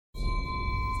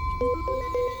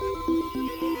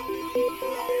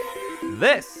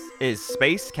This is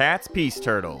Space Cats Peace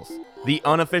Turtles, the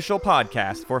unofficial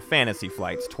podcast for Fantasy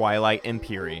Flight's Twilight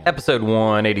Imperium. Episode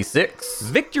 186.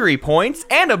 Victory Points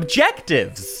and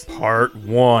Objectives. Part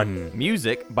 1.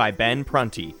 Music by Ben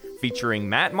Prunty, featuring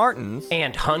Matt Martins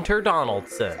And Hunter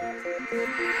Donaldson.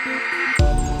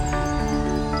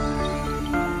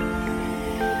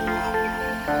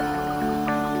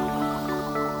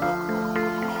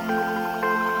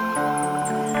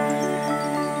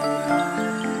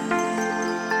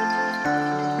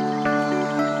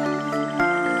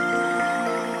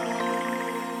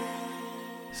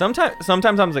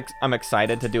 Sometimes I'm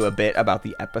excited to do a bit about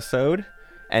the episode,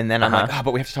 and then I'm like,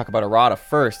 but we have to talk about errata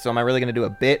first. So am I really going to do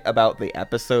a bit about the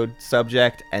episode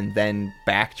subject and then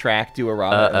backtrack, do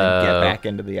errata, and then get back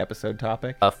into the episode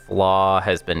topic? A flaw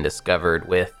has been discovered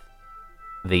with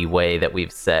the way that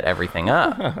we've set everything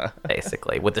up,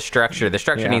 basically. With the structure. The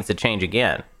structure needs to change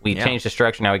again. We changed the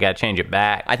structure, now we got to change it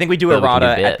back. I think we do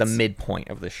errata at the midpoint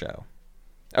of the show.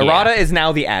 Errata is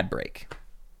now the ad break.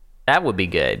 That would be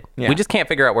good. Yeah. We just can't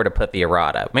figure out where to put the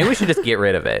errata. Maybe we should just get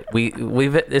rid of it.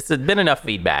 It's been enough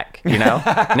feedback, you know?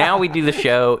 Now we do the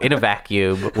show in a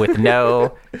vacuum with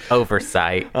no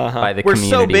oversight by the community. We're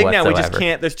so big whatsoever. now, we just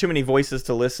can't. There's too many voices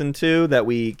to listen to that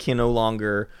we can no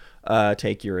longer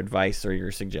take your advice or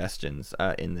your suggestions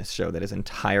in this show that is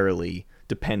entirely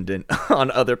dependent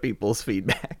on other people's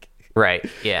feedback. Right.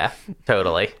 Yeah,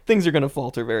 totally. Things are going to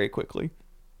falter very quickly.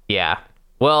 Yeah.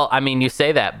 Well, I mean, you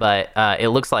say that, but it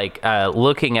looks like,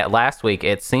 looking at last week,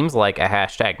 it seems like a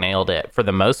hashtag nailed it for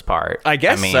the most part. I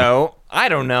guess so. I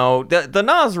don't know. The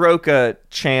Nazroka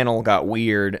channel got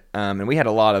weird, and we had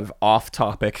a lot of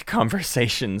off-topic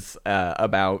conversations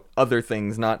about other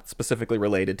things not specifically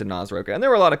related to Nazroka. And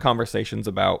there were a lot of conversations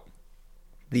about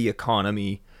the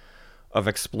economy of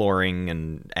exploring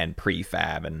and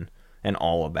prefab and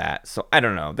all of that. So I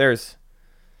don't know.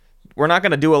 We're not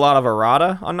going to do a lot of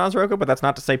errata on Nazroka, but that's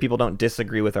not to say people don't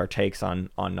disagree with our takes on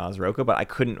Nazroka, but I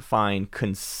couldn't find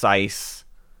concise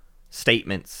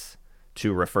statements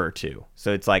to refer to.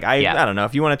 So it's like, I don't know.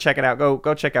 If you want to check it out,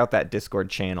 go check out that Discord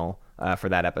channel for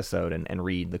that episode and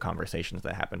read the conversations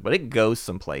that happened. But it goes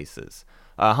some places.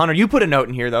 Hunter, you put a note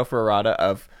in here, though, for errata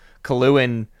of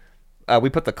Kaluan. We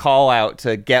put the call out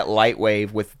to get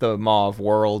Lightwave with the Maw of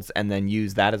Worlds and then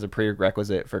use that as a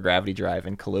prerequisite for Gravity Drive,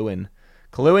 and Kaluan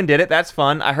did it. That's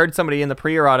fun. I heard somebody in the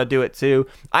pre-errata do it too.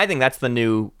 I think that's the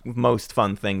new most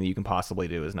fun thing that you can possibly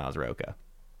do is Nazroka.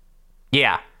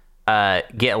 Yeah. And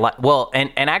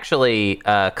actually,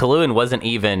 Kaluan wasn't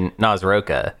even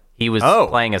Nazroka. He was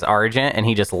playing as Argent, and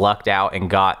he just lucked out and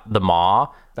got the Maw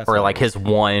for like his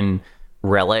one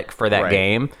relic for that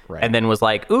game, and then was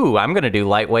like, "Ooh, I'm gonna do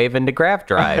Lightwave into Grav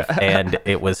Drive," and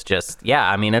it was just,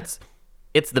 I mean,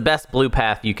 it's the best blue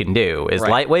path you can do is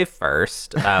Lightwave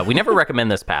first. We never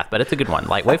recommend this path, but it's a good one.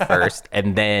 Lightwave first,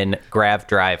 and then Grav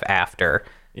Drive after.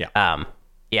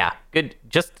 Yeah. Good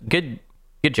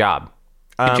job.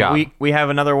 Good job. We have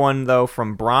another one, though,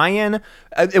 from Brian.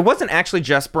 It wasn't actually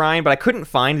just Brian, but I couldn't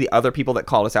find the other people that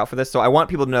called us out for this, so I want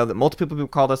people to know that multiple people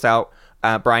called us out.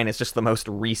 Brian is just the most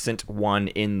recent one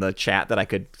in the chat that I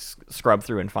could scrub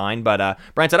through and find. But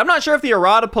Brian said, I'm not sure if the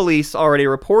errata police already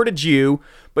reported you,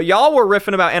 but y'all were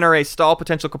riffing about NRA's stall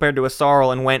potential compared to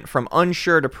Asarl and went from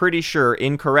unsure to pretty sure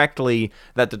incorrectly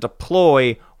that the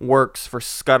deploy works for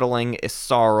scuttling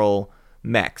Asarl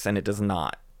mechs, and it does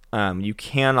not. You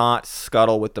cannot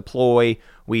scuttle with deploy.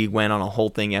 We went on a whole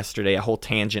thing yesterday, a whole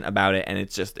tangent about it, and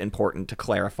it's just important to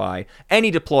clarify.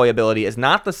 Any deploy ability is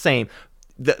not the same.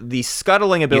 The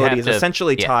scuttling ability is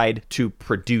essentially tied to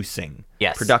production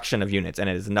of units, and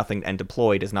it is nothing. And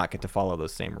deploy does not get to follow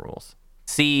those same rules.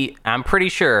 See, I'm pretty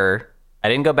sure. I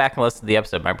didn't go back and listen to the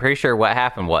episode, but I'm pretty sure what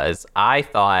happened was I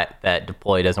thought that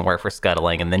deploy doesn't work for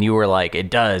scuttling, and then you were like, it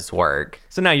does work.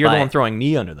 So now you're the one throwing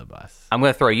me under the bus. I'm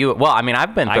going to throw you. Well, I mean,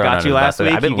 I've been thrown under the bus.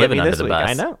 I've been living under the bus.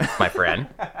 I know, my friend.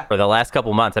 For the last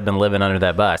couple months, I've been living under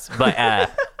that bus. But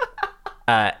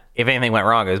if anything went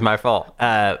wrong, it was my fault.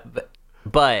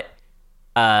 But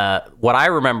what I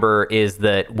remember is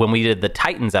that when we did the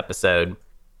Titans episode,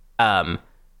 the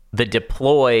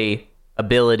deploy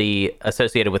ability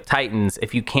associated with Titans,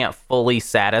 if you can't fully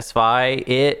satisfy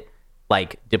it,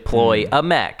 like deploy a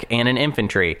mech and an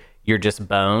infantry, you're just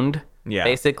boned,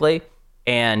 basically.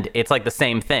 And it's like the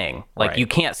same thing. Like you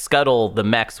can't scuttle the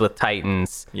mechs with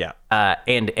Titans.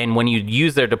 And when you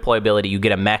use their deployability, you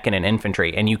get a mech and an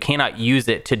infantry, and you cannot use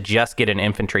it to just get an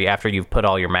infantry after you've put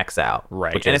all your mechs out.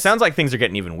 It sounds like things are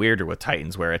getting even weirder with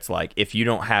Titans, where it's like if you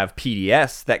don't have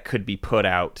PDS that could be put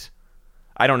out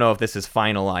I don't know if this is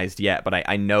finalized yet, but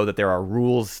I know that there are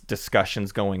rules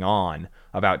discussions going on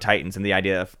about Titans, and the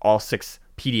idea if all 6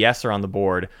 PDS are on the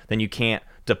board, then you can't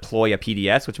deploy a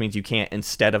PDS, which means you can't,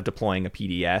 instead of deploying a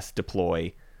PDS,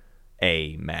 deploy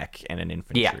a mech and an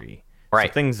infantry. Yeah. Right.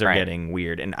 So things are getting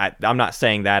weird, and I'm not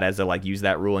saying that as a like use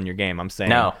that rule in your game. I'm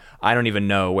saying I don't even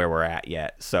know where we're at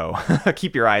yet. So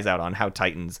keep your eyes out on how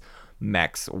Titans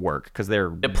mechs work, because they're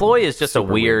deploy is just a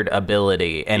weird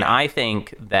ability, and I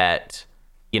think that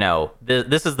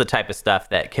this is the type of stuff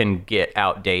that can get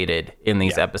outdated in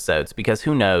these episodes, because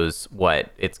who knows what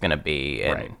it's going to be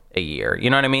in a year. You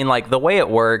know what I mean? Like, the way it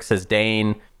works is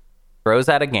Dane throws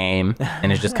out a game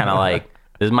and is just kind of like,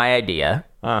 this is my idea.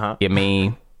 Give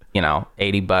me, $80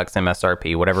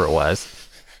 MSRP, whatever it was.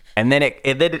 And then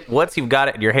once you've got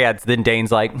it in your hands, then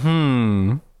Dane's like,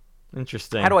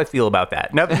 interesting. How do I feel about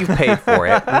that? Now that you've paid for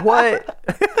it, what?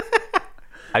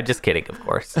 I'm just kidding, of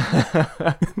course.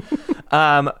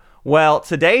 Well,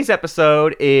 today's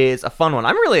episode is a fun one.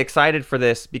 I'm really excited for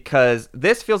this because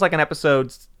this feels like an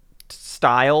episode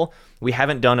style we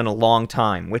haven't done in a long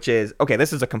time, which is, okay,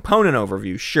 this is a component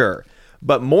overview, sure.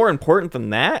 But more important than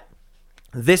that,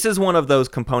 this is one of those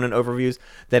component overviews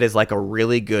that is like a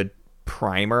really good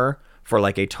primer for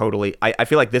like a totally... I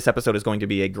feel like this episode is going to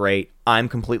be a great... I'm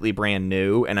completely brand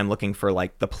new, and I'm looking for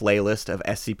like the playlist of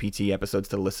SCPT episodes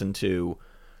to listen to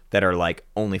that are like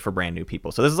only for brand new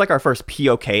people. So this is like our first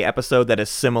POK episode that is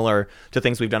similar to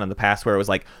things we've done in the past, where it was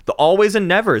like the always and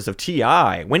nevers of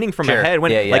TI, winning from ahead,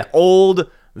 like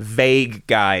old vague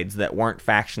guides that weren't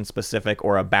faction specific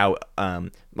or about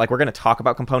like, we're going to talk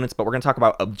about components, but we're going to talk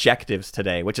about objectives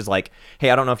today, which is like, hey,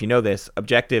 I don't know if you know this,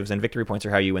 objectives and victory points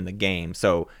are how you win the game.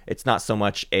 So it's not so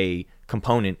much a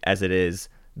component as it is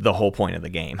the whole point of the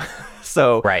game.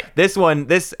 So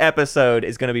this episode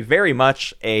is going to be very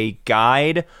much a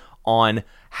guide on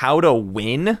how to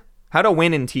win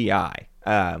in TI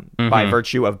by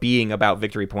virtue of being about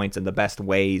victory points and the best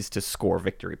ways to score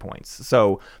victory points.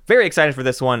 So very excited for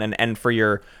this one, and for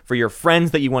your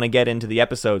friends that you want to get into the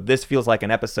episode, this feels like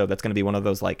an episode that's going to be one of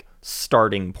those like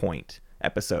starting point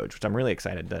episodes, which I'm really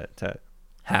excited to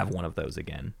have one of those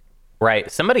again.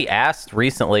 Right. Somebody asked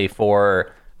recently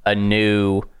for a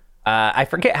new I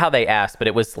forget how they asked, but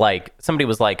it was like somebody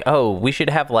was like, oh, we should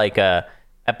have like a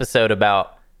episode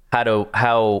about how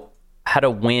to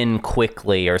win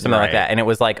quickly or something like that. And it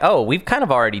was like, oh, we've kind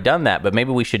of already done that, but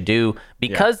maybe we should do,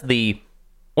 because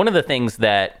one of the things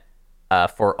that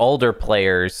for older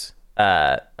players,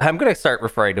 I'm going to start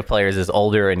referring to players as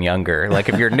older and younger. Like,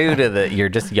 if you're new to you're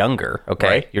just younger. Okay.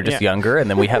 Right? You're just younger. And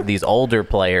then we have these older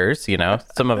players,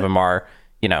 some of them are,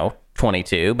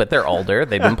 22, but they're older.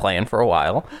 They've been playing for a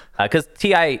while. Because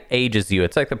TI ages you.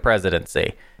 It's like the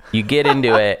presidency. You get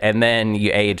into it, and then you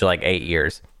age like 8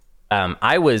 years.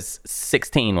 I was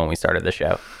 16 when we started the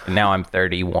show, and now I'm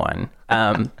 31.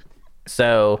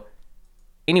 So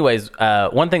anyways,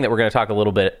 one thing that we're going to talk a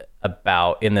little bit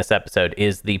about in this episode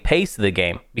is the pace of the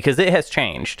game, because it has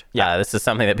changed. This is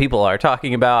something that people are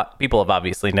talking about. People have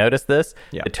obviously noticed this.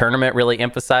 The tournament really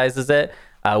emphasizes it.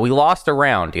 We lost a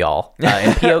round, y'all.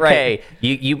 In POK,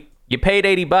 you paid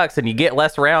 $80 and you get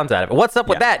less rounds out of it. What's up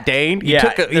with that, Dane? You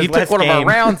took one of our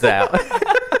rounds out.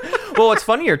 Well, what's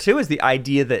funnier too is the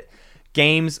idea that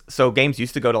games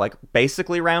used to go to like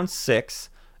basically round 6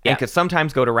 and could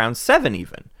sometimes go to round 7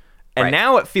 even. And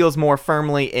now it feels more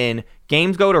firmly in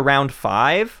games go to round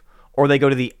 5 or they go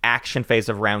to the action phase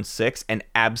of round 6 and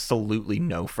absolutely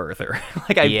no further.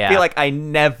 Like, I feel like I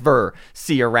never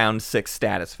see a round 6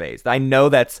 status phase. I know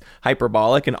that's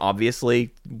hyperbolic, and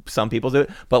obviously some people do it,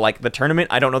 but like the tournament,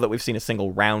 I don't know that we've seen a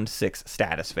single round 6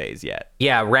 status phase yet.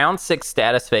 Yeah, round 6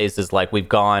 status phase is like we've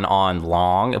gone on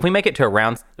long. If we make it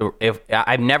to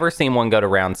I've never seen one go to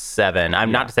round 7.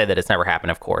 I'm not to say that it's never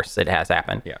happened, of course. It has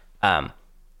happened.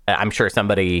 I'm sure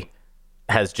somebody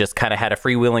has just kind of had a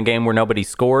freewheeling game where nobody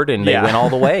scored and they went all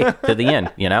the way to the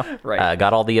end,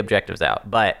 got all the objectives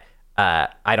out. But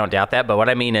I don't doubt that. But what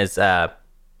I mean is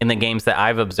in the games that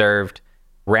I've observed,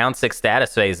 round 6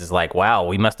 status phase is like, wow,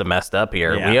 we must have messed up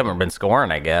here. We haven't been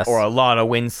scoring, I guess. Or a lot of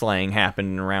wind slaying happened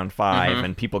in round 5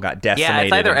 and people got decimated. Yeah,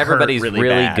 it's either everybody's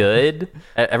really good.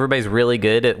 Everybody's really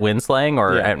good at wind slaying,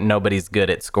 or nobody's good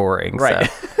at scoring. Right.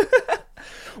 So.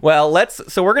 Well,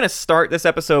 so we're going to start this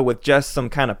episode with just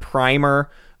some kind of primer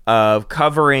of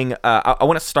covering. I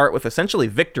want to start with essentially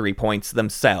victory points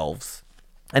themselves.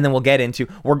 And then we're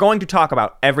going to talk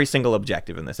about every single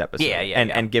objective in this episode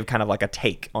and give kind of like a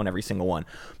take on every single one.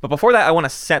 But before that, I want to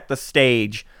set the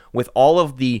stage with all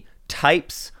of the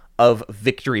types of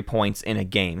victory points in a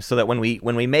game, so that when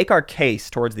we make our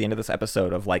case towards the end of this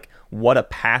episode of like what a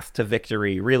path to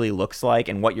victory really looks like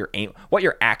and what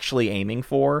you're actually aiming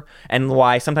for, and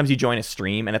why sometimes you join a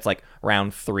stream and it's like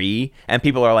round 3 and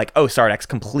people are like, oh, Sardac's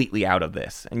completely out of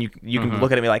this, and you can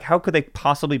look at it and be like, how could they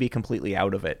possibly be completely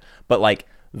out of it? But like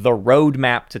the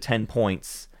roadmap to 10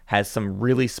 points has some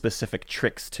really specific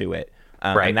tricks to it,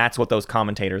 and that's what those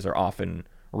commentators are often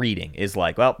reading, is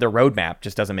like, well, the roadmap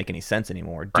just doesn't make any sense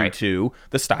anymore due to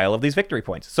the style of these victory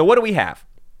points. So what do we have?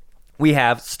 We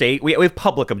have we have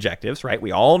public objectives, right?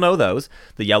 We all know those.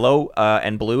 The yellow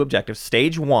and blue objectives.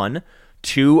 Stage 1,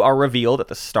 2 are revealed at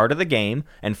the start of the game,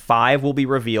 and 5 will be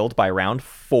revealed by round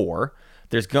 4.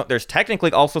 There's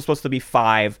technically also supposed to be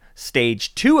 5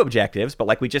 stage 2 objectives, but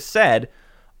like we just said,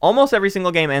 almost every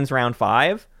single game ends round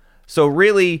 5. So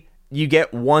really, you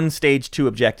get 1 stage 2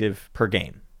 objective per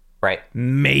game. Right.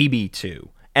 Maybe 2.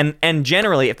 And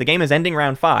generally, if the game is ending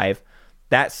round 5,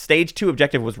 that stage 2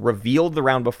 objective was revealed the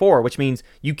round before, which means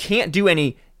you can't do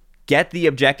any get the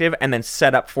objective and then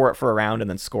set up for it for a round and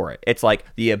then score it. It's like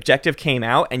the objective came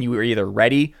out and you were either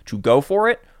ready to go for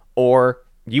it or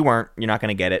you weren't. You're not going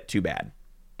to get it. Too bad.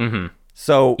 Mm-hmm.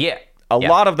 So a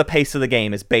lot of the pace of the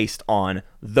game is based on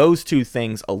those 2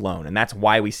 things alone. And that's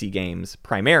why we see games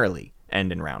primarily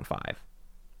end in round 5.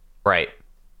 Right.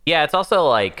 Yeah, it's also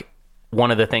like one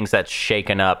of the things that's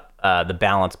shaken up the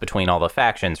balance between all the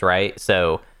factions, right?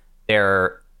 So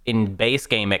in base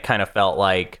game, it kind of felt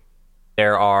like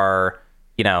there are,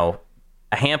 a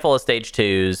handful of stage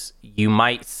 2s. You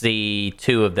might see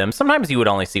 2 of them. Sometimes you would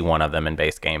only see 1 of them in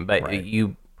base game, but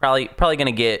you probably going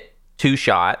to get 2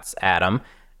 shots at them.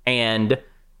 And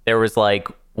there was like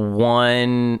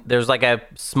a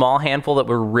small handful that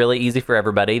were really easy for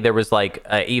everybody. There was like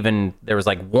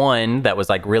one that was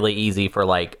like really easy for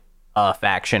like a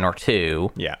faction or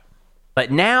 2. Yeah.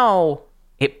 But now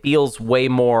it feels way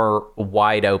more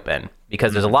wide open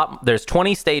because there's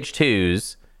 20 stage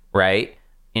 2s, right,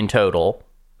 in total,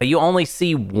 but you only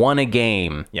see 1 a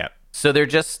game. Yeah. So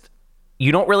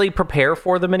you don't really prepare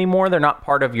for them anymore. They're not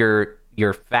part of your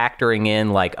factoring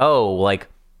in like,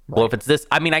 well, if it's this,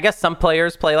 I mean, I guess some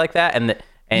players play like that,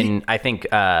 and I think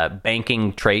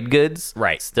banking trade goods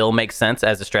still makes sense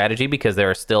as a strategy because there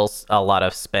are still a lot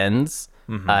of spends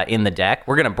in the deck.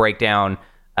 We're going to break down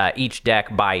each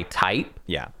deck by type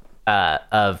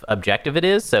of objective it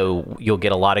is, so you'll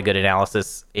get a lot of good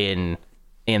analysis in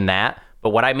that. But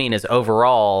what I mean is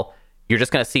overall, you're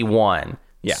just going to see 1.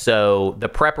 Yeah. So the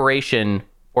preparation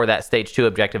for that stage 2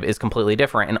 objective is completely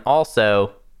different. And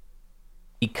also,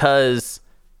 because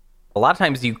a lot of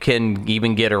times you can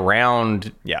even get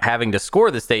around having to score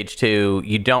the stage 2,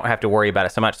 you don't have to worry about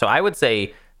it so much. So I would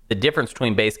say the difference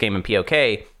between base game and POK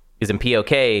is in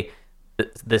POK,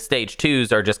 the stage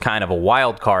 2s are just kind of a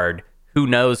wild card. Who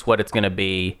knows what it's going to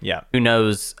be? Yeah. Who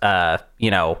knows,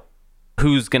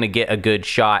 who's going to get a good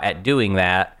shot at doing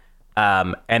that?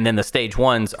 And then the stage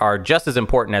 1s are just as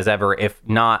important as ever, if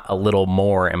not a little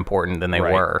more important than they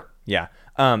were. Yeah.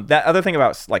 That other thing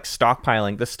about like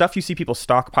stockpiling, the stuff you see people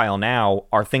stockpile now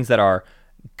are things that are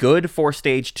good for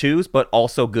stage 2s, but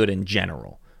also good in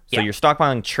general. So you're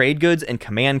stockpiling trade goods and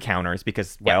command counters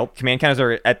because, command counters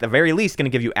are at the very least going to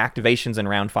give you activations in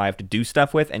round 5 to do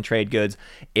stuff with, and trade goods,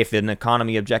 if an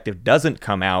economy objective doesn't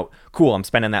come out, cool, I'm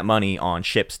spending that money on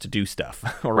ships to do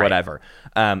stuff or whatever.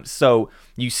 So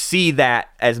you see that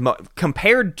as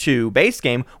compared to base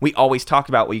game, we always talked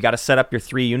about, well, you got to set up your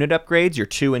 3 unit upgrades, your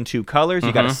 2 and 2 colors.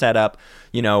 You got to set up,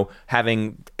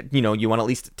 having, you want at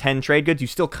least 10 trade goods. You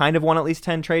still kind of want at least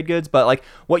 10 trade goods, but like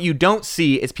what you don't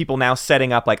see is people now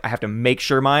setting up like, I have to make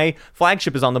sure my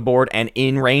flagship is on the board and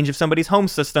in range of somebody's home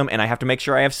system, and I have to make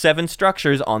sure I have 7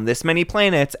 structures on this many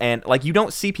planets, and like you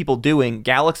don't see people doing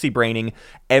galaxy braining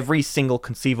every single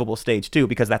conceivable stage 2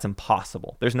 because that's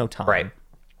impossible. There's no time.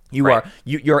 Right.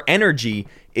 Your energy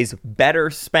is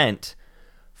better spent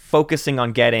focusing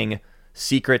on getting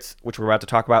secrets, which we're about to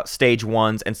talk about, stage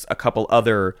 1s, and a couple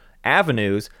other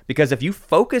avenues, because if you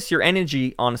focus your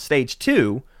energy on stage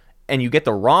 2 and you get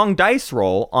the wrong dice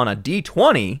roll on a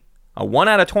d20, a 1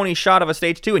 out of 20 shot of a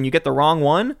stage 2, and you get the wrong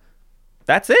one,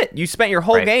 that's it. You spent your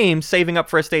whole game saving up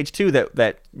for a stage 2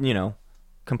 that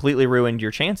completely ruined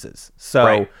your chances.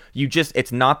 So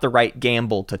it's not the right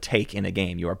gamble to take in a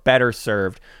game. You are better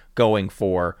served going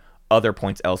for other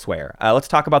points elsewhere. Let's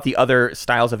talk about the other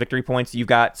styles of victory points. You've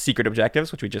got secret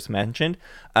objectives, which we just mentioned.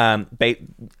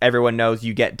 Everyone knows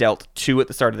you get dealt 2 at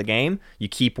the start of the game. You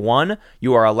keep 1.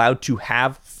 You are allowed to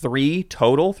have 3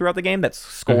 total throughout the game that's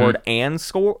scored and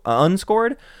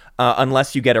unscored,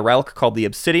 unless you get a relic called the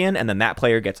Obsidian, and then that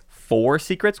player gets 4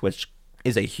 secrets, which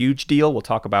is a huge deal. We'll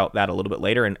talk about that a little bit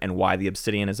later and why the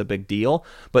obsidian is a big deal.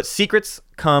 But secrets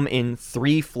come in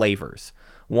 3 flavors.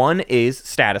 One is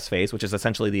status phase, which is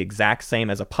essentially the exact same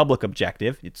as a public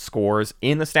objective. It scores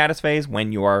in the status phase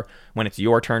when it's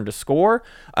your turn to score.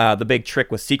 The big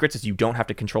trick with secrets is you don't have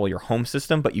to control your home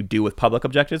system, but you do with public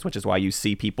objectives, which is why you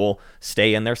see people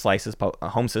stay in their slices.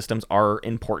 Home systems are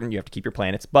important. You have to keep your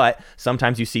planets, but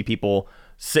sometimes you see people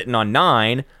sitting on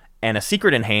 9 and a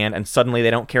secret in hand, and suddenly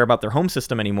they don't care about their home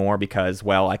system anymore because,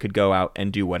 well, I could go out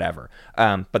and do whatever.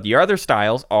 But the other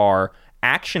styles are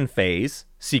action phase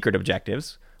secret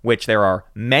objectives, which there are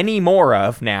many more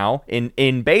of now.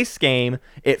 In base game,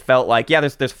 it felt like, yeah,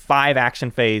 there's 5 action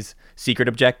phase secret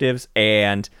objectives,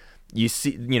 and you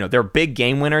see, they're big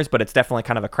game winners, but it's definitely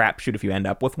kind of a crapshoot if you end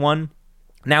up with one.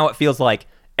 Now it feels like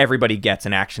everybody gets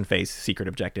an action phase secret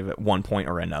objective at one point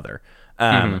or another.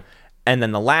 And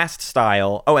then the last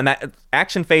style, and that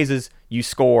action phases you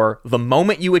score the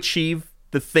moment you achieve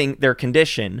their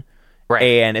condition. Right.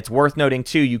 And it's worth noting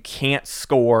too, you can't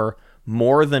score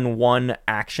more than one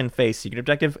action phase secret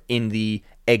objective in the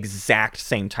exact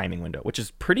same timing window, which is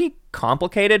pretty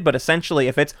complicated. But essentially,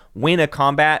 if it's win a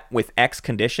combat with X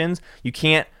conditions, you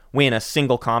can't win a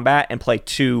single combat and play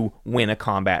 2 win a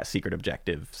combat secret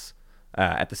objectives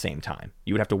at the same time.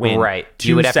 You would have to win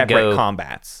 2 separate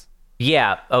combats.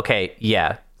 Yeah. Okay.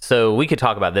 Yeah. So we could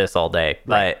talk about this all day,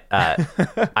 but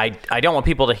I don't want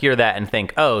people to hear that and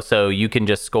think, oh, so you can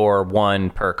just score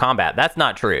 1 per combat. That's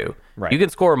not true. Right. You can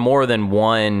score more than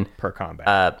 1 per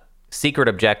combat secret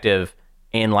objective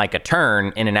in like a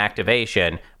turn in an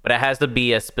activation, but it has to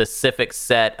be a specific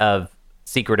set of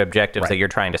secret objectives that you're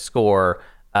trying to score.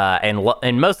 And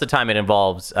most of the time it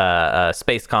involves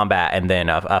space combat and then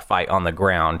a fight on the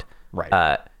ground.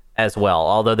 Right. As well,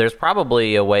 although there's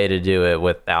probably a way to do it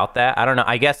without that. I don't know.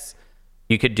 I guess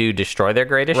you could do destroy their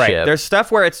greatest ship. There's stuff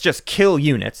where it's just kill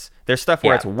units. There's stuff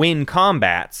where it's win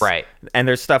combats. Right. And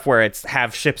there's stuff where it's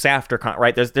have ships after.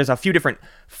 Right. There's a few different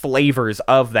flavors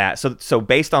of that. So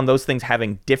based on those things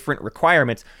having different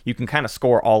requirements, you can kind of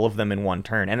score all of them in one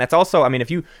turn. And that's also, I mean, if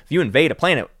you invade a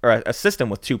planet or a system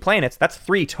with 2 planets, that's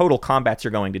 3 total combats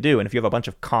you're going to do. And if you have a bunch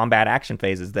of combat action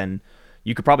phases, then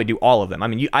you could probably do all of them. I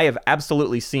mean, I have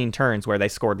absolutely seen turns where they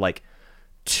scored like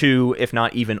 2, if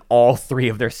not even all 3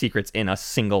 of their secrets in a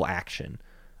single action.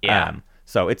 Yeah.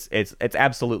 So it's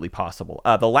absolutely possible.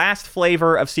 The last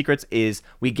flavor of secrets is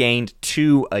we gained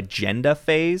 2 agenda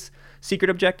phase secret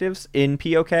objectives in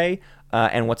POK.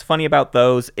 And what's funny about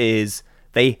those is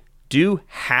they do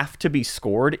have to be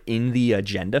scored in the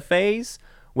agenda phase,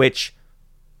 which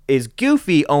is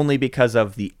goofy only because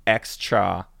of the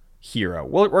Xcha hero.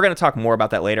 We're going to talk more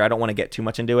about that later. I don't want to get too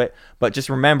much into it, but just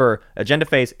remember, agenda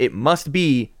phase, it must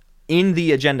be in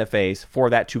the agenda phase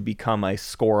for that to become a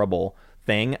scoreable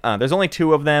thing. There's only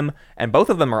 2 of them, and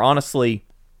both of them are honestly,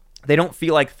 they don't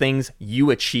feel like things you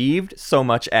achieved so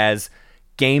much as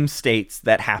game states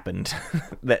that happened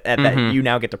that you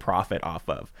now get to profit off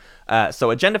of.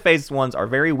 So agenda phase ones are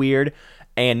very weird,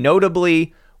 and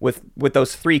notably with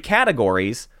those 3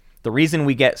 categories, the reason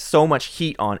we get so much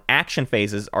heat on action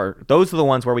phases are those are the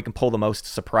ones where we can pull the most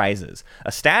surprises.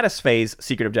 A status phase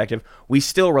secret objective, we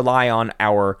still rely on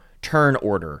our turn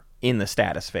order in the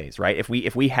status phase, right? If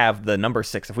we have the number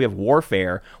 6, if we have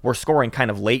warfare, we're scoring kind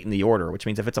of late in the order, which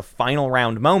means if it's a final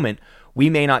round moment,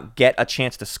 we may not get a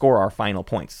chance to score our final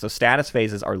points. So status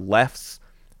phases are less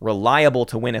reliable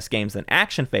to win us games than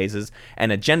action phases,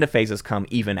 and agenda phases come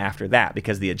even after that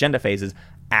because the agenda phase is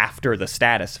after the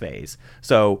status phase.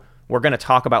 So we're going to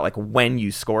talk about like when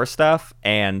you score stuff,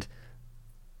 and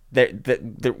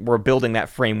we're building that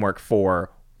framework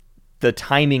for the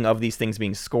timing of these things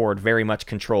being scored very much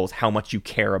controls how much you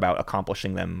care about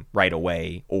accomplishing them right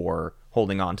away or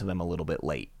holding on to them a little bit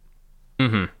late.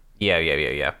 Mm-hmm.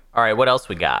 Yeah. All right, what else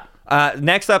we got?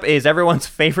 Next up is everyone's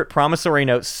favorite promissory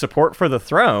note, support for the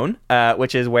throne,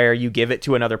 which is where you give it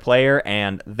to another player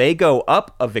and they go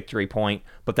up a victory point,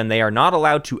 but then they are not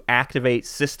allowed to activate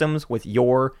systems with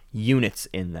your units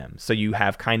in them. So you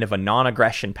have kind of a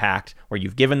non-aggression pact where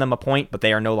you've given them a point, but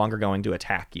they are no longer going to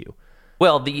attack you.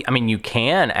 Well, you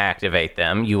can activate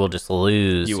them. You will just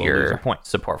lose your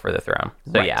support for the throne.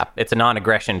 So yeah, it's a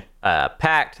non-aggression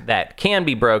pact that can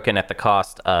be broken at the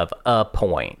cost of a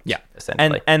point. Yeah,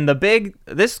 essentially. And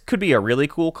this could be a really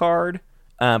cool card,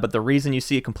 but the reason you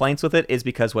see complaints with it is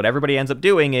because what everybody ends up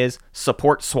doing is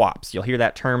support swaps. You'll hear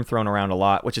that term thrown around a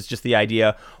lot, which is just the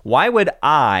idea, why would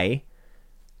I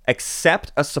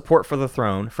accept a support for the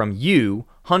throne from you,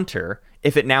 Hunter,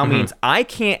 if it now means I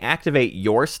can't activate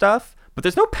your stuff, but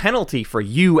there's no penalty for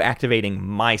you activating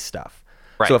my stuff.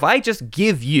 Right. So if I just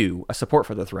give you a support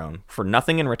for the throne for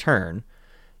nothing in return,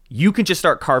 you can just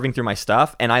start carving through my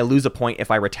stuff, and I lose a point if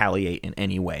I retaliate in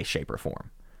any way, shape, or form.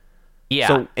 Yeah.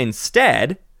 So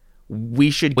instead,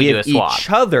 we should give each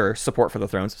other support for the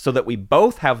thrones so that we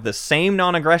both have the same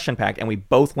non-aggression pact and we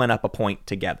both went up a point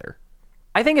together.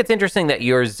 I think it's interesting that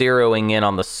you're zeroing in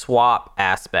on the swap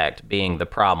aspect being the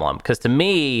problem, because to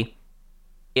me,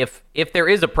 if there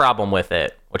is a problem with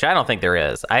it, which I don't think there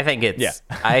is, I think it's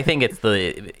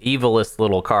the evilest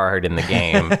little card in the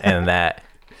game, and that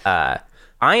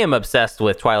I am obsessed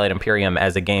with Twilight Imperium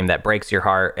as a game that breaks your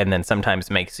heart and then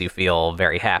sometimes makes you feel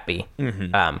very happy.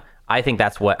 I think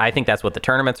that's what the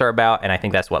tournaments are about, and I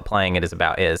think that's what playing it is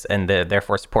about, and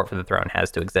therefore support for the throne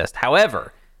has to exist.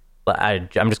 However, I'm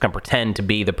just going to pretend to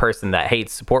be the person that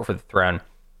hates support for the throne.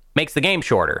 Makes the game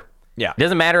shorter. Yeah. It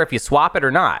doesn't matter if you swap it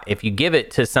or not. If you give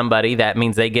it to somebody, that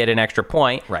means they get an extra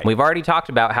point. Right. We've already talked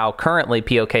about how currently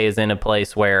POK is in a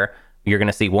place where you're going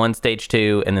to see one stage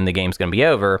 2 and then the game's going to be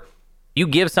over. You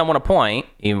give someone a point,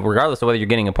 regardless of whether you're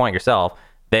getting a point yourself,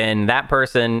 then that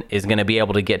person is going to be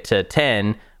able to get to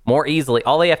 10 more easily.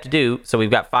 All they have to do, so we've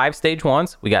got 5 stage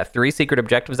 1s, we got 3 secret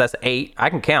objectives, that's 8. I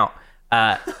can count.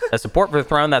 A support for the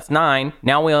throne, that's 9.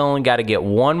 Now we only got to get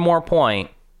 1 more point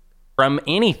from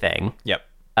anything. Yep.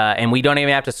 And we don't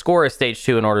even have to score a stage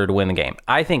 2 in order to win the game.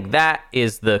 I think that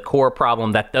is the core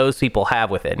problem that those people have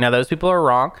with it. Now, those people are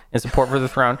wrong, and support for the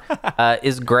throne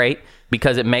is great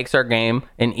because it makes our game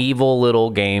an evil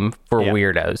little game for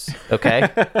weirdos. Okay?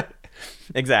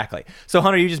 Exactly. So,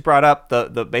 Hunter, you just brought up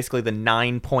the basically the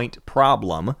 9-point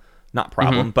problem, not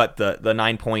problem, but the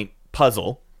 9-point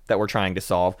puzzle that we're trying to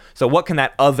solve. So what can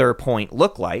that other point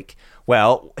look like?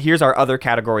 Well, here's our other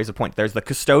categories of points. There's the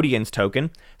Custodian's token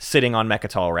sitting on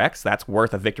Mechatol Rex. That's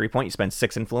worth a victory point. You spend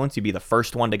 6 influence. You be the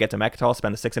first one to get to Mechatol,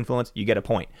 spend the 6 influence, you get a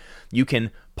point. You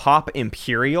can pop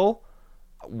Imperial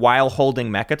while holding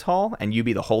Mechatol, and you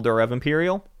be the holder of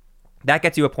Imperial. That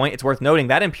gets you a point. It's worth noting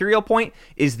that Imperial point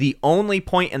is the only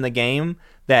point in the game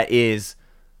that is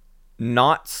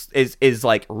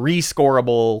like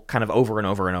rescorable kind of over and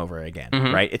over and over again,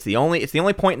 right? It's the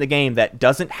only point in the game that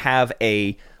doesn't have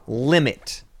a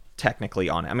limit technically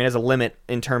on it. I mean, there's a limit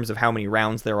in terms of how many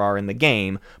rounds there are in the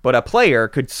game, but a player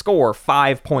could score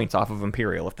 5 points off of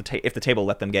Imperial if the table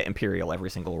let them get Imperial every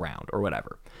single round or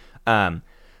whatever.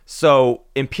 So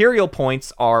Imperial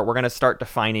points we're going to start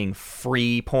defining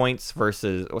free points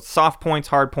versus soft points,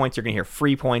 hard points. You're going to hear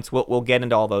free points. We'll get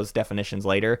into all those definitions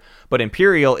later. But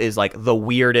Imperial is like the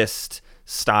weirdest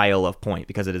style of point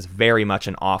because it is very much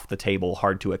an off-the-table,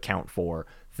 hard-to-account for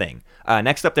thing.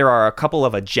 Next up, there are a couple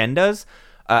of agendas.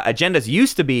 Agendas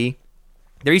used to be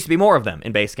more of them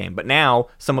in base game, but now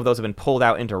some of those have been pulled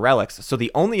out into relics. So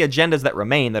the only agendas that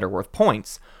remain that are worth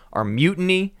points are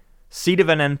Mutiny, Seat of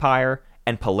an Empire,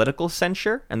 and Political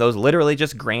Censure, and those literally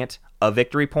just grant a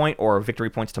victory point or victory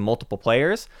points to multiple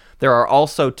players. There are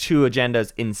also 2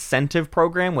 agendas, Incentive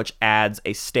Program, which adds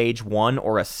a stage 1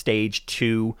 or a stage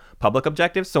 2 public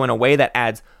objective. So in a way that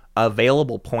adds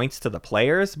available points to the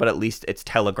players, but at least it's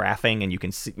telegraphing and you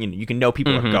can see, you can know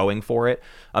people are going for it.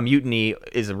 A Mutiny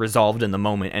is resolved in the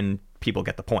moment and people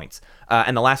get the points.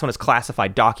 And the last one is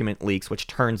Classified Document Leaks, which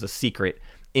turns a secret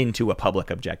into a public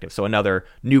objective. So another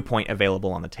new point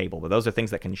available on the table. But those are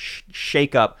things that can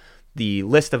shake up the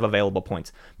list of available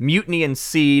points. Mutiny and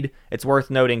Seed, it's worth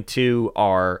noting too,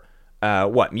 are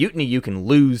Mutiny, you can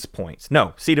lose points.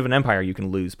 No, Seat of an Empire, you can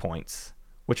lose points.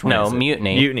 Which one is it?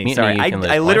 Mutiny. Mutiny, sorry.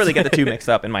 I literally get the 2 mixed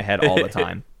up in my head all the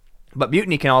time. But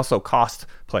Mutiny can also cost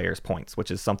players points, which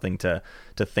is something to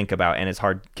think about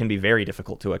and can be very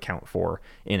difficult to account for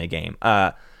in a game.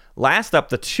 Last up,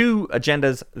 the 2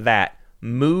 agendas that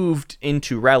moved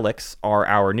into relics are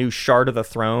our new Shard of the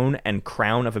Throne and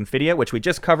Crown of Amphidia, which we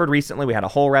just covered recently. We had a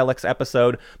whole relics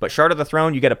episode, but Shard of the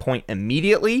Throne, you get a point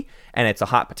immediately, and it's a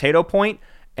hot potato point.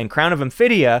 And Crown of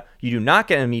Amphidia, you do not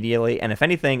get immediately, and if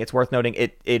anything, it's worth noting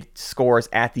it scores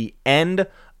at the end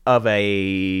of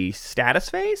a status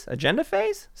phase, agenda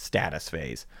phase, status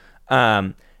phase.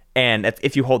 And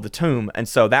if you hold the tomb. And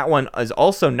so that one is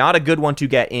also not a good one to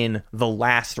get in the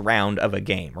last round of a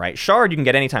game, right? Shard you can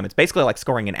get anytime. It's basically like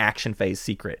scoring an action phase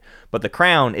secret. But the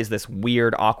Crown is this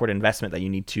weird, awkward investment that you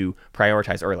need to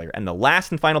prioritize earlier. And the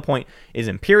last and final point is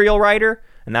Imperial Rider.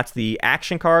 And that's the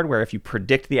action card where if you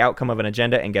predict the outcome of an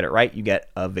agenda and get it right, you get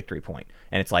a victory point.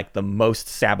 And it's like the most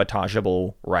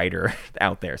sabotageable rider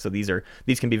out there. So these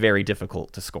can be very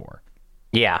difficult to score.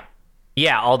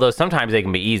 Yeah, although sometimes they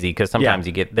can be easy because sometimes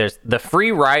there's the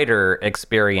free rider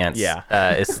experience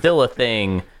is still a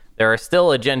thing. There are still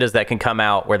agendas that can come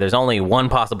out where there's only one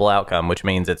possible outcome, which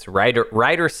means it's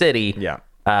Rider City,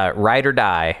 ride or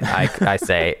die, I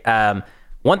say.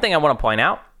 One thing I want to point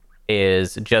out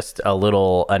is just a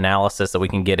little analysis that we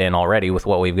can get in already with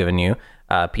what we've given you.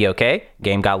 POK,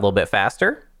 game got a little bit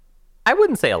faster. I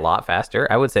wouldn't say a lot faster.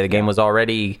 I would say the game was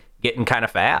already getting kind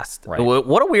of fast. Right.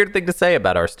 What a weird thing to say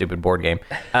about our stupid board game.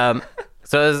 So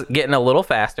it was getting a little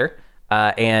faster.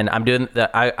 And I'm doing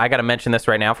I got to mention this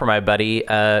right now for my buddy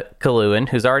Kaluan,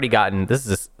 who's already gotten, this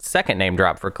is a second name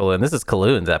drop for Kaluan. This is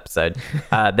Kaluan's episode.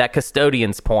 That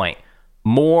custodian's point,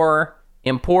 more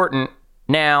important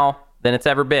now than it's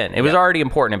ever been. It was already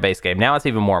important in base game. Now it's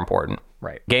even more important.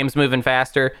 Right. Game's moving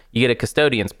faster. You get a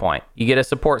custodian's point. You get a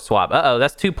support swap.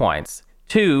 That's 2 points.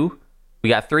 2, we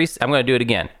got 3. I'm going to do it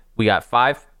again. We got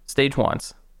 5 stage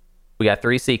 1s. We got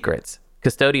 3 secrets.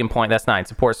 Custodian point, that's 9.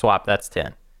 Support swap, that's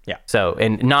 10. Yeah. So,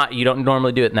 and you don't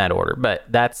normally do it in that order,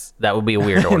 but that would be a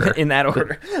weird order. In that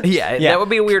order. yeah, that would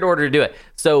be a weird order to do it.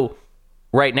 So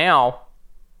right now,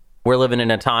 we're living in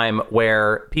a time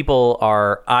where people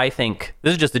are, I think,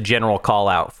 this is just a general call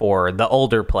out for the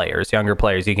older players. Younger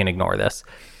players, you can ignore this.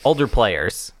 Older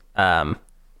players,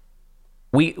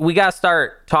 we got to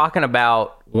start talking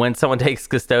about when someone takes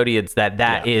custodians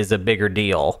that is a bigger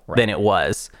deal than it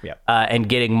was, and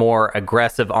getting more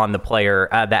aggressive on the player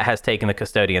that has taken the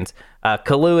custodians.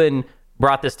 Kaluan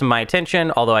brought this to my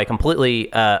attention, although I completely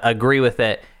agree with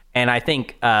it. And I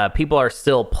think people are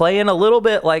still playing a little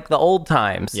bit like the old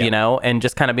times, you know, and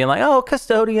just kind of being like, oh,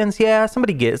 custodians,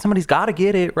 somebody's got to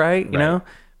get it, right? You know?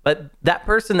 But that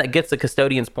person that gets the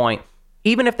custodian's point,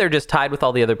 even if they're just tied with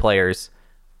all the other players,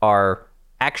 are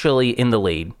actually in the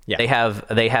lead. Yeah. They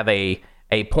have a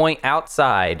point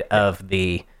outside of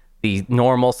the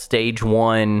normal stage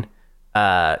 1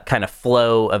 kind of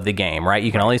flow of the game, right?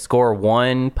 You can only score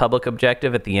 1 public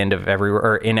objective at the end of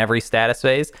in every status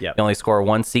phase. You only score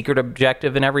 1 secret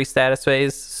objective in every status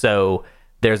phase. So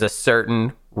there's a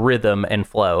certain rhythm and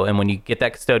flow. And when you get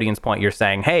that custodian's point, you're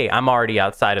saying, hey, I'm already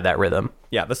outside of that rhythm.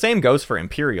 Yeah, the same goes for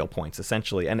Imperial points,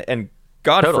 essentially. And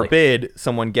God forbid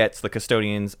someone gets the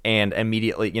custodians and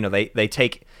immediately, they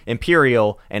take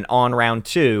Imperial and on round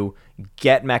 2,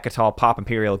 get Mechatol, pop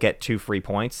Imperial, get 2 free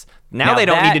points. Now they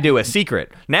don't need to do a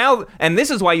secret. Now, and this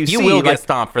is why you see... You will get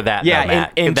stomped for that, yeah, though,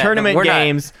 Matt. in tournament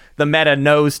games, the meta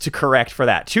knows to correct for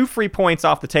that. 2 free points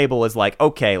off the table is like,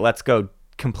 okay, let's go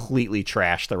completely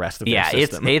trash the rest of the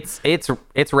system.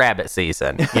 It's rabbit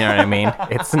season. You know what I mean?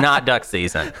 It's not duck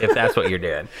season, if that's what you're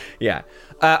doing. Yeah.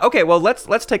 Okay, well,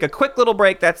 let's take a quick little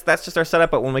break. That's just our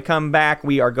setup, but when we come back,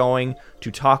 we are going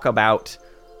to talk about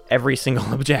every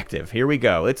single objective. Here we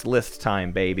go. It's list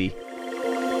time, baby.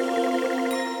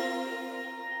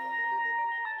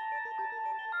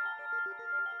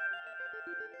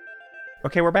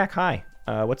 Okay, we're back. Hi.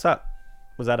 What's up?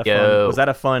 Was that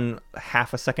a fun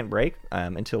half a second break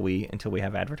until we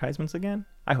have advertisements again?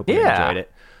 I hope you enjoyed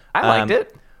it. I liked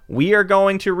it. We are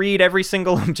going to read every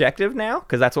single objective now,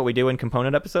 because that's what we do in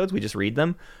component episodes. We just read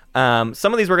them.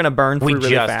 Some of these we're going to burn through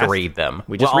really fast. We just read them.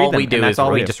 We just read them. All we do is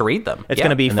we just read them. It's going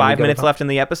to be 5 minutes left in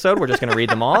the episode. We're just going to read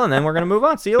them all, and then we're going to move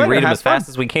on. See you later. We read them as fast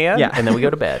as we can, and then we go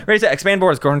to bed. Ready to expand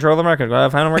borders, control the market,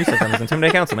 final race systems,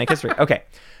 intimidate council, make history. Okay.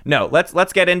 No,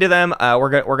 let's get into them. We're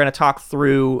going to talk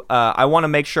through. I want to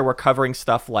make sure we're covering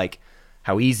stuff like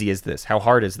how easy is this? How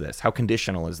hard is this? How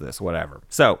conditional is this? Whatever.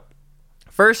 So,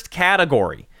 first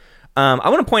category. I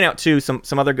want to point out, too, some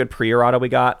other good pre-errata we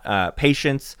got.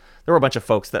 Patience. There were a bunch of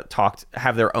folks that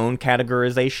have their own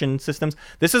categorization systems.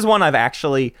 This is one I've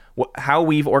actually... How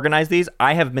we've organized these,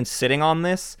 I have been sitting on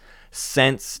this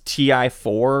since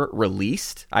TI4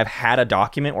 released. I've had a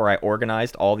document where I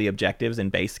organized all the objectives in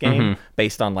base game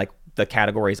based on, like, the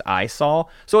categories I saw.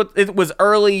 So it was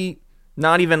early...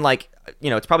 Not even like,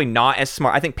 it's probably not as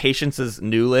smart. I think Patience's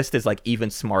new list is like even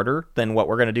smarter than what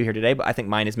we're going to do here today. But I think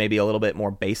mine is maybe a little bit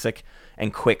more basic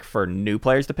and quick for new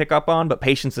players to pick up on. But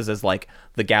Patience's is like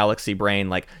the galaxy brain.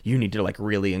 Like you need to like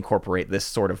really incorporate this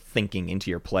sort of thinking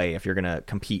into your play if you're going to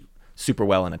compete super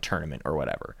well in a tournament or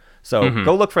whatever. So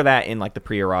go look for that in like the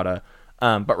pre-errata.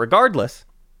 But regardless,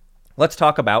 let's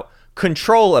talk about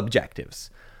control objectives.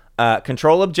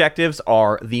 Control objectives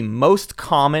are the most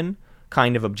common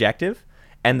kind of objective,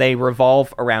 and they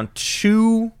revolve around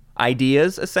 2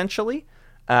 ideas essentially,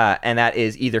 and that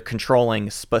is either controlling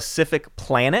specific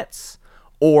planets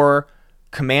or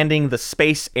commanding the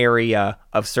space area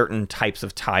of certain types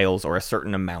of tiles or a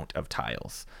certain amount of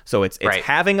tiles. So it's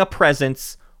having a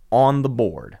presence on the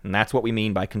board, and that's what we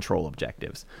mean by control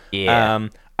objectives.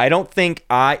 I don't think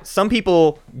some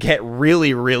people get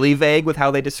really, really vague with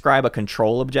how they describe a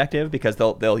control objective, because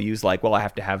they'll use like, well, I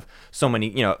have to have so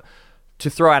many, to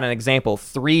throw out an example,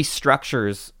 3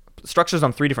 structures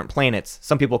on 3 different planets,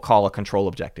 some people call a control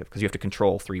objective, because you have to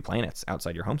control 3 planets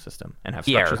outside your home system and have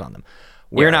structures on them.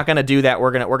 We're Yeah. not going to do that.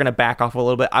 We're going to back off a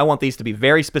little bit. I want these to be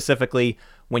very specifically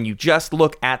when you just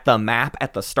look at the map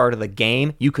at the start of the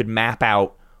game, you could map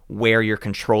out where your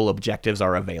control objectives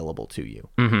are available to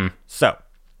you. So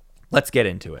let's get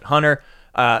into it. Hunter,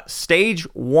 stage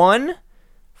 1,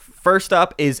 first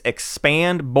up is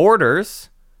expand borders,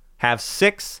 have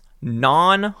 6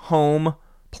 non-home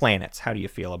planets. How do you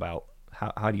feel about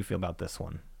this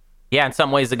one? Yeah, in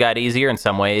some ways it got easier, in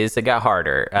some ways it got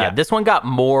harder. Yeah. This one got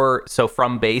more, so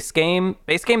from base game,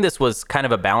 this was kind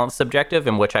of a balanced objective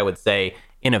in which I would say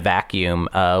in a vacuum,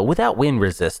 without wind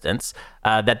resistance,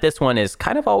 that this one is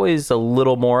kind of always a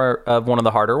little more of one of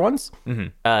the harder ones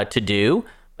to do.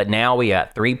 But now we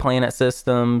got 3 planet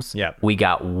systems. Yep. We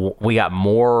got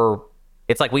more.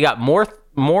 It's like we got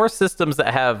more systems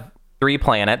that have 3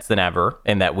 planets than ever,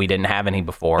 and that we didn't have any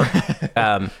before.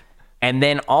 And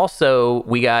then also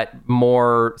we got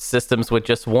more systems with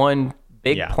just one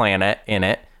big planet in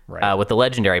it, Right. with the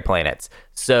legendary planets.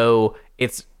 So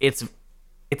it's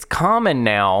common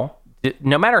now,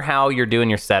 no matter how you're doing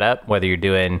your setup, whether you're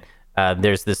doing,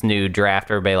 there's this new draft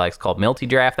everybody likes called Multi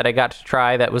Draft that I got to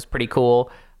try that was pretty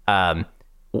cool.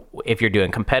 If you're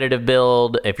doing competitive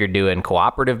build, if you're doing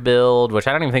cooperative build, which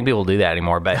I don't even think people do that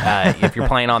anymore, but if you're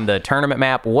playing on the tournament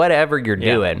map, whatever you're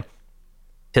doing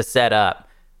to set up,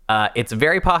 it's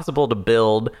very possible to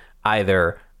build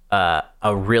either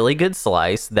a really good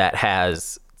slice that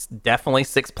has definitely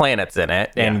 6 planets in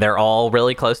it, and they're all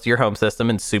really close to your home system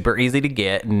and super easy to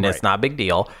get, and it's not a big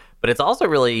deal. But it's also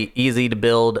really easy to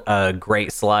build a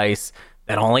great slice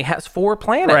that only has 4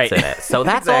 planets in it. So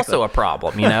that's also a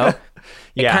problem, you know?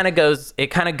 It kind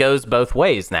of goes both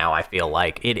ways now. I feel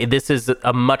like this is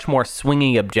a much more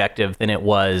swingy objective than it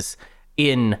was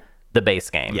in the base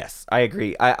game. Yes, I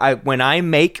agree. I when I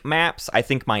make maps, I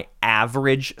think my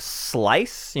average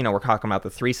slice, we're talking about the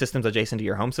 3 systems adjacent to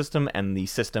your home system and the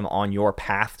system on your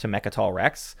path to Mechatol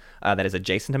Rex that is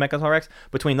adjacent to Mechatol Rex.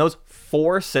 Between those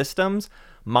 4 systems,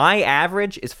 my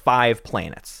average is 5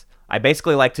 planets. I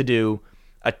basically like to do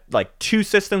like 2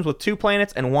 systems with 2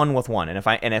 planets and 1 with 1.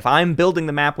 And if I'm building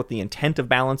the map with the intent of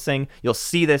balancing, you'll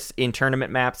see this in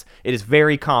tournament maps. It is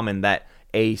very common that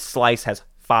a slice has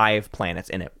 5 planets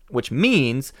in it, which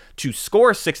means to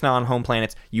score 6 non-home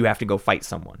planets, you have to go fight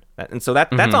someone. And so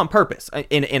that's on purpose.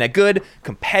 In a good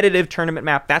competitive tournament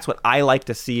map, that's what I like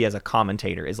to see as a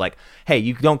commentator, is like, hey,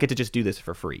 you don't get to just do this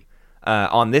for free.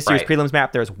 On this year's prelims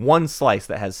map, there's 1 slice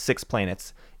that has 6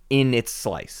 planets in its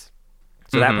slice.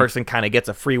 So that person kind of gets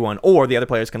a free one, or the other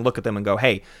players can look at them and go,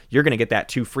 hey, you're going to get that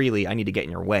too freely. I need to get in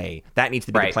your way. That needs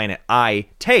to be the planet I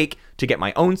take to get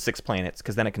my own 6 planets,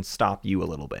 because then it can stop you a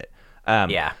little bit.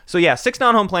 So 6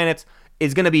 non-home planets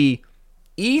is going to be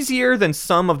easier than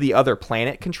some of the other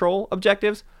planet control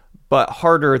objectives, but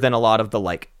harder than a lot of the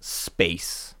like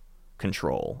space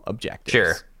control objectives.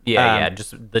 Sure. Yeah,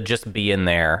 just be in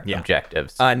there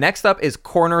objectives. Next up is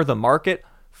corner the market.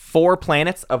 4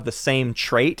 planets of the same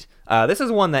trait. This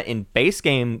is one that in base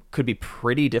game could be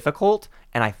pretty difficult,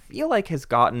 and I feel like has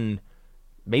gotten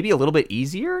maybe a little bit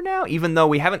easier now, even though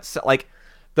we haven't, like,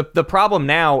 the problem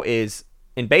now is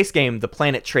in base game, the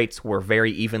planet traits were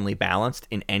very evenly balanced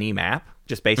in any map,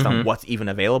 just based on what's even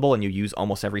available, and you use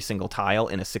almost every single tile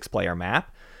in a 6-player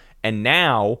map. And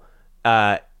now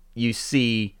you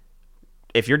see,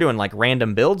 if you're doing like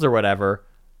random builds or whatever,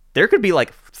 there could be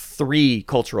like 3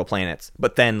 cultural planets,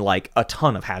 but then like a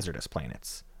ton of hazardous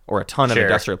planets or a ton of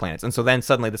industrial planets. And so then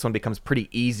suddenly this one becomes pretty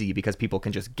easy because people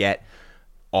can just get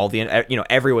all the,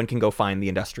 everyone can go find the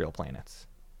industrial planets.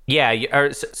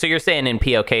 Yeah, so you're saying in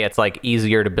POK it's like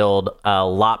easier to build a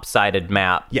lopsided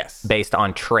map based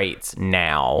on traits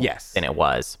now than it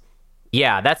was.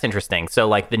 Yeah, that's interesting. So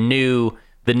like the new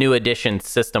additions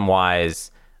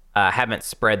system-wise haven't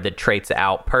spread the traits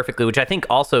out perfectly, which I think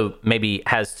also maybe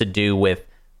has to do with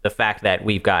the fact that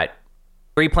we've got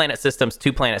 3 planet systems,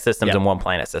 2 planet systems, and 1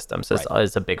 planet system. So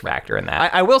it's a big factor in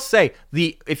that. I will say,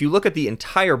 if you look at the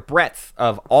entire breadth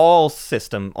of all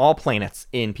planets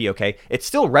in POK, it's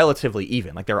still relatively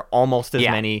even. Like there are almost as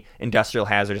many industrial,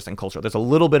 hazardous, and cultural. There's a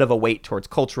little bit of a weight towards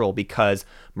cultural because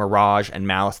Mirage and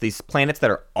Malice, these planets that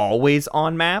are always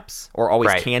on maps or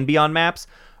always can be on maps,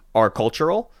 are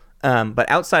cultural. But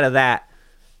outside of that,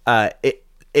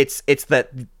 it's that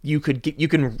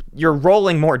you're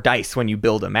rolling more dice when you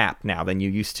build a map now than you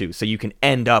used to, so you can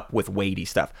end up with weighty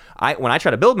stuff. When I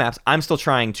try to build maps, I'm still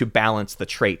trying to balance the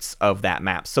traits of that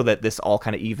map so that this all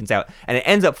kind of evens out, and it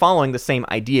ends up following the same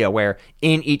idea where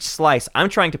in each slice I'm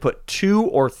trying to put 2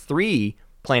 or 3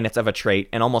 planets of a trait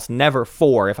and almost never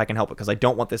 4 if I can help it, because I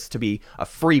don't want this to be a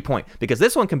free point, because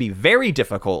this one can be very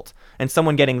difficult, and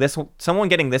someone getting this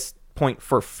point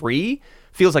for free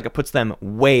feels like it puts them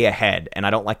way ahead, and I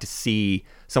don't like to see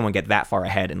someone get that far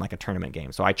ahead in like a tournament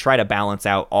game. So I try to balance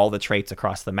out all the traits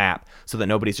across the map so that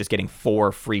nobody's just getting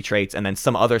 4 free traits, and then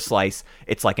some other slice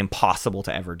it's like impossible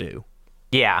to ever do.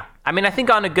 Yeah, I mean, I think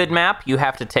on a good map, you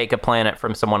have to take a planet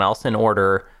from someone else in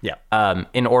order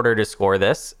to score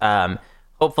this.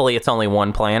 Hopefully, it's only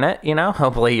one planet.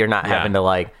 Hopefully, you're not having to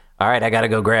like, all right, I got to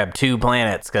go grab 2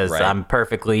 planets because I'm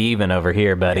perfectly even over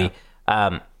here, buddy.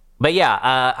 Yeah. But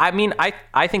yeah, I mean,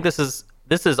 I think this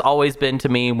has always been to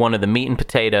me one of the meat and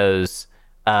potatoes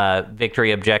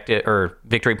victory objective or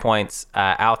victory points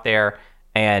out there,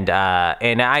 and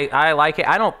I like it.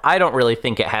 I don't really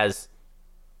think it has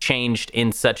changed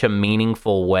in such a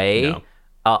meaningful way. No.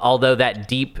 Although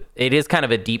it is kind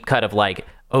of a deep cut of like,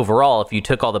 overall, if you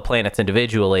took all the planets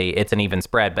individually, it's an even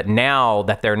spread. But now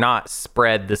that they're not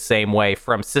spread the same way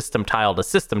from system tile to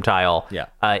system tile,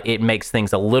 it makes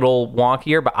things a little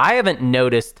wonkier. But I haven't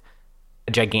noticed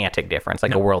a gigantic difference,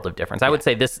 like a world of difference. I would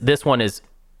say this one is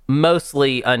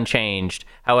mostly unchanged.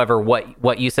 However,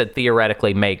 what you said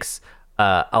theoretically makes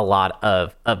a lot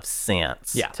of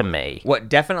sense to me. What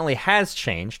definitely has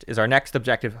changed is our next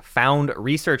objective: found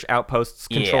research outposts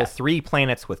control 3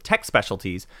 planets with tech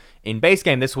specialties. In base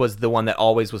game, this was the one that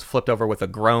always was flipped over with a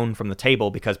groan from the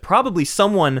table because probably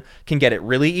someone can get it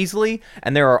really easily,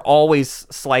 and there are always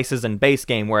slices in base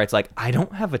game where it's like, I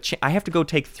don't have I have to go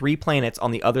take 3 planets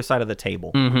on the other side of the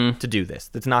table to do this.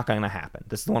 That's not going to happen.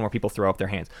 This is the one where people throw up their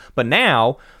hands. But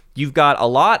now you've got a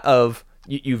lot of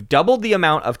you've doubled the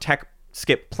amount of tech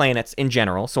skip planets in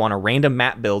general. So on a random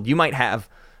map build, you might have,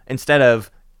 instead of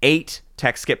 8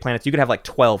 tech skip planets, you could have like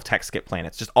 12 tech skip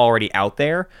planets just already out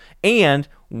there. And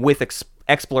with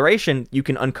exploration, you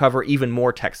can uncover even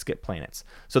more tech skip planets.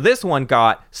 So this one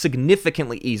got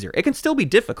significantly easier. It can still be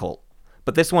difficult,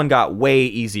 but this one got way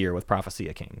easier with Prophecy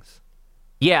of Kings.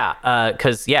 Yeah,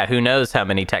 because who knows how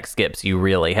many tech skips you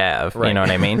really have? Right. You know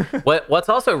what I mean? What's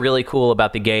also really cool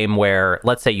about the game, where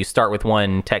let's say you start with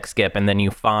 1 tech skip and then you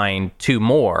find 2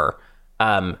 more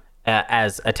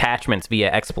as attachments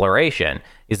via exploration,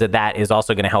 is that is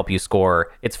also going to help you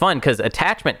score. It's fun because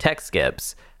attachment tech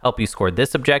skips help you score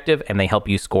this objective, and they help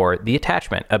you score the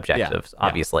attachment objectives,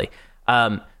 obviously.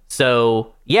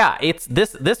 So yeah, it's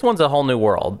this one's a whole new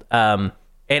world. And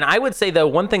I would say though,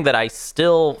 one thing that I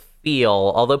still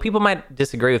feel, although people might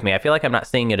disagree with me, I feel like I'm not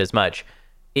seeing it as much,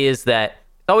 is that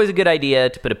it's always a good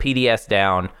idea to put a PDS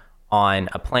down on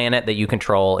a planet that you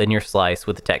control in your slice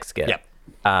with a tech skip. Yep.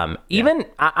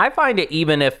 I find it,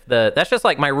 even if that's just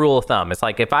like my rule of thumb. It's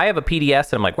like, if I have a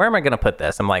PDS and I'm like, where am I going to put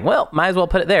this? I'm like, well, might as well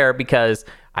put it there because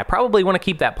I probably want to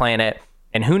keep that planet.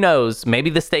 And who knows,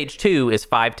 maybe the stage 2 is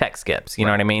 5 tech skips. You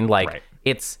know what I mean? Like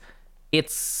it's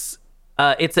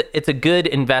a good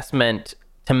investment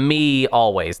to me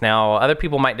always. Now, other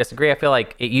people might disagree. I feel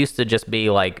like it used to just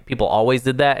be like people always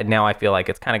did that, and now I feel like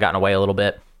it's kind of gotten away a little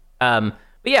bit. But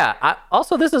yeah,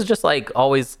 also this has just like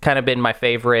always kind of been my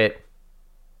favorite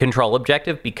control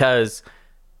objective because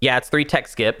it's 3 tech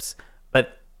skips,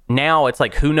 but now it's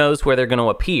like, who knows where they're going to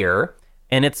appear,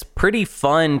 and it's pretty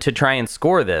fun to try and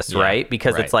score this, right?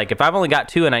 Because it's like, if I've only got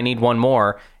 2 and I need 1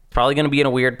 more, probably going to be in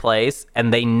a weird place,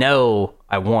 and they know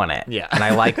I want it. Yeah. And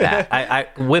I like that. I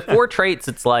with 4 traits,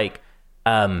 it's like,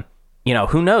 who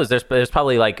knows? There's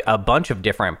probably like a bunch of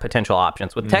different potential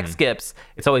options. With tech skips,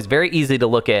 it's always very easy to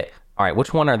look at, all right,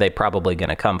 which one are they probably going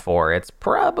to come for? It's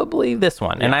probably this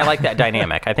one. Yeah. And I like that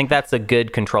dynamic. I think that's a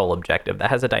good control objective that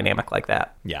has a dynamic like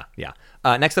that. Yeah.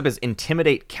 Next up is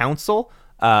Intimidate Council.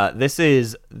 This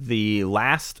is the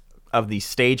last of the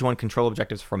stage 1 control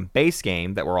objectives from base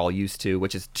game that we're all used to,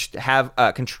 which is to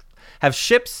have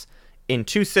ships in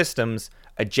 2 systems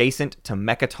adjacent to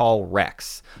Mechatol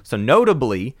Rex. So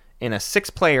notably, in a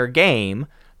 6-player game,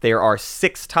 there are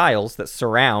 6 tiles that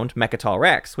surround Mechatol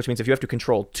Rex, which means if you have to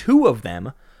control 2 of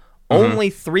them, only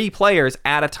 3 players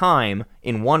at a time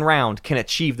in 1 round can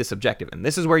achieve this objective. And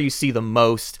this is where you see the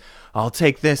most, I'll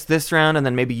take this round, and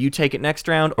then maybe you take it next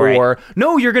round. Right. Or,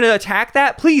 no, you're going to attack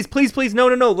that? Please,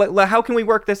 no. How can we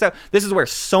work this out? This is where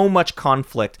so much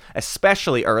conflict,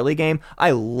 especially early game.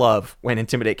 I love when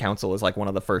Intimidate Council is like one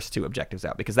of the first 2 objectives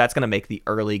out, because that's going to make the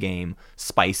early game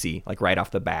spicy, like right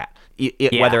off the bat.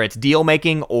 Whether it's deal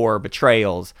making or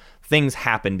betrayals, things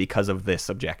happen because of this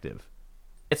objective.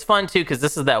 It's fun, too, because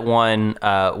this is that one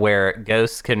where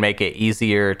Ghosts can make it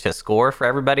easier to score for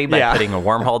everybody by putting a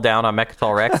wormhole down on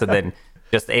Mechatol Rex, and then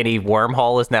just any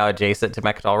wormhole is now adjacent to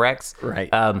Mechatol Rex. Right.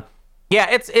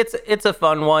 It's a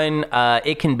fun one.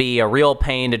 It can be a real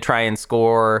pain to try and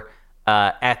score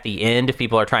at the end if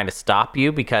people are trying to stop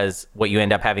you, because what you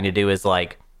end up having to do is,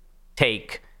 like,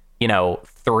 take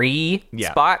three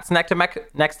Yeah. spots next to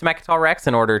Mechatol Rex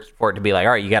in order for it to be like,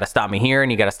 all right, you got to stop me here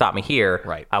and you got to stop me here.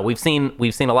 Right. We've seen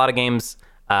a lot of games,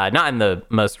 not in the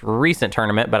most recent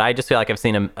tournament, but I just feel like I've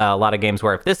seen a lot of games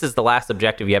where if this is the last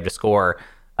objective you have to score,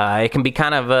 it can be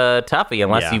kind of a toughie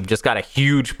unless you've just got a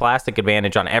huge plastic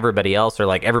advantage on everybody else or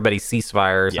like everybody's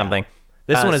ceasefire or something.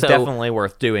 This one is definitely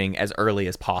worth doing as early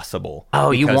as possible.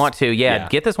 Oh, you want to? Yeah.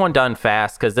 Get this one done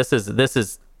fast because this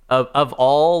is of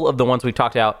all of the ones we've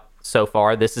talked about so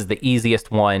far, this is the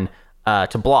easiest one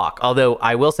to block. Although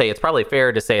I will say it's probably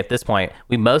fair to say at this point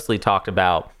we mostly talked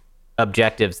about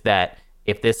objectives that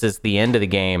if this is the end of the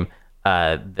game,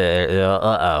 because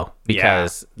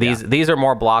these are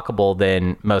more blockable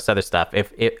than most other stuff.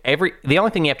 The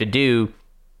only thing you have to do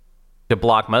to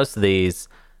block most of these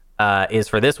is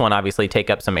for this one, obviously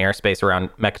take up some airspace around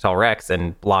Mechatol Rex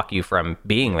and block you from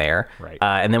being there. Right.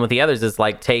 And then with the others is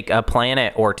like take a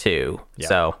planet or two. Yeah.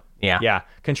 So yeah. Yeah.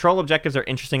 Control objectives are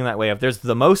interesting in that way. There's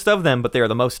the most of them, but they are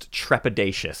the most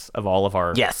trepidatious of all of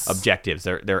our objectives.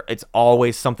 It's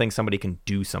always something somebody can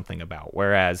do something about.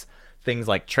 Whereas things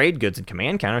like trade goods and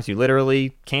command counters, you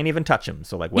literally can't even touch them.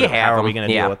 So like, how are we going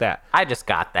to deal with that? I just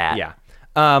got that. Yeah.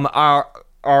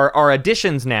 Our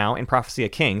additions now in Prophecy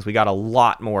of Kings, we got a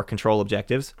lot more control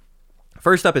objectives.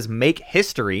 First up is Make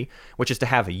History, which is to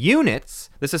have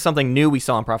units. This is something new we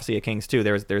saw in Prophecy of Kings too.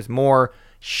 There's more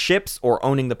ships or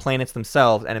owning the planets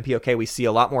themselves, and in POK we see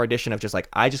a lot more addition of just like,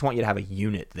 I just want you to have a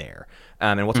unit there.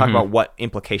 And we'll talk about what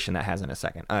implication that has in a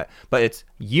second. But it's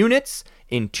units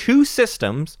in 2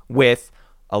 systems with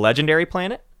a legendary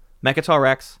planet, Mechatol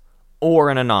Rex,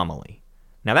 or an anomaly.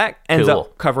 Now that ends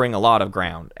up covering a lot of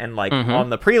ground, and like on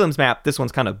the prelims map, this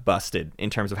one's kind of busted in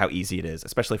terms of how easy it is.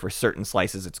 Especially for certain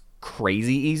slices, it's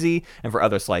crazy easy, and for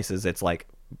other slices, it's like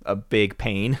a big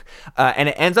pain. And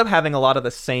it ends up having a lot of the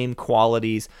same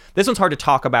qualities. This one's hard to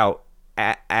talk about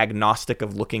agnostic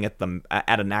of looking at them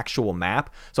at an actual map.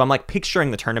 So I'm like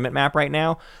picturing the tournament map right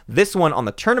now. This one on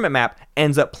the tournament map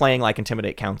ends up playing like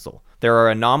Intimidate Council. There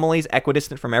are anomalies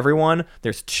equidistant from everyone.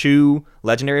 There's 2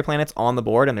 legendary planets on the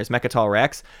board, and there's Mechatol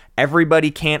Rex.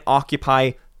 Everybody can't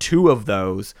occupy 2 of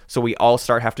those, so we all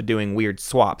start have to doing weird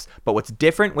swaps. But what's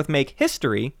different with Make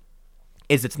History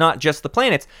is it's not just the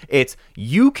planets. It's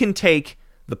you can take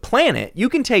the planet, you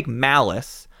can take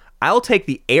Malice, I'll take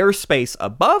the airspace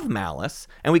above Malice,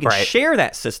 and we can share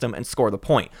that system and score the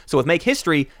point. So with Make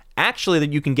History, actually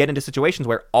that you can get into situations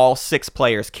where all 6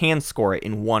 players can score it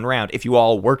in one round if you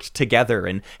all worked together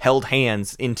and held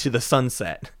hands into the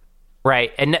sunset.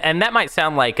 Right. And that might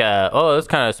sound like, it's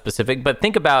kind of specific, but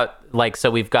think about, like, so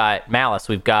we've got Malice,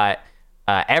 we've got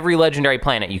every legendary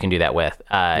planet you can do that with,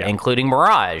 including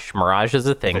Mirage. Mirage is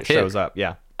a thing, if it shows up,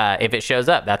 if it shows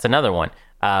up, that's another one.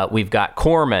 We've got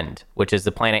Cormond, which is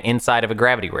the planet inside of a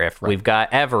gravity rift. Right. We've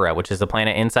got Evera, which is the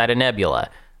planet inside a nebula.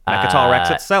 Mechatol Rex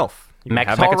itself. You can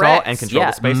have Mechatol and control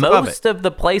the space above it. Most of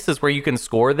the places where you can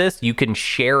score this, you can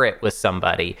share it with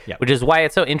somebody, which is why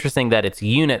it's so interesting that it's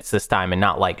units this time and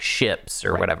not like ships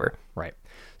or whatever. Right.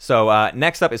 So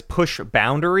next up is Push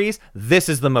Boundaries. This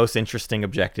is the most interesting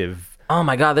objective. Oh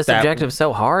my God, this objective is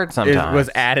so hard sometimes. It was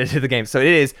added to the game. So it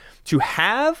is to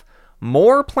have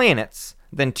more planets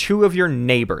than 2 of your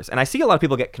neighbors. And I see a lot of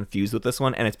people get confused with this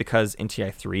one, and it's because in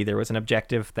TI3 there was an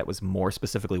objective that was more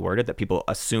specifically worded that people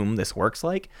assume this works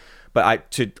like. But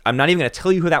I'm not even going to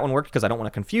tell you who that one worked because I don't want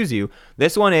to confuse you.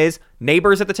 This one is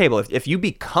neighbors at the table.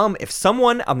 If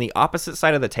someone on the opposite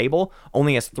side of the table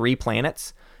only has 3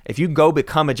 planets, if you go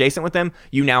become adjacent with them,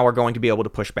 you now are going to be able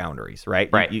to push boundaries, right?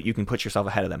 Right. You can put yourself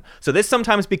ahead of them. So this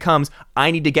sometimes becomes,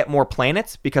 I need to get more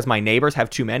planets because my neighbors have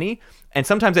too many. And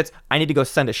sometimes it's, I need to go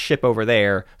send a ship over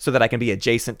there so that I can be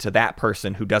adjacent to that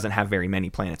person who doesn't have very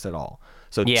many planets at all.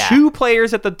 So 2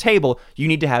 players at the table, you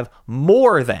need to have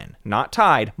more than, not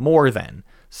tied, more than.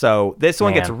 So this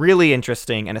one gets really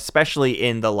interesting, and especially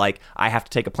in the, like, I have to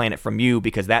take a planet from you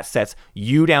because that sets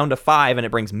you down to 5 and it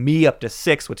brings me up to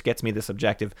 6, which gets me this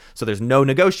objective. So there's no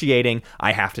negotiating.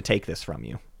 I have to take this from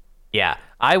you. Yeah.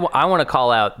 I want to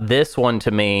call out this one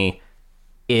to me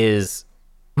is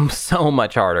so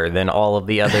much harder than all of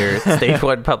the other stage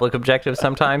 1 public objectives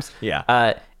sometimes.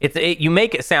 Yeah. You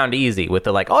make it sound easy with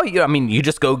the like, you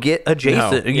just go get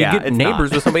adjacent, get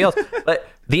neighbors with somebody else. But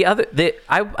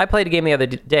I played a game the other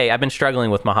day. I've been struggling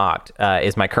with Mahawk,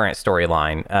 is my current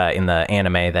storyline in the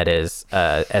anime that is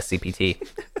SCPT.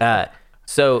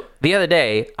 So the other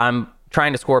day, I'm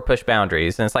trying to score Push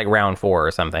Boundaries, and it's like round 4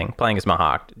 or something, playing as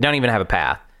Mahawk. Don't even have a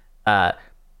path.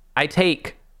 I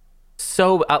take...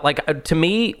 So, to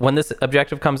me, when this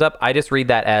objective comes up, I just read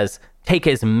that as take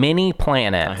as many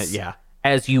planets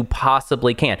as you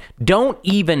possibly can. Don't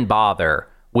even bother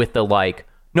with the, like,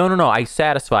 No. I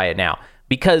satisfy it now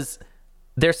because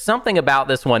there's something about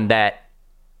this one that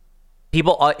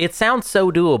people. It sounds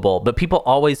so doable, but people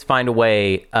always find a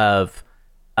way of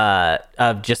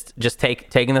just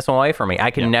taking this one away from me.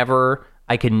 I can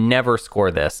never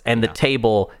score this, and the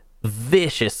table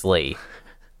viciously.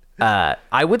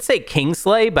 I would say king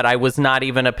slay, but I was not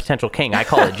even a potential king. I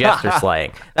call it jester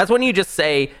slaying. That's when you just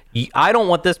say, I don't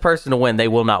want this person to win. They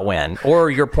will not win. Or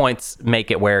your points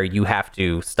make it where you have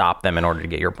to stop them in order to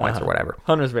get your points or whatever.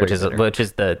 Hunter's very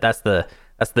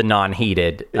that's the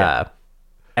non-heated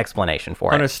explanation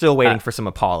for Hunter's it. still waiting for some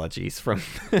apologies from.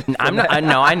 I'm not. I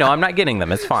know. I'm not getting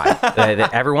them. It's fine.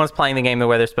 Everyone's playing the game the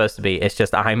way they're supposed to be. It's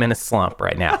just I'm in a slump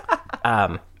right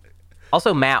now.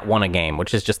 Also, Matt won a game,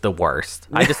 which is just the worst.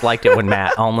 I just liked it when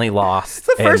Matt only lost. It's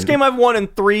the first game I've won in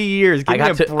 3 years. Give me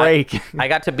a break. I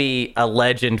got to be a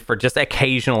legend for just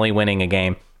occasionally winning a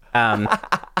game.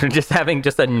 Just having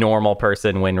just a normal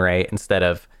person win rate instead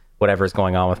of whatever's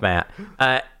going on with Matt.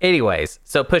 Anyways,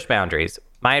 so push boundaries.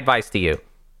 My advice to you,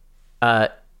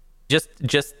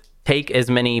 just take as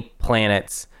many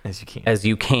planets as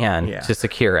you can to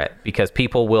secure it, because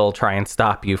people will try and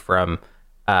stop you from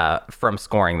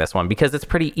scoring this one, because it's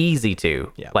pretty easy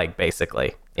to, like,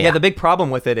 basically. Yeah, the big problem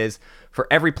with it is for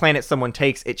every planet someone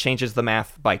takes, it changes the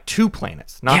math by 2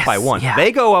 planets, not by 1. Yeah.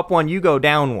 They go up 1, you go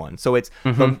down 1. So it's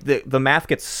the math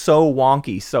gets so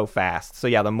wonky so fast. So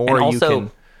yeah, the more you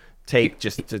can take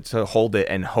just to hold it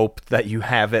and hope that you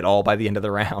have it all by the end of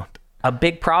the round. A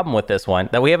big problem with this one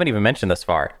that we haven't even mentioned this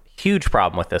far, huge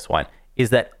problem with this one, is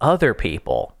that other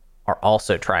people are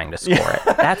also trying to score it.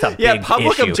 That's a big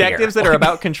public issue objectives here. that are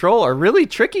about control are really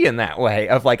tricky in that way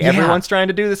of like everyone's trying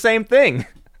to do the same thing.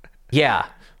 Yeah.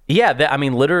 I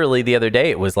mean, literally the other day,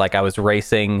 it was like I was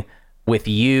racing with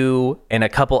you and a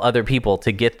couple other people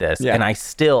to get this. Yeah. And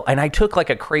I took like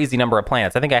a crazy number of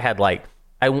planets. I think I had like,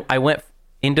 I went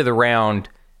into the round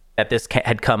that this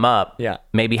had come up,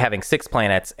 maybe having 6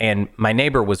 planets, and my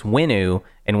neighbor was Winnu,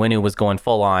 and Winnu was going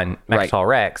full on Mechatol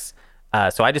Rex.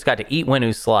 So I just got to eat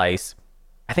Winnu's slice.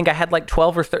 I think I had like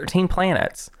 12 or 13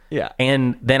 planets. Yeah.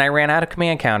 And then I ran out of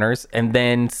command counters, and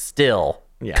then still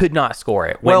could not score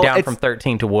it. Went down from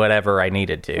 13 to whatever I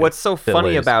needed to. What's so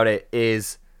funny about it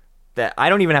is that I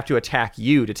don't even have to attack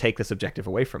you to take this objective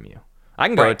away from you. I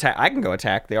can go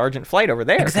attack the Argent Flight over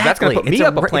there. Exactly. That's going to put me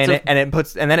up a planet, and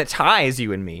then it ties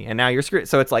you and me, and now you're screwed.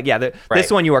 So it's like,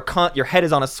 this one your head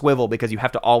is on a swivel because you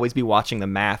have to always be watching the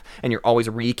math, and you're always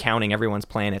recounting everyone's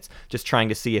planets, just trying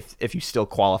to see if you still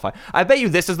qualify. I bet you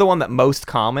this is the one that most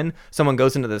common. Someone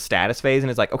goes into the status phase and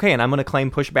is like, okay, and I'm going to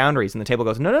claim push boundaries, and the table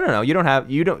goes, no, you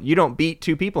don't beat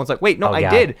 2 people. And it's like, wait, no, I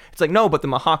did. It's like, no, but the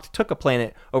Mahawk took a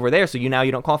planet over there, so you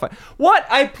don't qualify. What?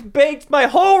 I baked my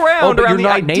whole round around the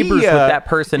idea. Neighbors with that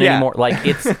person anymore. Like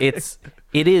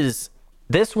it is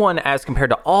this one as compared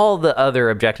to all the other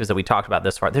objectives that we talked about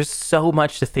this far. There's so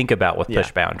much to think about with push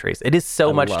boundaries. It is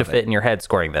so much to fit in your head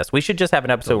scoring this. We should just have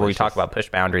an episode where we talk about push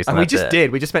boundaries. And we just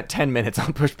did. We just spent 10 minutes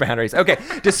on push boundaries. Okay.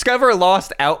 Discover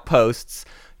lost outposts.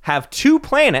 Have 2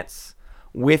 planets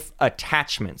with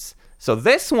attachments. So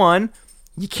this one,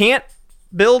 you can't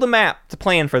build a map to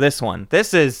plan for this one.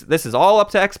 This is all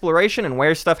up to exploration and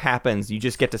where stuff happens. You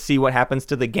just get to see what happens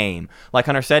to the game. Like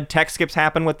Hunter said, tech skips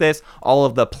happen with this. All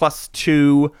of the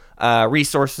 +2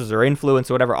 resources or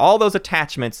influence or whatever, all those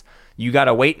attachments, you got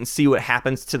to wait and see what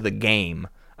happens to the game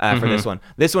for this one.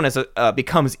 This one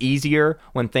becomes easier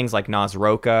when things like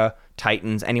Nazroka,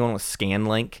 Titans, anyone with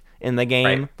Scanlink in the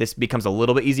game. This becomes a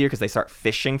little bit easier because they start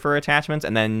fishing for attachments,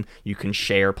 and then you can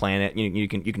share planet, you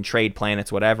can trade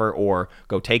planets, whatever, or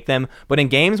go take them. But in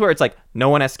games where it's like no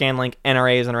one has Scanlink,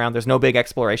 NRA isn't around, there's no big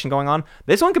exploration going on,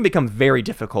 this one can become very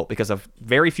difficult because of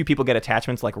very few people get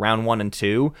attachments like round 1 and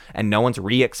 2, and no one's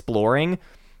re-exploring.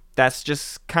 That's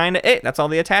just kind of it. That's all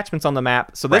the attachments on the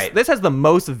map. So this has the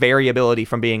most variability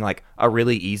from being like a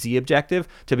really easy objective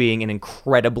to being an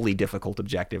incredibly difficult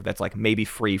objective that's like maybe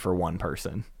free for one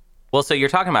person. Well, so you're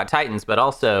talking about Titans, but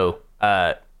also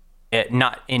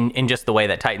not in just the way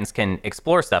that Titans can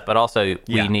explore stuff, but also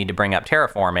we need to bring up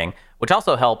terraforming, which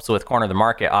also helps with Corner of the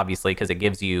Market, obviously, because it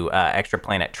gives you extra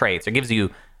planet traits.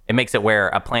 It makes it where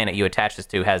a planet you attach this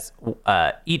to has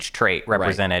each trait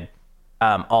represented,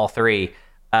 all 3.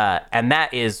 And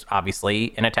that is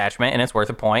obviously an attachment, and it's worth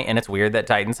a point, and it's weird that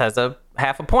Titans has a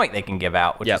half a point they can give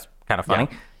out, which is kind of funny.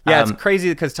 Yeah, it's crazy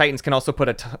because Titans can also put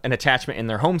an attachment in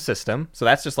their home system, so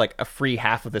that's just like a free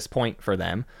half of this point for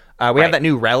them. We have that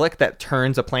new relic that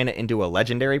turns a planet into a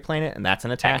legendary planet, and that's an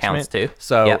attachment. That counts too.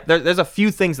 So there's a few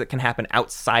things that can happen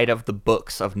outside of the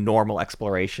books of normal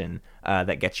exploration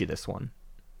that get you this one.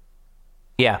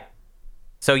 Yeah.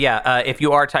 So if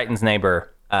you are Titan's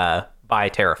neighbor, by by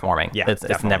terraforming. Yeah, it's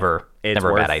definitely. never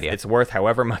a bad idea. It's worth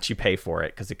however much you pay for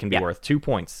it, because it can be worth 2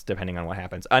 points depending on what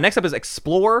happens. Next up is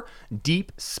explore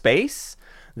deep space.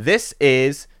 This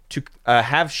is to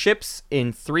have ships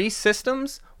in 3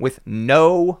 systems with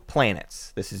no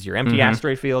planets. This is your empty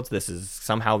asteroid fields. This is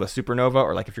somehow the supernova,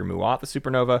 or like if you're Muat, the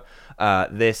supernova.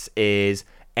 This is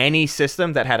any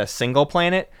system that had a single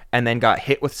planet and then got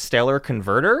hit with stellar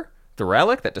converter, the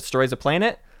relic that destroys a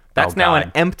planet. That's now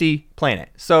an empty planet.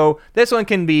 So this one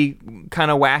can be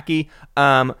kind of wacky.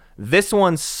 This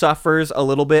one suffers a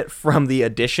little bit from the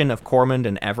addition of Cormund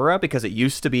and Evera, because it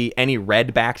used to be any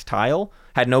red-backed tile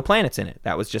had no planets in it.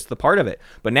 That was just the part of it.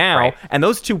 But now, and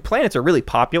those 2 planets are really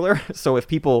popular. So if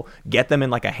people get them in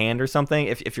like a hand or something,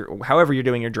 if you're, however you're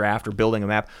doing your draft or building a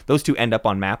map, those 2 end up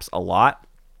on maps a lot,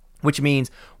 which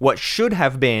means what should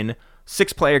have been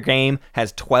 6-player game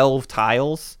has 12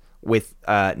 tiles with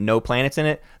no planets in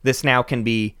it. This now can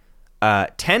be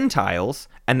 10 tiles,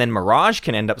 and then Mirage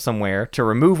can end up somewhere to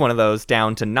remove one of those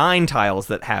down to 9 tiles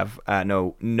that have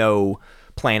no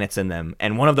planets in them,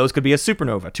 and one of those could be a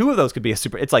supernova. 2 of those could be a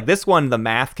super. It's like this one, the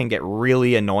math can get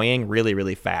really annoying really,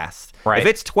 really fast. Right. If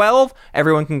it's 12,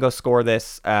 everyone can go score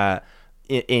this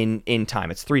in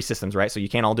time. It's 3 systems, right? So you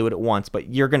can't all do it at once, but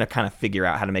you're going to kind of figure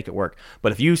out how to make it work.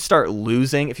 But if you start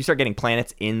getting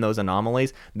planets in those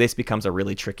anomalies, this becomes a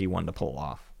really tricky one to pull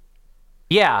off.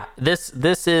 Yeah, this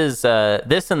is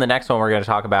this and the next one we're going to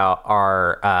talk about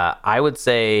are I would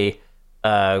say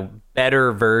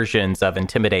better versions of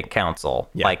Intimidate Council.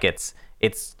 Yeah. Like it's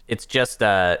just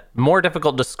more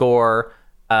difficult to score.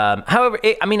 However,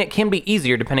 it can be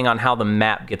easier depending on how the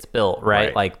map gets built,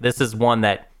 right? Like this is one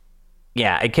that,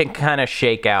 it can kind of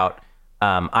shake out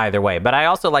either way. But I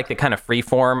also like the kind of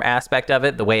freeform aspect of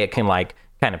it, the way it can like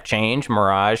kind of change.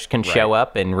 Mirage can show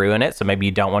up and ruin it, so maybe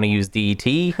you don't want to use DET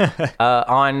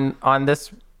on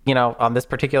this, on this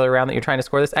particular round that you're trying to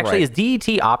score this. Actually, is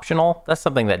DET optional? That's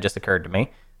something that just occurred to me.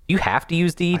 You have to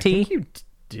use DET? I think you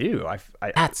do.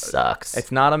 That sucks.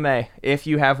 It's not a may. If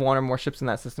you have 1 or more ships in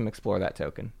that system, explore that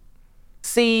token.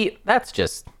 See, that's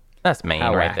mean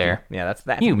right there. Yeah,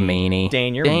 that's you mean. meanie.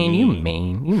 Dane, you're Dane,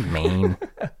 mean. you mean.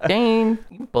 Dane,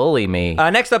 you bully me.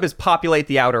 Next up is populate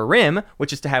the outer rim,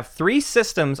 which is to have 3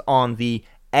 systems on the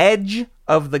edge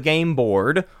of the game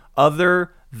board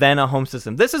other than a home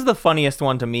system. This is the funniest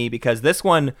one to me, because this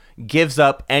one gives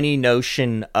up any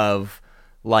notion of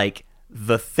like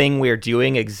the thing we're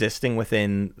doing existing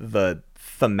within the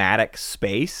thematic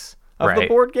space of the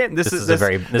board game. This is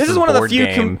one of the few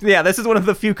this is one of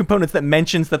the few components that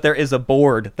mentions that there is a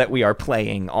board that we are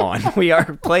playing on. We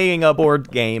are playing a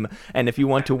board game, and if you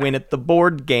want to win at the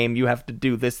board game, you have to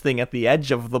do this thing at the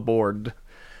edge of the board.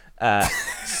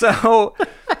 So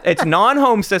it's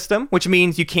non-home system, which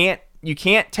means you can't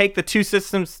take the 2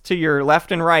 systems to your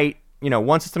left and right,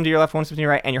 1 system to your left, 1 system to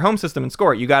your right, and your home system and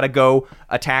score it. You got to go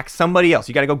attack somebody else.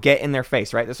 You got to go get in their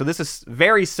face, right? So this is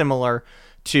very similar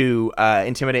to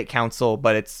Intimidate Council,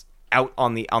 but it's out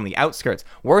on the outskirts.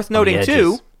 Worth noting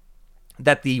too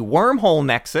that the Wormhole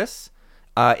Nexus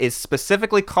is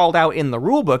specifically called out in the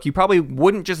rulebook. You probably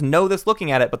wouldn't just know this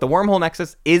looking at it, but the Wormhole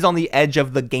Nexus is on the edge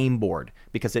of the game board,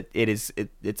 because its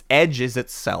edge is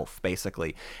itself,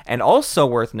 basically. And also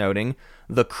worth noting,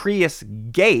 the Crius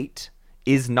Gate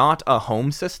is not a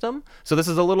home system, so this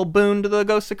is a little boon to the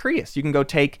Ghosts of Crius. You can go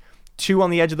take 2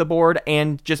 on the edge of the board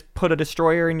and just put a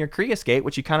destroyer in your Crius Gate,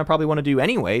 which you kind of probably want to do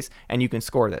anyways, and you can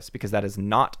score this, because that is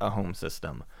not a home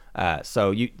system.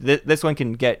 So this one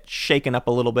can get shaken up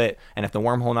a little bit, and if the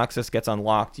Wormhole Nexus gets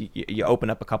unlocked, you open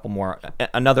up a couple more,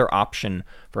 another option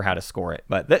for how to score it.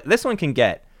 But this one can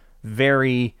get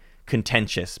very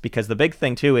contentious, because the big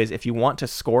thing too is if you want to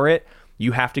score it,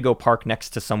 you have to go park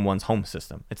next to someone's home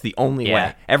system. It's the only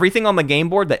way. Everything on the game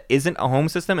board that isn't a home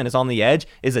system and is on the edge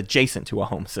is adjacent to a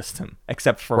home system,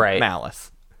 except for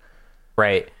Malice.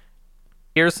 Right.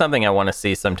 Here's something I want to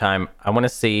see sometime. I want to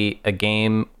see a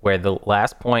game where the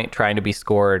last point trying to be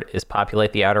scored is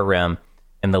populate the outer rim,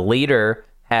 and the leader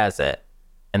has it,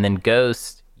 and then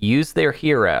Ghosts use their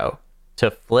hero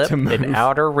to flip an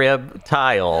outer rim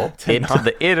tile into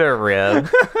the inner rim.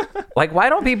 Like, why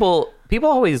don't people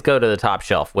always go to the top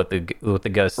shelf with the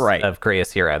Ghosts of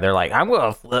Crius hero? They're like, I'm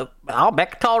gonna flip.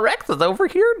 Mechatol Rex is over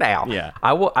here now. Yeah,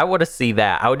 I want to see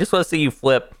that. I would just want to see you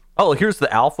flip. Oh, here's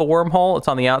the alpha wormhole. It's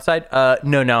on the outside.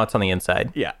 No, it's on the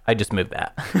inside. Yeah, I just moved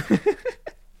that.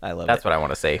 I love That's what I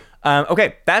want to see.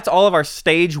 Okay, that's all of our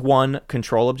stage 1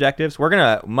 control objectives. We're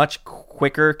gonna much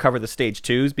quicker cover the stage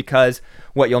 2s, because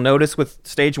what you'll notice with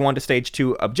stage 1 to stage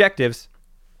 2 objectives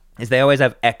is they always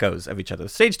have echoes of each other.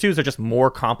 Stage 2s are just more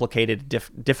complicated,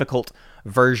 difficult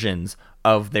versions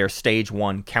of their stage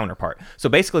 1 counterpart. So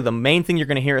basically the main thing you're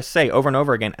going to hear us say over and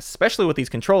over again, especially with these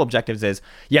control objectives, is,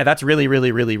 yeah, that's really,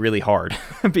 really, really, really hard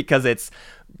because it's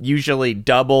usually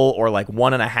double or like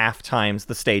 1.5 times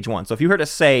the stage 1. So if you heard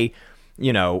us say,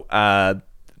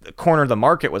 corner of the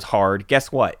market was hard,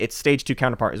 guess what? Its stage 2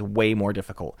 counterpart is way more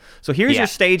difficult. So here's your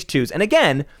stage 2s. And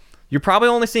again, you're probably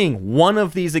only seeing one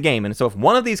of these a game. And so if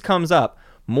one of these comes up,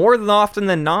 more than often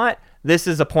than not, this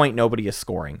is a point nobody is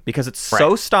scoring because it's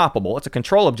so stoppable. It's a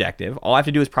control objective. All I have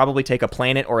to do is probably take a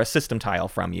planet or a system tile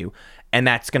from you, and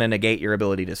that's going to negate your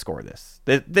ability to score this.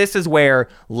 This is where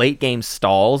late game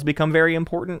stalls become very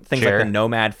important. Things like the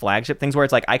Nomad flagship, things where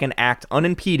it's like I can act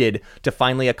unimpeded to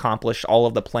finally accomplish all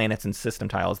of the planets and system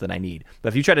tiles that I need. But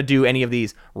if you try to do any of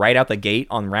these right out the gate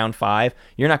on round 5,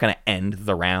 you're not going to end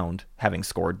the round having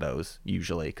scored those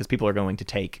usually because people are going to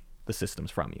take the systems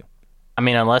from you. I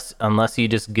mean, unless you're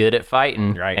just good at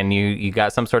fighting, right, and you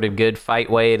got some sort of good fight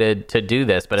way to do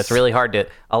this, but it's really hard to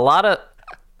a lot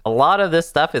of this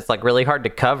stuff. It's like really hard to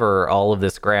cover all of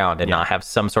this ground and not have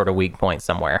some sort of weak point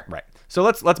somewhere. Right. So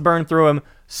let's burn through them.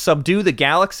 Subdue the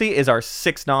Galaxy is our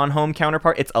 6 non-home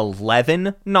counterpart. It's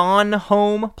 11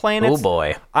 non-home planets. Oh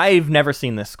boy, I've never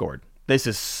seen this scored. This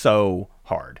is so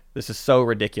hard. This is so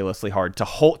ridiculously hard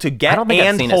to get. I don't think and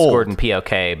I've seen hold. it scored in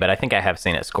POK, but I think I have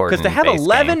seen it scored because to have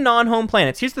 11 non-home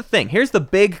planets. Here's the thing. Here's the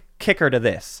big kicker to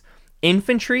this.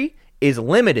 Infantry is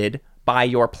limited by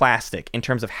your plastic in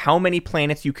terms of how many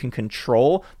planets you can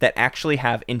control that actually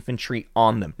have infantry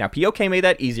on them. Now, POK made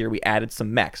that easier. We added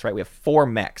some mechs, right? We have 4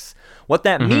 mechs. What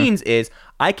that means is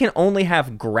I can only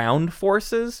have ground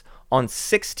forces on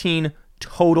 16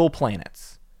 total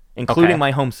planets, including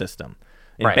my home system.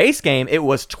 In base game, it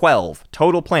was 12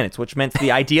 total planets, which meant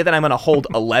the idea that I'm going to hold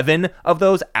 11 of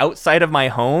those outside of my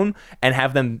home and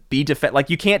have them be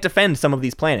like you can't defend some of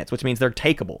these planets, which means they're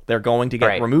takeable. They're going to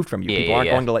get removed from you. People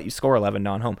aren't going to let you score 11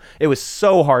 non-home. It was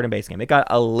so hard in base game. It got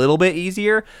a little bit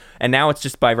easier, and now it's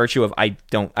just by virtue of I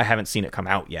haven't seen it come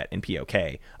out yet in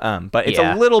POK. But it's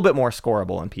a little bit more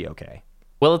scoreable in POK.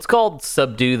 Well, it's called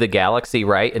Subdue the Galaxy,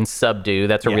 right? And subdue,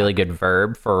 that's a really good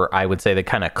verb for, I would say, the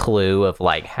kind of clue of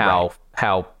like how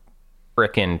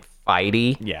frickin'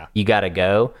 fighty you got to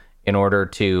go in order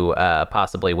to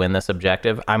possibly win this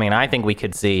objective. I mean, I think we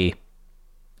could see,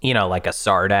 like a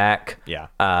Sardak. Yeah.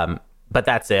 But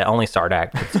that's it. Only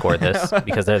Sardak could score this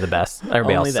because they're the best.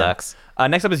 Everybody else sucks.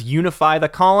 Next up is Unify the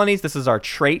Colonies. This is our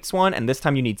traits one, and this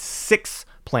time you need 6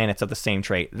 planets of the same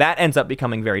trait. That ends up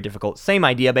becoming very difficult. Same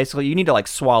idea, basically. You need to like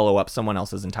swallow up someone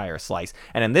else's entire slice.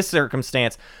 And in this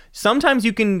circumstance, sometimes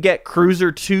you can get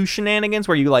Cruiser 2 shenanigans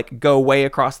where you like go way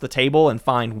across the table and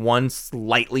find one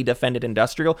slightly defended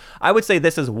industrial. I would say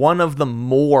this is one of the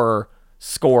more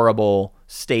scoreable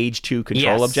stage 2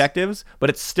 control objectives, but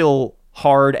it's still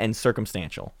hard and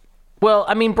circumstantial. Well,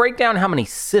 I mean, break down how many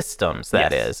systems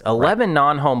that is. 11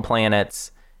 non-home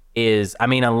planets is, I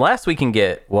mean, unless we can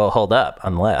get,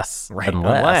 unless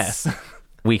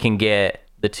we can get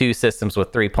the 2 systems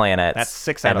with 3 planets. That's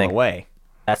 6 out of the way.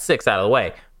 That's 6 out of the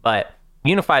way. But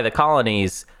Unify the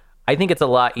Colonies, I think it's a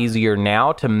lot easier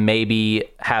now to maybe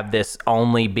have this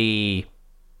only be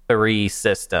 3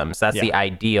 systems. That's the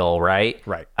ideal, right?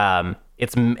 Right.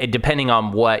 It's depending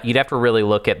on what, you'd have to really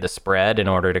look at the spread in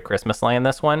order to Christmas land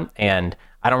this one. And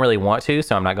I don't really want to,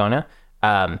 so I'm not going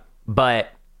to.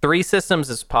 But 3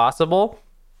 systems is possible.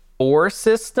 4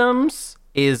 systems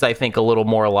is, I think, a little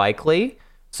more likely.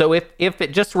 So if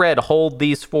it just read hold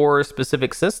these 4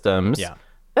 specific systems, that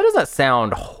doesn't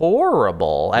sound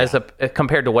horrible as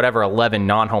compared to whatever 11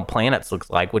 non-home planets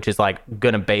looks like, which is like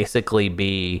going to basically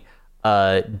be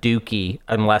Dookie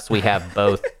unless we have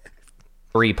both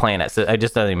 3 planets. It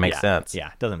just doesn't even make sense. Yeah,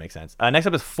 it doesn't make sense. Next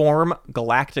up is Form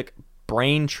Galactic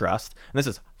Brain Trust. And this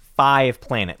is 5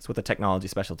 planets with a technology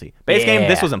specialty. Base game,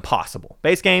 this was impossible.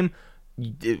 Base game,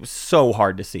 it was so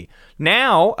hard to see.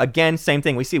 Now, again, same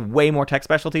thing. We see way more tech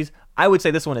specialties. I would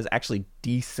say this one is actually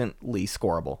decently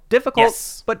scoreable.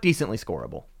 Difficult, but decently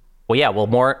scoreable. Well,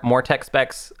 more tech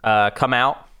specs come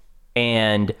out,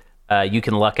 and you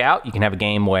can luck out. You can have a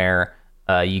game where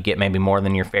you get maybe more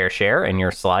than your fair share in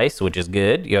your slice, which is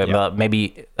good. You have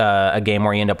maybe a game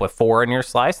where you end up with 4 in your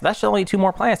slice. That's only 2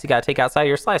 more planets you got to take outside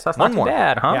your slice. That's not too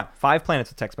bad, huh? Yeah, 5 planets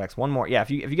with tech specs. 1 more. Yeah, if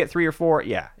you get 3 or 4,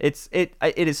 it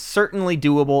is certainly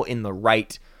doable in the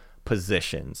right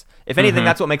positions. If anything,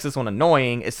 that's what makes this one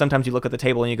annoying. Is sometimes you look at the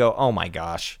table and you go, oh my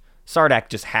gosh,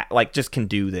 Sardak just can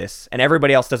do this, and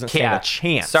everybody else doesn't stand a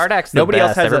chance. Sardak's Nobody the else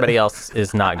best. has Everybody else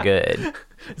is not good.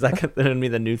 Is that going to be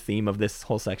the new theme of this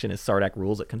whole section? Is Sardak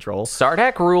rules at control?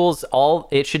 Sardak rules all.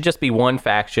 It should just be one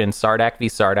faction: Sardak v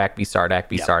Sardak v Sardak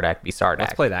v Sardak v Sardak.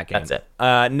 Let's play that game. That's it.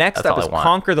 Next That's up all is I want.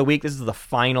 Conquer the Week. This is the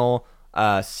final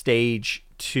stage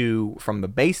 2 from the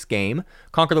base game.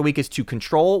 Conquer the Week is to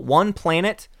control one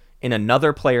planet in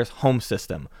another player's home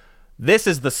system. This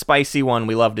is the spicy one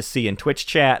we love to see in Twitch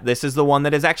chat. This is the one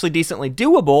that is actually decently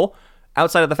doable,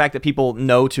 outside of the fact that people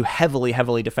know to heavily,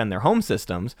 heavily defend their home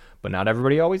systems, but not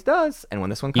everybody always does. And when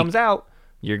this one comes out,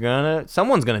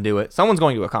 someone's gonna do it. Someone's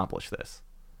going to accomplish this.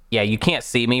 Yeah, you can't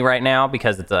see me right now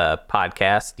because it's a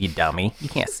podcast. You dummy, you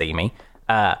can't see me.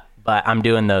 But I'm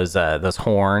doing those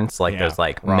horns, those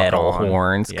metal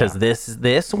horns, because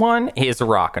this one is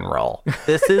rock and roll.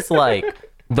 This is like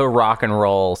the rock and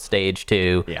roll stage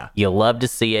 2. Yeah. You love to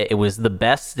see it. It was the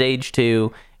best stage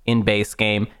 2 in base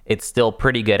game. It's still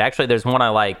pretty good. Actually, there's one I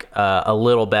like a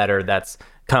little better that's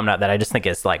coming out that I just think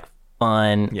is like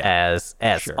fun as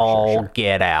all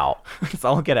get out. It's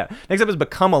all get out. Next up is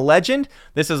Become a Legend.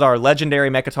 This is our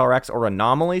legendary Mechatol Rex or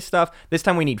anomaly stuff. This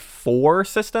time we need 4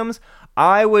 systems.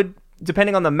 I would,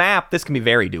 depending on the map, this can be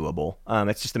very doable.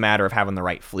 It's just a matter of having the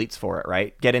right fleets for it,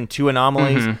 right? Get in 2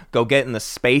 anomalies, go get in the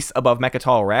space above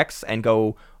Mechatol Rex, and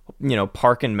go,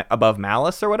 park above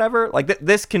Malice or whatever. Like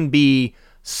this can be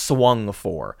swung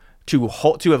for. To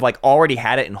have like already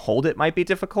had it and hold it might be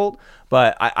difficult,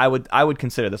 but I would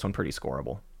consider this one pretty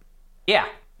scoreable. Yeah.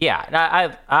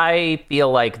 I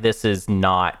feel like this is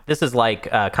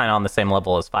like kind of on the same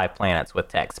level as 5 Planets with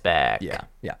tech spec.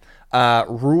 Yeah.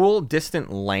 Rule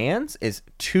distant lands is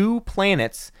 2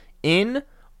 planets in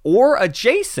or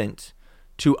adjacent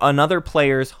to another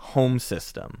player's home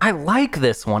system. I like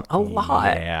this one a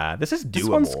lot. Yeah, this is doable. This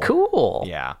one's cool.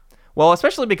 Yeah. Well,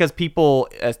 especially because people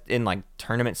in like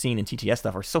tournament scene and TTS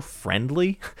stuff are so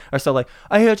friendly, are so like,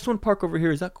 hey, I just want to park over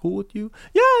here. Is that cool with you?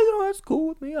 Yeah, that's cool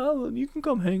with me. You can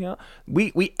come hang out.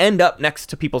 We end up next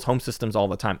to people's home systems all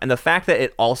the time, and the fact that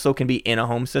it also can be in a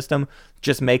home system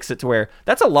just makes it to where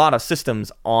that's a lot of systems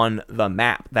on the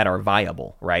map that are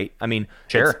viable, right? I mean,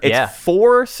 sure, it's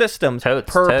 4 systems per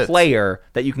Totes. Player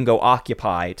that you can go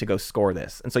occupy to go score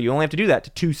this, and so you only have to do that to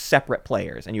 2 separate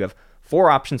players, and you have 4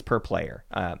 options per player.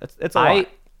 It's a lot.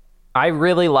 I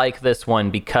really like this one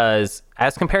because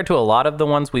as compared to a lot of the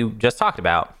ones we just talked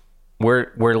about,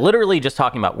 we're literally just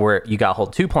talking about where you got to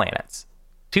hold 2 planets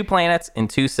in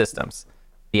 2 systems.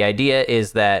 The idea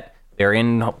is that they're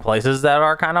in places that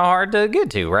are kind of hard to get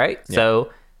to, right? Yeah.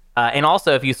 So, and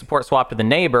also if you support swap to the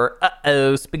neighbor,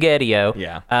 spaghetti-o.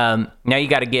 Yeah. Now you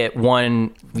got to get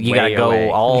one. You got to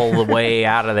go all the way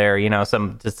out of there.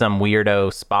 Some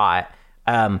weirdo spot.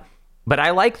 But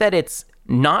I like that it's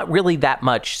not really that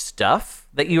much stuff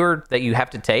that you have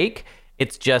to take.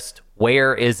 It's just,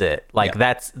 where is it? Like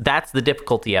that's the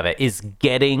difficulty of it, is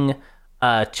getting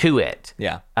to it.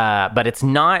 Yeah. But it's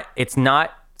not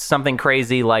something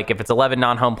crazy like if it's 11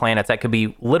 non-home planets, that could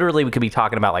be literally, we could be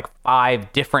talking about like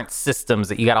 5 different systems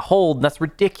that you got to hold. That's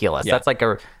ridiculous. Yeah.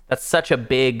 That's such a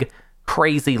big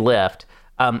crazy lift.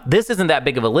 This isn't that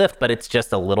big of a lift, but it's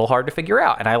just a little hard to figure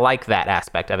out. And I like that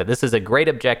aspect of it. This is a great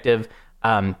objective.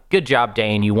 Good job,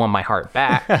 Dane. You won my heart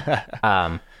back.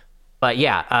 But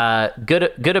yeah,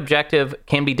 good objective,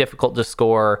 can be difficult to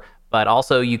score, but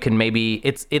also you can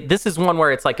this is one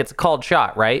where it's like, it's a called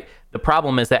shot, right? The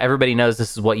problem is that everybody knows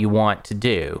this is what you want to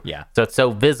do. Yeah. So it's so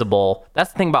visible.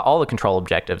 That's the thing about all the control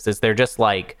objectives, is they're just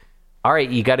like, all right,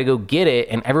 you got to go get it,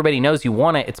 and everybody knows you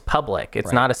want it. It's public.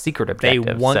 It's not a secret objective.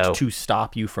 They want to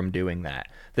stop you from doing that.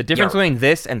 The difference between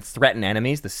this and threaten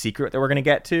enemies, the secret that we're going to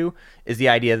get to, is the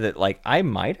idea that, like, I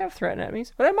might have threatened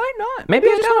enemies, but I might not. Maybe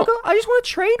I don't. I just want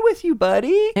to trade with you,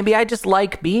 buddy. Maybe I just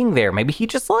like being there. Maybe he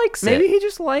just likes it. Maybe he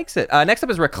just likes it. Next up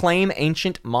is Reclaim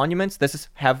Ancient Monuments.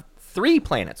 Have 3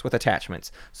 planets with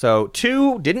attachments. So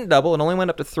 2 didn't double and only went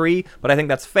up to 3, but I think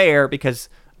that's fair because,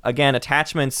 again,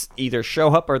 attachments either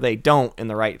show up or they don't in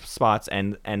the right spots,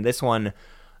 and this one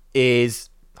is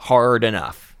hard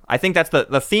enough. I think that's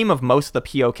the theme of most of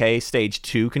the POK Stage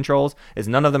 2 controls, is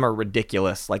none of them are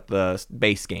ridiculous like the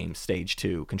base game Stage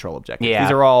 2 control objectives. Yeah.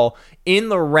 These are all in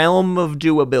the realm of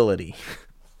doability.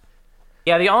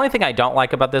 Yeah, the only thing I don't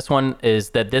like about this one is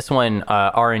that this one,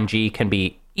 RNG can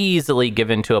be easily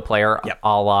given to a player,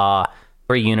 a la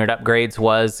 3 unit upgrades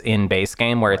was in base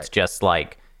game, where it's just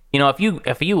like,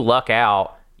 if you luck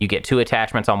out, you get 2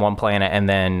 attachments on one planet and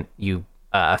then you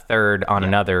a third on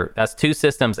another. That's 2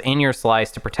 systems in your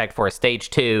slice to protect for a stage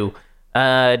 2.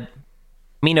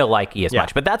 me no likey as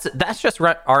much. But that's just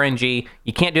RNG.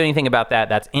 You can't do anything about that.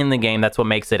 That's in the game. That's what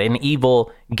makes it an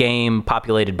evil game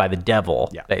populated by the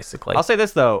devil, basically. I'll say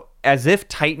this, though. As if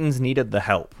Titans needed the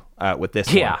help with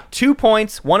this Yeah. one. 2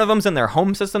 points. One of them's in their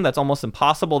home system that's almost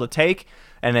impossible to take.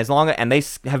 And and they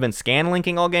have been scan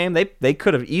linking all game, they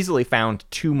could have easily found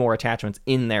 2 more attachments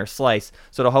in their slice.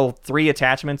 So to hold 3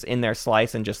 attachments in their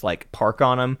slice and just like park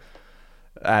on them,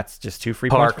 that's just 2 free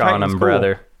points. Park on them, cool.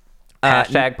 brother.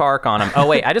 Hashtag park on them. Oh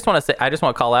wait, I just want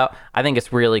to call out. I think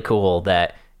it's really cool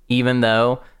that even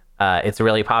though it's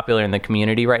really popular in the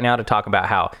community right now to talk about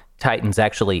how Titans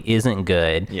actually isn't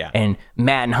good, and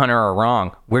Matt and Hunter are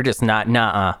wrong. We're just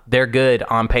not. They're good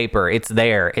on paper. It's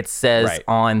there. It says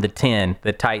on the tin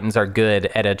that Titans are good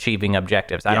at achieving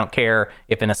objectives. I don't care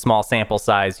if in a small sample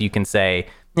size you can say,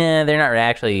 they're not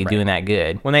actually doing that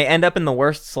good. When they end up in the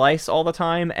worst slice all the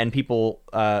time, and people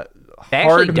They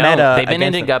actually hard don't. meta. They've been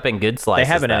ending up in good slices.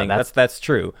 They haven't ending. That's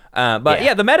true. But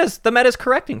yeah, the meta's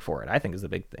correcting for it. I think is the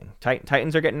big thing.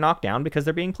 Titans are getting knocked down because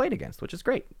they're being played against, which is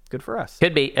great. Good for us.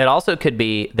 Could be. It also could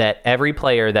be that every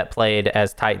player that played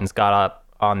as Titans got up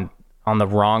on the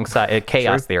wrong side.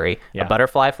 Chaos theory. Yeah. A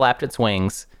butterfly flapped its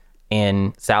wings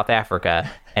in South Africa,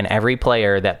 and every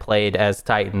player that played as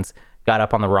Titans got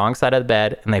up on the wrong side of the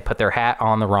bed, and they put their hat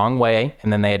on the wrong way,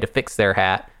 and then they had to fix their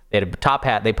hat. They had a top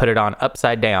hat. They put it on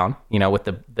upside down, with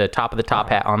the top of the top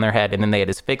hat on their head, and then they had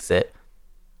to fix it.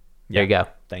 There you go.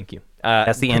 Thank you.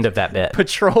 That's the end of that bit.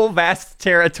 Patrol vast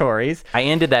territories. I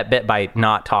ended that bit by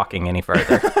not talking any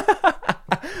further.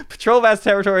 Patrol vast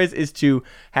territories is to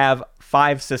have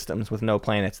 5 systems with no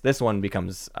planets. This one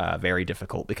becomes very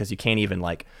difficult because you can't even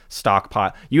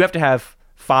stockpile. You have to have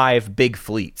 5 big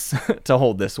fleets to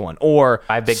hold this one, or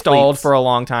stalled for a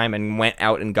long time and went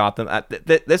out and got them.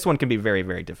 This one can be very,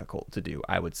 very difficult to do,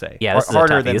 I would say. Yeah, this is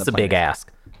harder than this is a big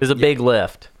ask. This is a big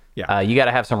lift. Yeah, you got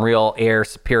to have some real air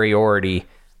superiority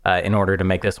in order to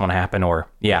make this one happen, or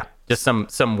just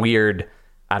some weird,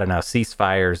 I don't know,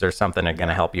 ceasefires or something are going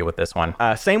to help you with this one.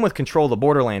 Same with Control the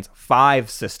Borderlands. 5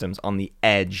 systems on the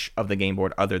edge of the game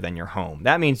board other than your home.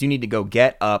 That means you need to go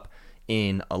get up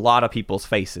in a lot of people's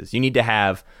faces. You need to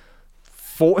have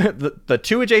 4, the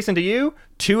 2 adjacent to you,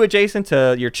 2 adjacent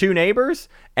to your 2 neighbors,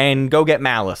 and go get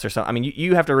Malice or something. I mean,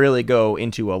 you have to really go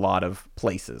into a lot of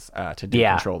places to do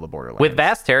Control the Borderlands. With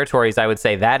vast territories, I would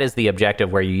say that is the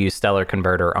objective where you use Stellar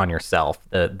Converter on yourself,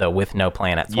 the with no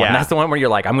planets one. That's the one where you're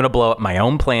like, I'm going to blow up my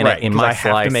own planet in my slice.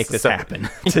 I have to make this happen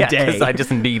today. Because I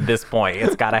just need this point.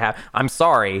 It's got to happen. I'm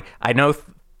sorry. I know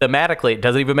thematically it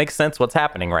doesn't even make sense what's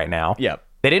happening right now. Yep.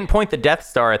 They didn't point the Death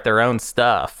Star at their own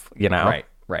stuff, Right.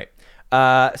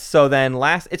 So then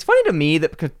it's funny to me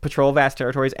that Patrol Vast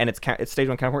Territories and its Stage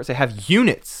 1 counterparts, they have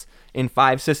units in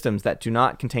 5 systems that do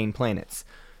not contain planets.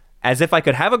 As if I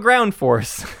could have a ground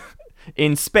force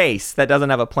in space that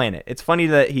doesn't have a planet. It's funny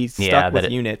that he's stuck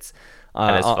with units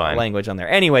language on there.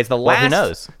 Anyways, the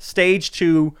last Stage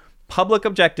 2 public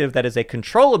objective that is a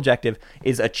control objective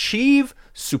is achieve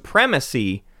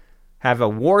supremacy. Have a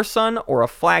War Sun or a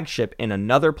flagship in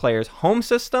another player's home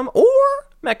system or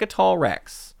Mechatol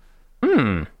Rex.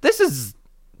 This is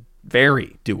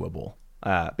very doable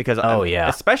because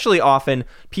especially often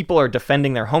people are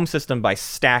defending their home system by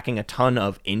stacking a ton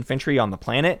of infantry on the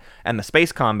planet, and the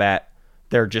space combat,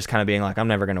 they're just kind of being like, I'm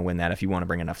never going to win that if you want to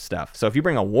bring enough stuff. So if you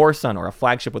bring a War Sun or a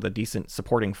flagship with a decent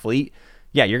supporting fleet,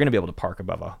 you're going to be able to park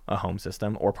above a home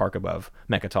system or park above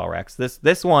Mechatol Rex.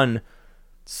 This one,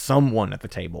 someone at the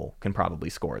table can probably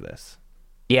score this.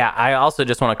 Yeah, I also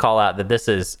just want to call out that this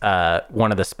is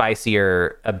one of the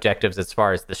spicier objectives as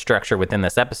far as the structure within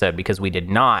this episode, because we did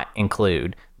not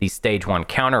include the Stage 1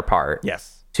 counterpart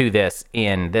to this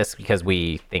in this because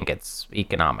we think it's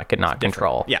economic and not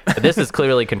control. Yeah. But this is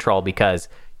clearly control because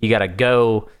you got to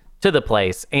go to the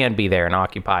place and be there and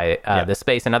occupy the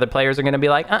space, and other players are going to be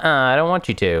like, I don't want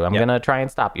you to. I'm going to try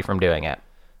and stop you from doing it.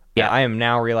 Yeah, I am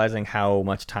now realizing how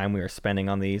much time we are spending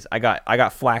on these. I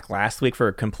got flack last week for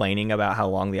complaining about how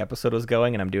long the episode was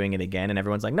going, and I'm doing it again, and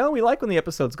everyone's like, no, we like when the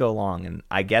episodes go long, and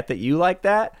I get that you like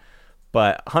that,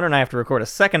 but Hunter and I have to record a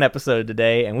second episode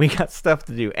today, and we got stuff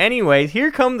to do. Anyways,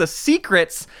 here come the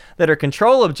secrets that are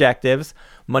control objectives.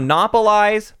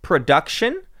 Monopolize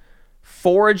production,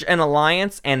 forge an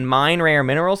alliance, and mine rare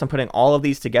minerals. I'm putting all of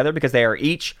these together because they are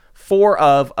each 4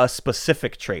 of a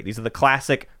specific trait. These are the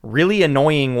classic, really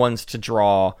annoying ones to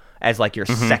draw as like your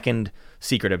second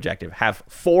secret objective. Have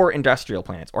 4 industrial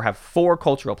planets, or have 4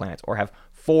 cultural planets, or have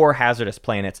 4 hazardous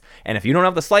planets. And if you don't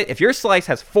have the slice, if your slice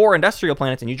has 4 industrial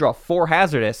planets and you draw 4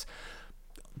 hazardous,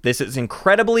 this is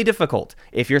incredibly difficult.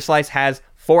 If your slice has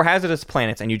 4 hazardous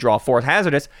planets and you draw 4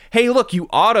 hazardous, hey, look, you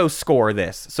auto score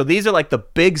this. So these are like the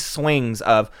big swings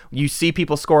of you see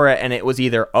people score it and it was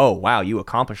either, oh, wow, you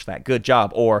accomplished that, good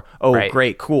job, or, oh, Right.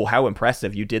 great, cool, how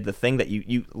impressive, you did the thing that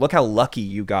you look how lucky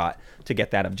you got to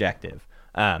get that objective.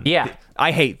 Yeah.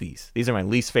 I hate these. These are my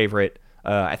least favorite.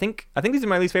 I think these are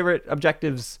my least favorite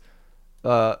objectives.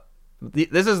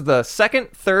 This is the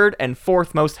second, third, and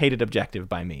fourth most hated objective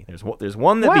by me. There's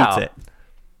one that Wow. beats it.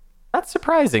 That's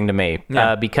surprising to me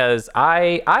Yeah. because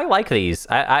I like these.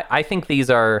 I think these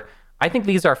are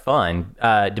fun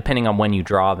depending on when you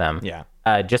draw them. Yeah.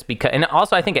 Just because, and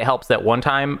also I think it helps that one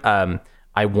time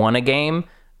I won a game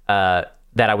that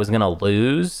I was gonna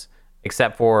lose,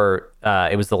 except for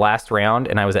it was the last round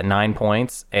and I was at 9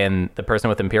 points and the person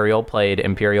with Imperial played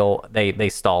Imperial. They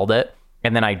stalled it.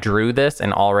 And then I drew this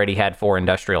and already had 4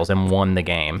 industrials and won the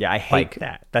game. Yeah, I hate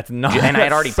that. That's not. And I had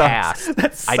that already sucks. passed.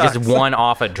 That I just sucks. won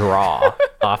off a draw,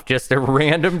 off just a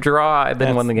random draw, and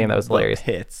then won the game. That was What hilarious.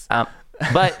 hits.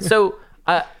 But so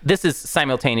this is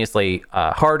simultaneously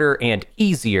harder and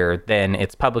easier than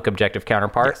its public objective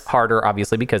counterpart. Yes. Harder,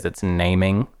 obviously, because it's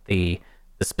naming the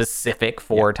specific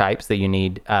 4 types that you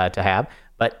need to have.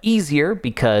 But easier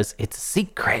because it's a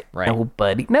secret. Right.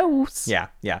 Nobody knows. Yeah,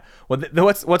 yeah. Well,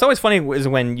 what's always funny is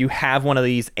when you have one of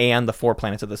these and the 4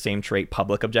 planets of the same trait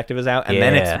public objective is out, and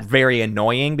then Yeah. it's very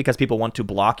annoying because people want to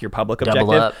block your public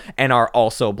Double objective up. and are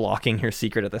also blocking your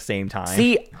secret at the same time.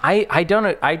 See, I don't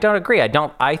agree.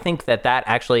 I think that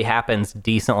actually happens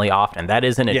decently often. That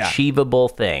is an Yeah. achievable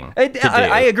thing to do.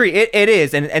 I agree. It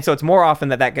is, and so it's more often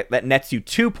that nets you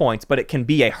 2 points, but it can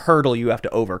be a hurdle you have to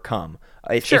overcome.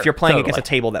 If Sure, you're playing against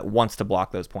totally. a table that wants to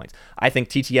block those points, I think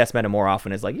TTS meta more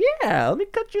often is like, yeah, let me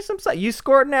cut you some. You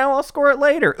score it now, I'll score it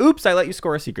later. Oops, I let you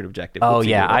score a secret objective. Oh Whoopsie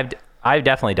yeah, doodle. I've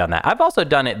definitely done that. I've also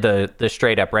done it the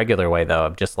straight up regular way though,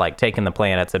 of just like taking the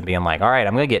planets and being like, all right,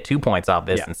 I'm gonna get 2 points off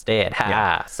this Yeah. instead.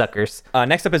 Ha, suckers.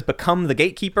 Next up is Become the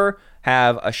Gatekeeper.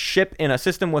 Have a ship in a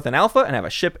system with an alpha and have a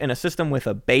ship in a system with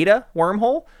a beta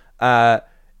wormhole.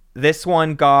 This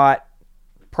one got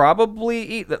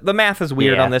probably the math is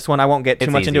weird Yeah. on this one. I won't get too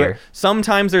It's much into easier. it.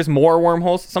 Sometimes there's more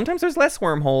wormholes, sometimes there's less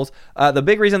wormholes. The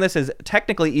big reason this is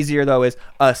technically easier though is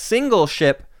a single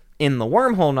ship in the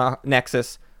wormhole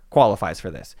nexus qualifies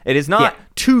for this. It is not Yeah.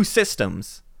 2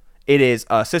 systems. It is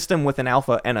a system with an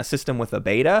alpha and a system with a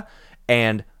beta,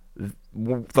 and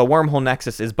the wormhole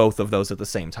nexus is both of those at the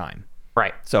same time.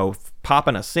 Right. So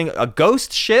popping a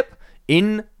ghost ship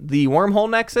in the wormhole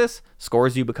nexus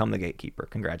scores you become the gatekeeper.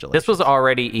 Congratulations. This was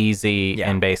already easy Yeah.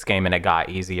 in base game, and it got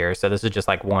easier. So this is just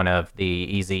like one of the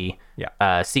easy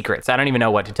Yeah. secrets. I don't even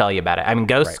know what to tell you about it. I mean,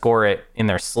 ghosts Right. score it in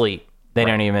their sleep. They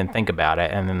don't even think about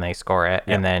it, and then they score it,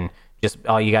 and then just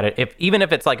all you got to even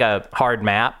if it's like a hard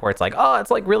map where it's like, oh, it's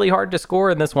like really hard to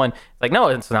score in this one. It's like, no,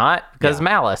 it's not, because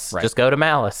Malice. Right. Just go to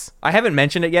Malice. I haven't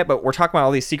mentioned it yet, but we're talking about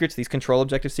all these secrets, these control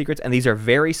objective secrets, and these are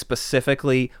very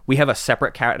specifically, we have a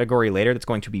separate category later that's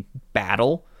going to be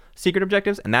battle secret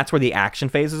objectives, and that's where the action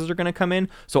phases are going to come in.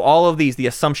 So all of these, the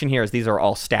assumption here is these are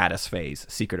all status phase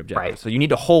secret objectives. Right. So you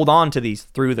need to hold on to these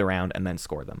through the round and then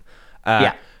score them.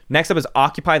 Yeah. Next up is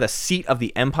occupy the seat of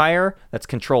the Empire. That's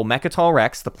control Mechatol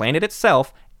Rex, the planet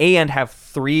itself, and have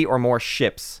 3 or more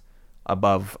ships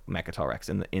above Mechatol Rex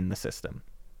in the system.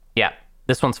 Yeah,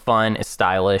 this one's fun. It's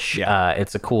stylish. Yeah.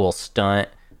 It's a cool stunt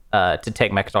to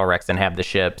take Mechatol Rex and have the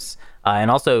ships. And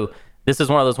also, this is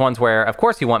one of those ones where, of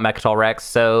course, you want Mechatol Rex,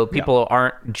 so people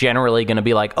aren't generally going to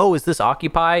be like, oh, is this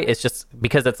Occupy? It's just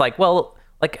because it's like, well,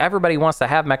 like everybody wants to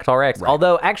have Mechatol Rex.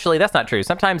 Although, actually, that's not true.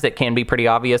 Sometimes it can be pretty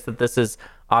obvious that this is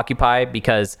Occupy,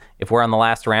 because if we're on the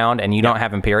last round and you don't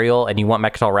have Imperial and you want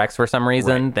Mechatol Rex for some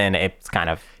reason, then it's kind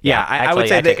of... I would actually,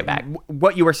 say I that take it back.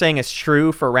 What you were saying is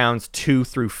true for rounds 2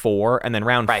 through 4, and then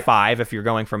round Right. 5, if you're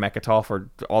going for Mechatol for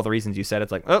all the reasons you said,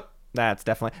 it's like, oh, that's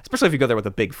definitely, especially if you go there with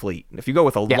a big fleet. If you go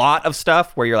with a lot of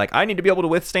stuff where you're like, I need to be able to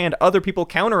withstand other people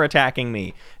counterattacking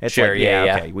me, it's Sure, like,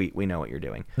 yeah. okay, we know what you're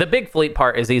doing. The big fleet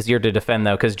part is easier to defend,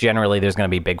 though, because generally there's going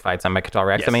to be big fights on Mechatol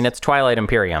Rex. Yes. I mean, it's Twilight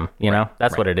Imperium, you know?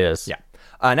 That's what it is. Yeah.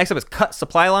 Next up is cut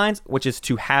supply lines, which is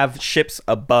to have ships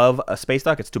above a space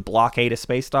dock. It's to blockade a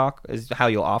space dock, is how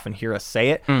you'll often hear us say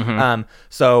it.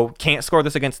 So can't score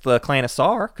this against the Clan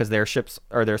Asar because their ships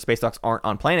or their space docks aren't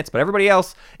on planets. But everybody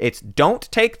else, it's don't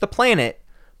take the planet,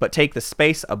 but take the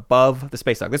space above the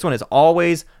space dock. This one is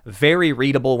always very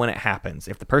readable when it happens.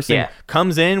 If the person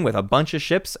comes in with a bunch of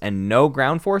ships and no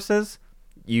ground forces,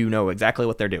 you know exactly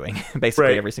what they're doing,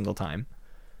 basically every single time.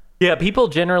 Yeah, people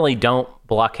generally don't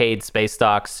blockade space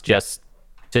docks just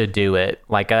to do it.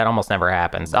 Like that almost never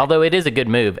happens. Although it is a good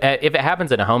move. If it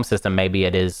happens in a home system, maybe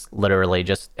it is literally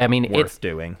just. I mean, Worth it's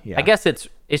doing. Yeah. I guess it's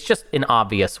just an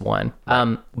obvious one.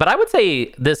 But I would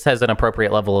say this has an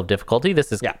appropriate level of difficulty.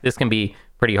 This can be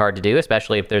pretty hard to do,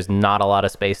 especially if there's not a lot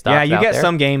of space docks. Yeah, you out get there.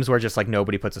 some games where just like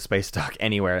nobody puts a space dock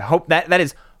anywhere. I hope that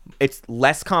is. It's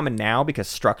less common now because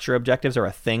structure objectives are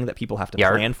a thing that people have to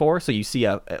plan for. So you see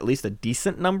at least a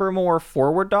decent number more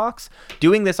forward docks.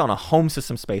 Doing this on a home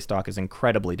system space dock is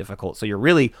incredibly difficult. So you're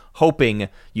really hoping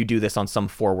you do this on some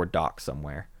forward dock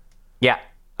somewhere. Yeah.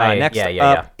 Next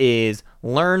up is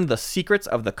learn the secrets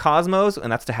of the cosmos,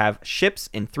 and that's to have ships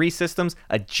in 3 systems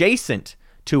adjacent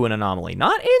to an anomaly.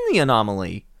 Not in the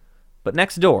anomaly, but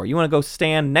next door. You want to go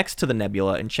stand next to the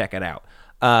nebula and check it out.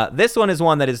 This one is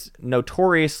one that is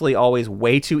notoriously always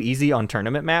way too easy on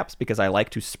tournament maps because I like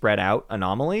to spread out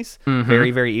anomalies very,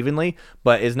 very evenly,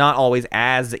 but is not always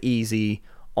as easy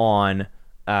on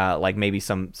like maybe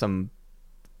some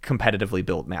competitively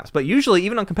built maps. But usually,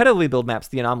 even on competitively built maps,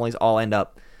 the anomalies all end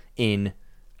up in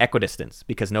equidistance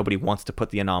because nobody wants to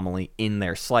put the anomaly in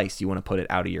their slice. You want to put it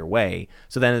out of your way.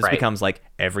 So then it becomes like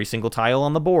every single tile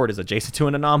on the board is adjacent to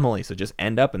an anomaly. So just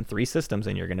end up in 3 systems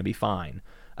and you're going to be fine.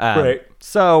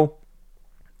 So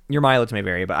your mileage may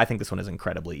vary, but I think this one is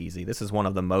incredibly easy. This is one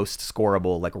of the most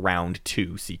scoreable like round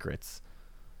 2 secrets.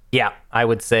 Yeah, I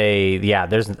would say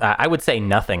I would say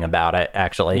nothing about it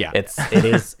actually. Yeah.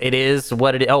 It is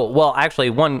what it is. Oh, well, actually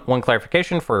one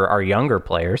clarification for our younger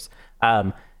players.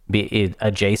 Be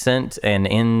adjacent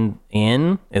and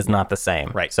in is not the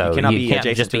same. Right. So you cannot be can't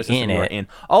adjacent just to be a system in you are it. in.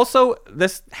 Also,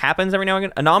 this happens every now and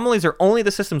again. Anomalies are only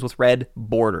the systems with red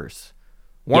borders.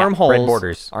 Wormholes red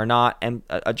borders are not, and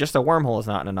just a wormhole is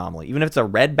not an anomaly. Even if it's a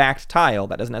red-backed tile,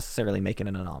 that doesn't necessarily make it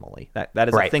an anomaly. That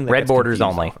is a thing that red gets borders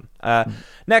confused only. often.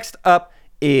 Next up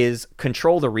is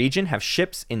control the region, have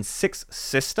ships in 6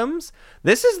 systems.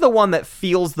 This is the one that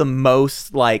feels the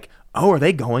most like, oh, are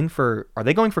they going for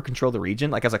control the region?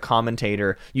 Like as a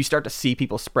commentator, you start to see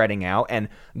people spreading out and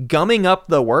gumming up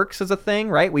the works is a thing,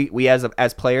 right? We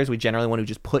as players, we generally want to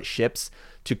just put ships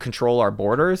to control our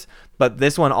borders, but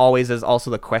this one always is also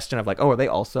the question of like, oh, are they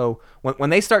also when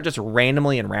they start just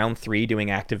randomly in round 3 doing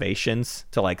activations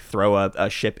to like throw a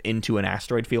ship into an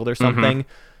asteroid field or something,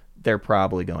 they're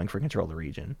probably going for control the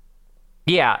region.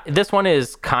 Yeah, this one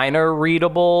is kind of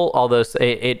readable, although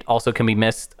it also can be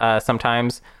missed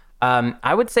sometimes.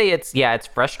 I would say it's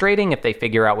frustrating if they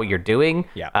figure out what you're doing.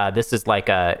 Yeah. This is like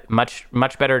a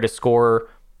much better to score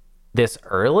this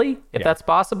early if that's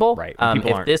possible. Right.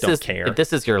 If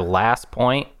this is your last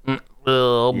point,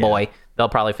 boy, they'll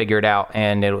probably figure it out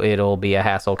and it'll be a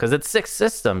hassle because it's 6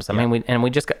 systems. I mean, we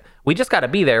just got to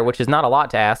be there, which is not a lot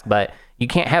to ask, but you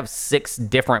can't have 6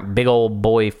 different big old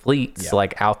boy fleets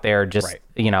like out there just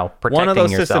protecting one of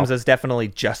those yourself. systems is definitely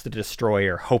just a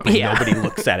destroyer, hoping nobody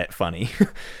looks at it funny.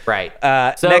 Right.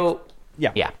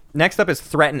 Next up is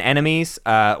threaten enemies.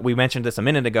 We mentioned this a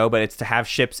minute ago, but it's to have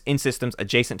ships in systems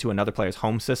adjacent to another player's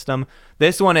home system.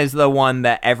 This one is the one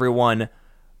that everyone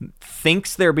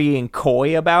thinks they're being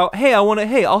coy about. Hey,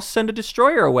 I'll send a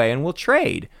destroyer away and we'll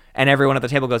trade. And everyone at the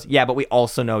table goes, yeah, but we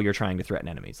also know you're trying to threaten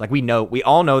enemies. Like we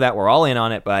all know that, we're all in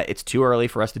on it, but it's too early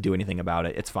for us to do anything about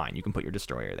it. It's fine. You can put your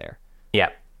destroyer there. Yeah.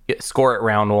 Score it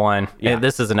round 1. Yeah.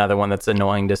 This is another one that's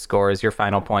annoying to score is your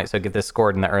final point. So get this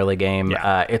scored in the early game.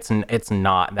 Yeah. it's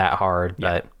not that hard,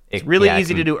 but it's really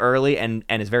easy to do early and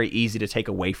it's very easy to take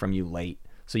away from you late.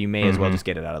 So you may as well just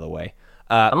get it out of the way.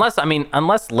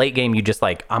 Unless late game you just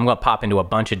like, I'm going to pop into a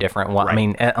bunch of different ones. Right. I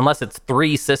mean, unless it's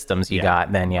 3 systems you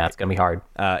got, then it's going to be hard.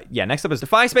 Next up is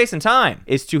defy space and time,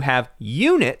 is to have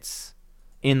units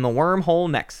in the wormhole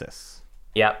nexus.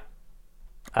 Yep.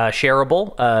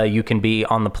 Shareable, you can be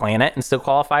on the planet and still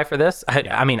qualify for this.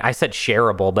 I mean, I said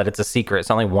shareable, but it's a secret.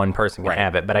 So only one person can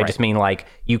have it. But I just mean like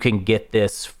you can get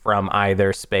this from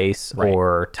either space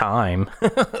or time.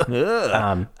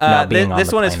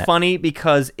 This one is funny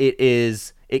because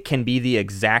it can be the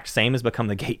exact same as become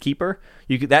the gatekeeper.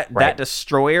 That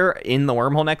destroyer in the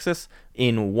wormhole nexus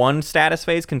in one status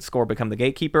phase can score become the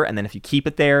gatekeeper, and then if you keep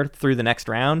it there through the next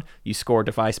round, you score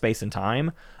defy space and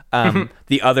time.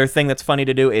 The other thing that's funny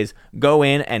to do is go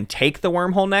in and take the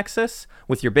wormhole nexus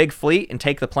with your big fleet and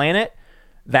take the planet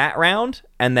that round,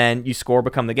 and then you score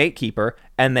become the gatekeeper,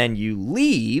 and then you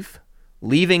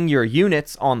leaving your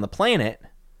units on the planet.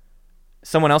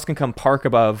 Someone else can come park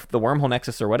above the wormhole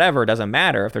nexus or whatever. It doesn't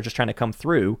matter if they're just trying to come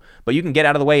through, but you can get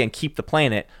out of the way and keep the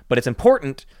planet. But it's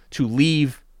important to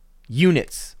leave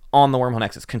units on the wormhole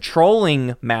nexus.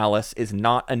 Controlling Malice is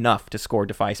not enough to score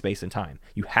defy space and time.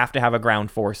 You have to have a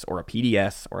ground force or a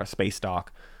PDS or a space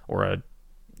dock or a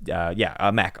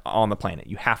a mech on the planet.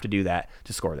 You have to do that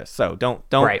to score this. So don't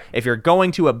Right. if you're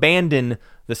going to abandon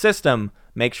the system,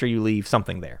 make sure you leave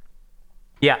something there.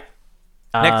 Yeah.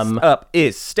 Next up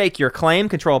is stake your claim.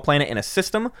 Control a planet in a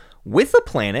system with a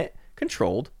planet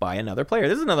controlled by another player.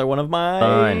 This is another one of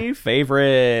my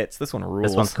favorites. This one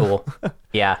rules. This one's cool.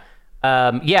 Yeah.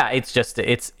 I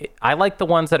like the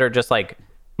ones that are just like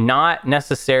not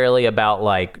necessarily about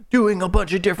like doing a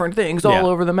bunch of different things all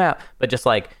over the map, but just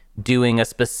like doing a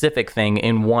specific thing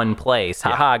in one place.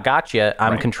 Haha, gotcha.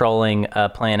 I'm controlling a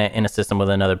planet in a system with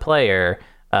another player.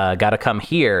 Got to come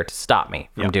here to stop me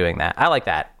from doing that. I like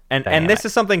that. And this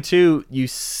is something too you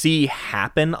see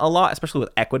happen a lot, especially with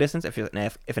equidistance. If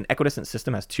an equidistant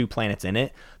system has 2 planets in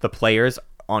it, the players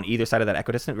on either side of that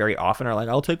equidistant very often are like,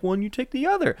 I'll take one, you take the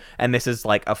other. And this is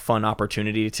like a fun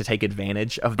opportunity to take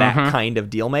advantage of that kind of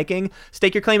deal making.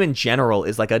 Stake your claim in general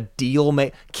is like a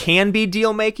can be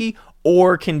deal making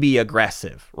or can be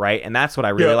aggressive, right? And that's what I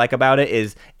really like about it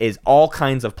is all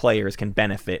kinds of players can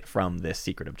benefit from this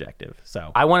secret objective.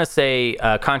 So I want to say,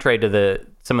 contrary to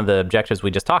some of the objectives we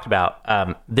just talked about,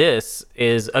 this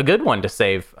is a good one to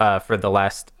save for the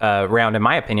last round, in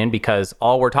my opinion, because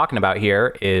all we're talking about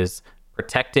here is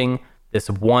protecting this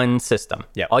one system.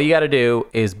 Yeah. All you got to do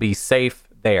is be safe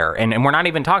there. And we're not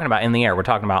even talking about in the air. We're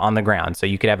talking about on the ground. So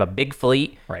you could have a big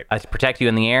fleet to protect you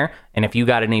in the air. And if you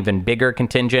got an even bigger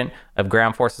contingent of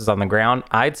ground forces on the ground,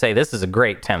 I'd say this is a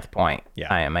great 10th point.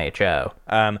 IMHO.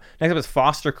 Next up is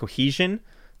foster cohesion.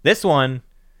 This one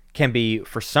can be,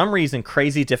 for some reason,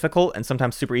 crazy difficult and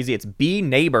sometimes super easy. It's be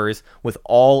neighbors with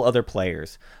all other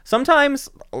players. Sometimes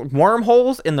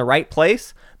wormholes in the right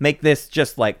place make this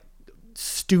just like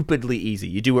stupidly easy.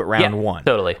 You do it round one.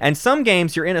 Totally. And some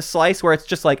games you're in a slice where it's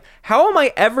just like, how am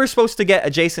I ever supposed to get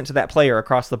adjacent to that player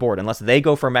across the board unless they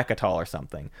go for Mechatol or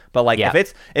something? But like if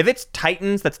it's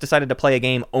Titans that's decided to play a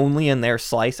game only in their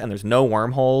slice and there's no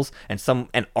wormholes and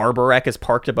an Arborek is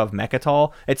parked above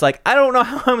Mechatol, it's like, I don't know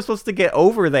how I'm supposed to get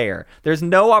over there. There's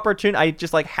no opportunity. I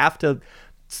just like have to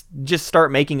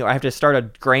I have to start a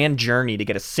grand journey to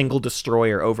get a single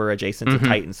destroyer over adjacent to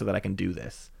Titans so that I can do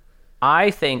this.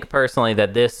 I think personally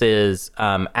that this is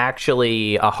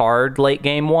actually a hard late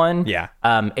game one. Yeah.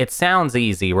 It sounds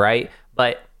easy, right?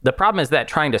 But the problem is that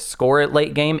trying to score it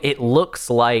late game, it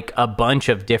looks like a bunch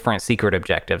of different secret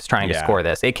objectives trying to score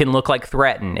this. It can look like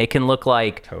Threaten. It can look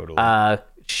like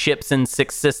ships in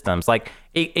 6 systems. Like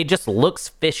it just looks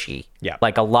fishy. Yeah.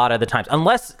 Like a lot of the times,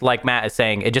 unless like Matt is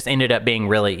saying, it just ended up being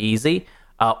really easy.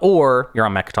 Or you're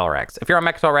on Mechatol Rex. If you're on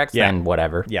Mechatol Rex, then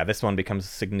whatever. Yeah, this one becomes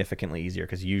significantly easier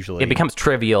because usually it becomes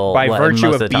trivial by virtue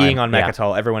most of being time. on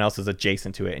Mechatol. Everyone else is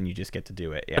adjacent to it, and you just get to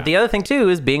do it. Yeah. But the other thing too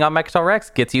is being on Mechatol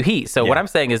Rex gets you heat. So what I'm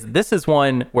saying is this is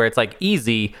one where it's like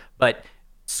easy, but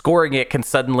scoring it can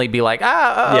suddenly be like,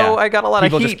 I got a lot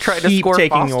People of heat just trying to keep score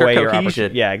taking foster away your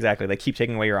cohesion. Yeah, exactly. They keep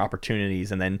taking away your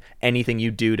opportunities, and then anything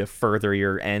you do to further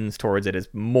your ends towards it is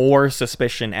more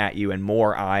suspicion at you and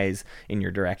more eyes in your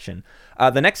direction.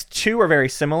 The next 2 are very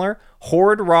similar.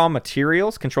 Hoard raw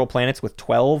materials, control planets with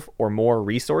 12 or more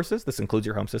resources. This includes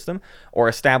your home system. Or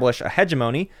establish a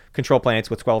hegemony, control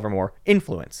planets with 12 or more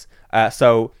influence.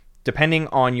 So depending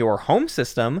on your home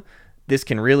system, this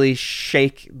can really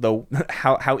shake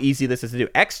how easy this is to do.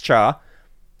 Xcha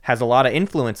has a lot of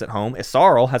influence at home.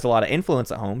 Isarl has a lot of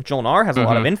influence at home. Jolnar has a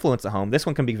lot of influence at home. This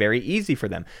one can be very easy for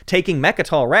them. Taking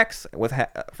Mechatol Rex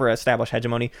for established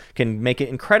hegemony can make it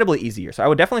incredibly easier. So I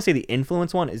would definitely say the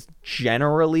influence one is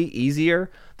generally easier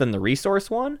than the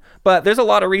resource one, but there's a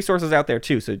lot of resources out there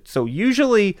too. So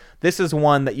usually this is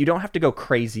one that you don't have to go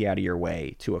crazy out of your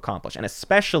way to accomplish. And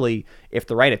especially if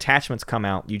the right attachments come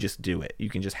out, you just do it.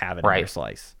 You can just have it in your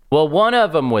slice. Well, one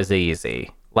of them was easy.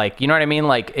 Like, you know what I mean?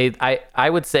 Like, I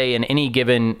would say in any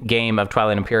given game of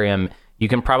Twilight Imperium, you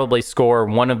can probably score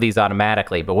one of these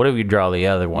automatically. But what if you draw the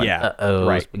other one? Yeah,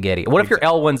 spaghetti. What if you're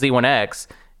L1Z1X,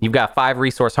 you've got 5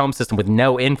 resource home system with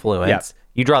no influence? Yeah.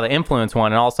 You draw the influence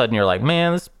one, and all of a sudden you're like,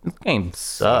 man, this game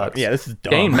sucks. Yeah, this is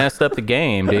dumb. Dane messed up the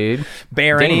game, dude.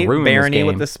 Barony game.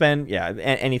 with the spend. Yeah,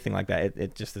 anything like that.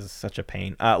 It just is such a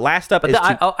pain. Last up But is...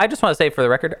 I just want to say for the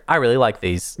record, I really like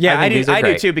these. Yeah, I do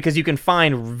great. too, because you can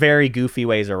find very goofy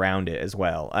ways around it as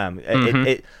well.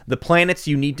 The planets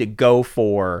you need to go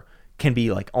for can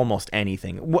be like almost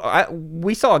anything.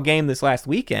 We saw a game this last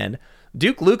weekend.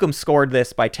 Duke Nukem scored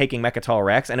this by taking Mechatol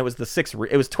Rex, and it was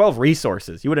 12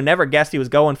 resources. You would have never guessed he was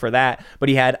going for that, but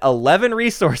he had 11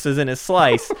 resources in his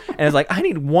slice, and it's like, I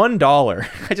need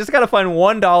 $1. I just got to find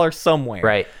 $1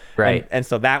 somewhere. Right. And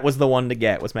so that was the one to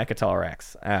get, was Mechatol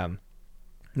Rex.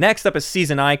 Next up is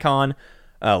Season Icon.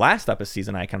 Last up is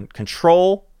Season Icon.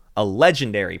 Control a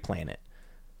legendary planet.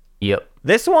 Yep.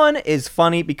 This one is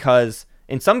funny because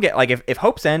in some like if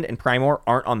Hope's End and Primor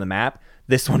aren't on the map,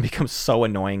 this one becomes so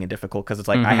annoying and difficult because it's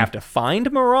like I have to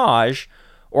find Mirage,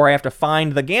 or I have to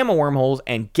find the Gamma wormholes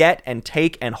and get and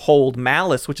take and hold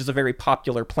Malice, which is a very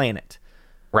popular planet.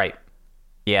 Right.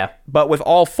 Yeah. But with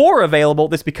all 4 available,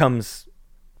 this becomes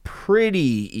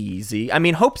pretty easy. I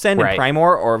mean, Hope's End and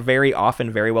Primor are very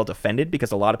often very well defended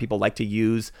because a lot of people like to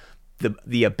use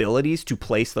the abilities to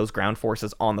place those ground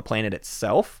forces on the planet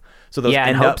itself. So those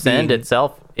and Hope's End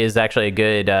itself is actually a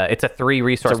good. It's a 3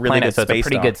 resource planet, so it's a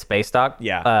pretty good space dock.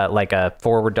 Yeah, like a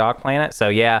forward dock planet. So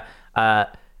yeah,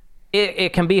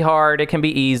 it can be hard. It can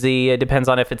be easy. It depends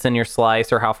on if it's in your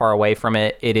slice or how far away from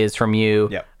it is from you.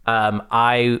 Yep.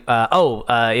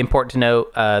 Important to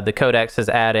note, the Codex has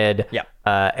added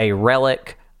a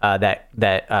relic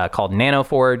that called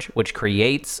Nanoforge, which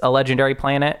creates a legendary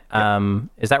planet.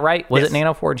 Is that right? Was it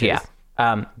Nanoforge? Yeah.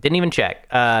 Didn't even check.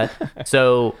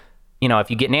 So, if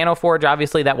you get Nanoforge,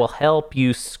 obviously that will help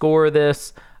you score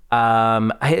this.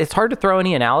 It's hard to throw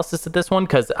any analysis at this one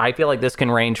because I feel like this can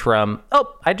range from,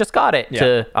 I just got it,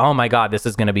 to, oh my God, this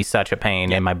is going to be such a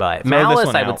pain in my butt.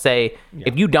 Malice, I would say,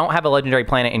 if you don't have a legendary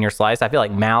planet in your slice, I feel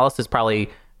like Malice is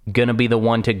probably going to be the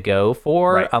one to go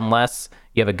for, unless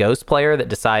you have a Ghost player that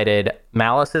decided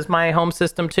Malice is my home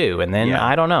system too. And then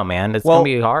I don't know, man. It's going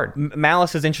to be hard.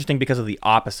 Malice is interesting because of the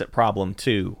opposite problem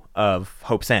too of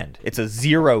Hope's End. It's a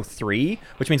 0/3,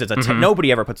 which means it's a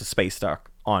nobody ever puts a space dock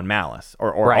on Malice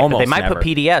or almost they might never. Put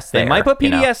PDS there. They might put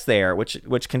PDS there, which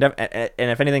can and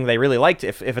if anything they really liked,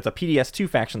 if it's a PDS2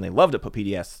 faction, they love to put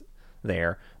PDS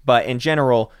there. But in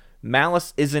general,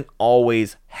 Malice isn't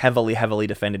always heavily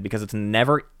defended because it's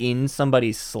never in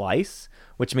somebody's slice,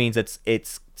 which means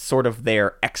it's sort of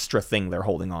their extra thing they're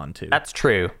holding on to. That's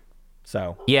true.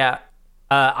 So yeah,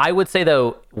 I would say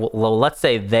though, well, let's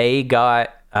say they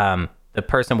got the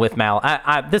person with Malice.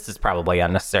 This is probably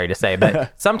unnecessary to say,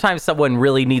 but sometimes someone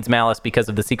really needs Malice because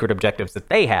of the secret objectives that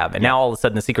they have, and now all of a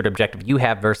sudden the secret objective you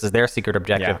have versus their secret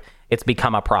objective, it's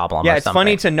become a problem. Yeah, it's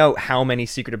funny to note how many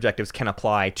secret objectives can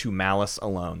apply to Malice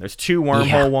alone. There's 2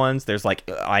 wormhole ones. There's like,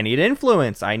 I need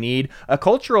influence. I need a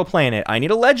cultural planet. I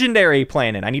need a legendary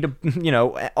planet. I need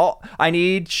I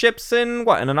need ships in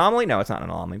an anomaly? No, it's not an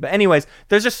anomaly. But anyways,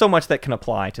 there's just so much that can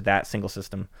apply to that single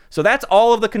system. So that's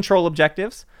all of the control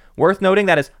objectives. Worth noting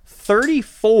that is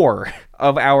 34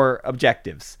 of our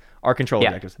objectives are control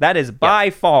objectives. That is by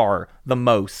far the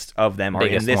most of them are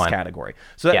in this category.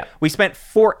 So we spent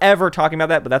forever talking about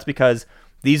that, but that's because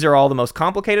these are all the most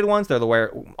complicated ones. They're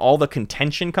where all the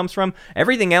contention comes from.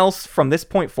 Everything else from this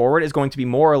point forward is going to be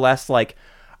more or less like,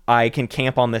 I can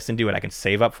camp on this and do it. I can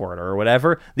save up for it or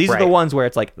whatever. These are the ones where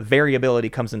it's like variability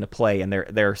comes into play and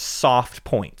they're soft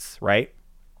points, right?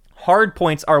 Hard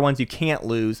points are ones you can't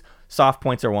lose. Soft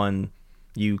points are one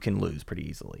you can lose pretty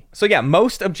easily. So yeah,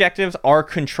 most objectives are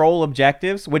control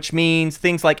objectives, which means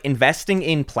things like investing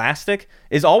in plastic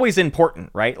is always important,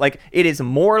 right? Like it is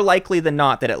more likely than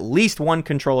not that at least one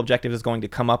control objective is going to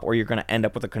come up or you're going to end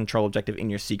up with a control objective in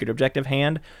your secret objective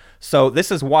hand. So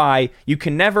this is why you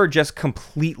can never just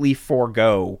completely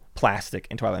forego plastic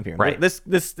in Twilight Imperium. Right. This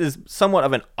is somewhat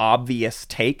of an obvious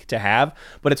take to have,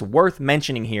 but it's worth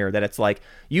mentioning here that it's like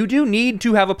you do need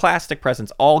to have a plastic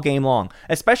presence all game long,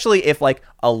 especially if like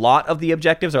a lot of the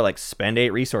objectives are like spend 8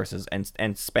 resources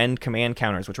and spend command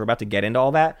counters, which we're about to get into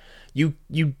all that. You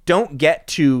don't get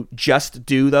to just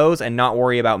do those and not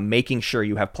worry about making sure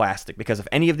you have plastic, because if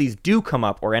any of these do come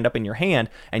up or end up in your hand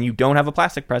and you don't have a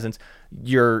plastic presence,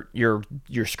 you're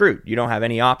screwed. You don't have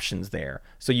any options there.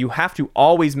 So you have to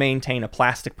always maintain a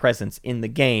plastic presence in the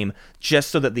game just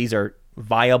so that these are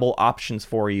viable options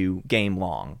for you game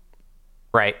long.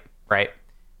 Right.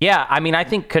 Yeah, I mean, I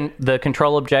think the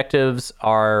control objectives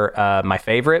are my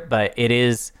favorite, but it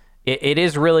is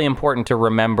really important to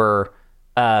remember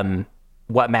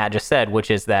what Matt just said,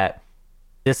 which is that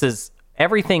this is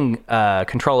everything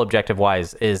control objective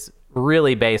wise is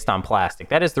really based on plastic.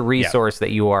 That is the resource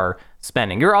that you are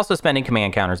spending. You're also spending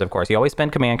command counters, of course. You always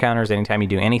spend command counters anytime you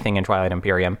do anything in Twilight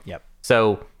Imperium. Yep.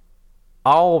 So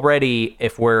already,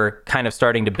 if we're kind of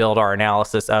starting to build our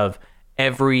analysis of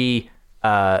every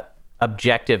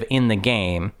objective in the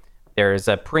game, there's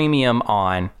a premium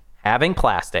on having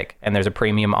plastic and there's a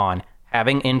premium on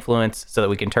having influence so that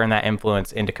we can turn that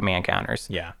influence into command counters.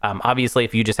 Yeah. Obviously,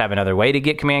 if you just have another way to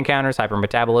get command counters,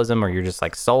 hypermetabolism, or you're just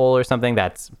like soul or something,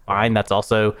 that's fine. That's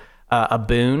also a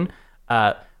boon.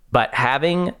 But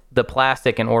having the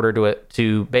plastic in order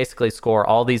to basically score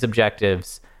all these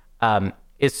objectives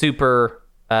is super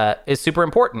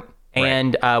important. Right.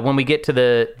 And when we get to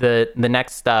the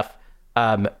next stuff,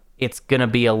 it's going to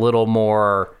be a little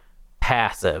more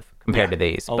passive compared to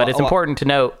these. But it's important to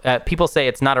note, people say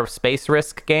it's not a space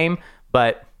risk game,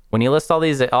 But when you list all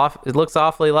these off, it looks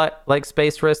awfully like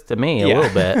Space Risk to me, a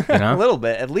little bit, you know? A little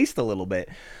bit, at least a little bit.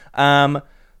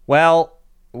 Well,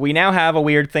 we now have a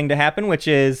weird thing to happen, which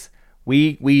is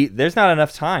we there's not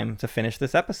enough time to finish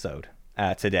this episode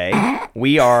today.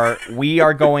 We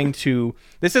are going to.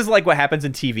 This is like what happens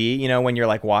in TV, you know, when you're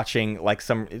like watching like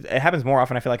some. It happens more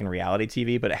often, I feel like, in reality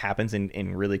TV, but it happens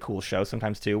in really cool shows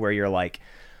sometimes too, where you're like,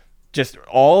 just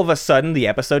all of a sudden the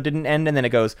episode didn't end, and then it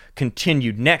goes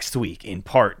continued next week in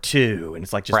part 2, and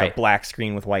it's like just a black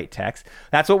screen with white text.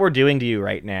 That's what we're doing to you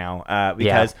right now,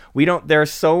 because we don't. They're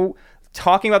so.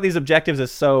 Talking about these objectives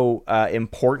is so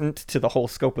important to the whole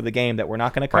scope of the game that we're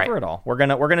not going to cover it all. We're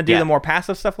gonna do the more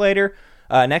passive stuff later.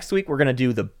 Next week we're gonna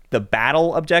do the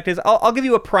battle objectives. I'll give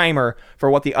you a primer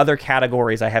for what the other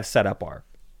categories I have set up are.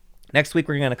 Next week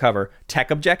we're gonna cover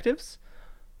tech objectives,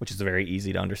 which is a very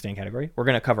easy to understand category. We're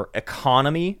gonna cover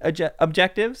economy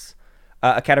objectives,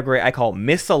 a category I call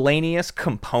miscellaneous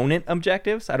component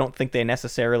objectives. I don't think they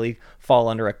necessarily fall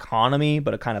under economy,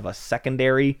 but a kind of a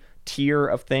secondary tier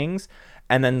of things.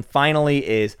 And then finally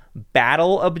is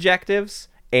battle objectives,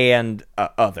 and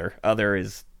other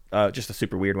is just a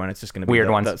super weird one. It's just going to be weird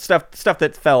the ones, stuff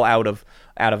that fell out of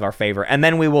our favor. And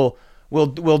then we'll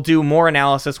do more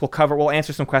analysis. We'll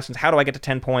answer some questions. How do I get to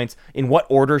 10 points? In what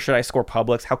order should I score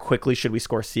publics? How quickly should we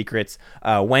score secrets?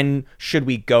 When should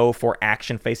we go for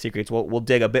action phase secrets? We'll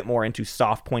dig a bit more into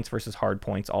soft points versus hard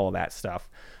points, all of that stuff.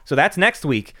 So that's next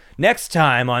week. Next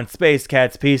time on Space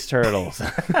Cats Peace Turtles.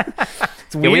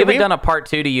 We haven't done a part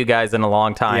 2 to you guys in a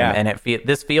long time, and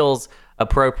this feels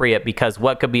appropriate because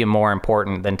what could be more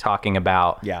important than talking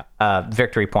about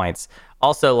victory points?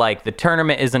 Also, like, the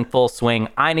tournament is in full swing.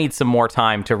 I need some more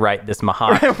time to write this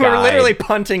Mahat guide. We're literally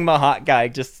punting Mahat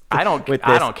guide I don't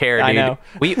care, dude. I know.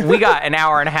 We got an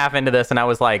hour and a half into this, and I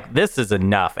was like, this is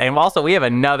enough. And also, we have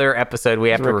another episode we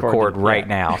have to record right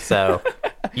now. So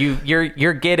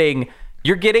you're getting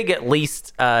at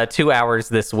least 2 hours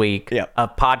this week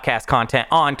of podcast content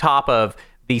on top of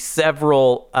the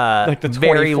several like the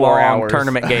very long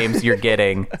tournament games you're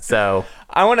getting. So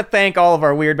I want to thank all of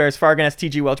our Weird Bears: Fargan,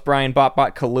 TG Welch, Brian,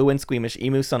 Botbot, Kaluan, Squeamish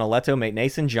Emu, Sonoleto, Mate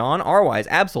Nason, John, Arwise,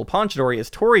 Absol, Ponchadori,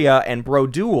 Astoria, and Bro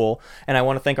Duel. And I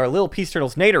want to thank our Little Peace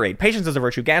Turtles: Naderade, Patience is a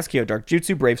Virtue, Gaskio, Dark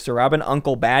Jutsu, Brave Sarabin,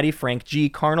 Uncle Batty, Frank G,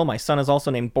 Carnal. My son is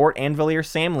also named Bort Anvillier,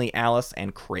 Sam Lee, Alice,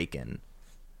 and Kraken.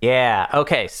 Yeah.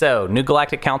 Okay. So New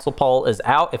Galactic Council poll is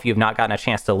out. If you've not gotten a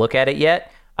chance to look at it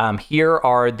yet, here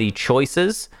are the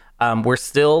choices. We're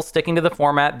still sticking to the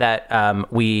format that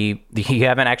you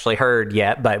haven't actually heard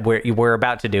yet, but we're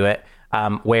about to do it,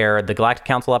 where the Galactic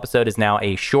Council episode is now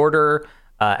a shorter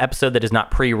episode that is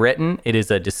not pre-written. It is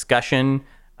a discussion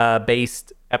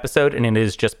based episode, and it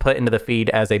is just put into the feed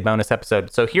as a bonus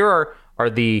episode. So here are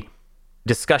the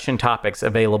discussion topics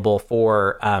available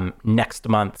for next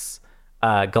month's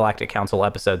Galactic Council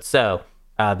episode. So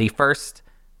the first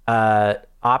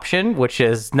option, which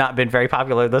has not been very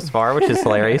popular thus far, which is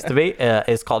hilarious to me,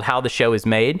 is called How the Show is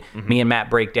Made. Mm-hmm. Me and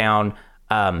Matt break down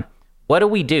what do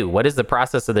we do? What is the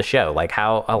process of the show? Like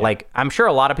how, like, I'm sure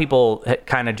a lot of people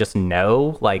kind of just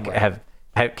know, like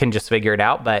can just figure it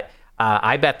out. But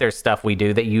I bet there's stuff we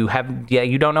do that you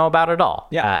don't know about at all.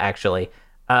 Yeah, actually.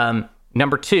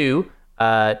 Number 2,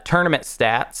 tournament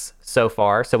stats so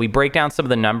far. So we break down some of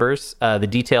the numbers, the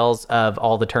details of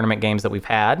all the tournament games that we've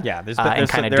had. Yeah, there's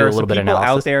kind of do a little bit of analysis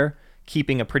out there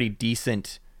keeping a pretty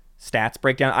decent stats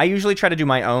breakdown. I usually try to do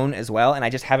my own as well, and I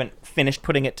just haven't finished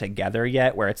putting it together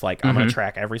yet, where it's like I'm going to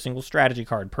track every single strategy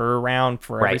card per round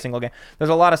for every single game. There's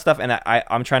a lot of stuff, and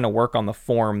I'm trying to work on the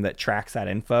form that tracks that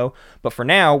info. But for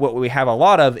now, what we have a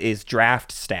lot of is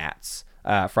draft stats.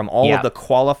 From all of the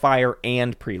qualifier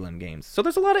and prelim games. So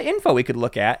there's a lot of info we could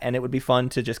look at, and it would be fun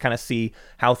to just kind of see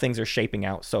how things are shaping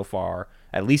out so far,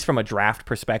 at least from a draft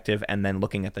perspective, and then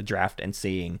looking at the draft and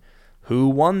seeing who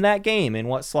won that game in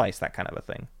what slice, that kind of a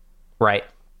thing. Right.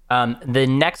 The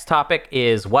next topic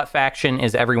is what faction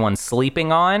is everyone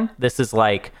sleeping on? This is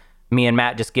like me and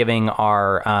Matt just giving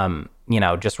our,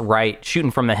 just shooting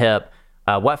from the hip.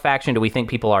 What faction do we think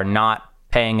people are not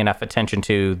paying enough attention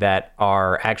to that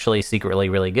are actually secretly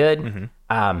really good?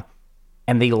 Mm-hmm.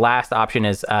 And the last option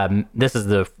is this is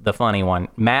the funny one.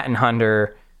 Matt and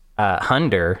Hunter,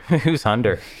 who's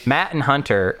Hunter? Matt and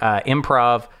Hunter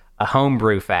improv a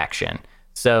homebrew faction.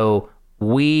 So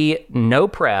we no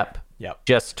prep. Yep.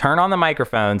 just turn on the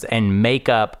microphones and make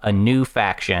up a new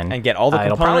faction and get all the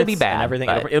components it'll probably be bad, and everything.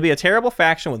 but- It'll be a terrible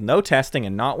faction with no testing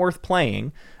and not worth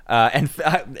playing. And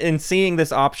in seeing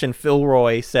this option, Phil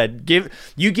Roy said, give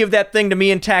that thing to me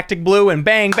in Tactic Blue, and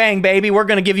bang, bang, baby, we're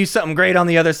gonna give you something great on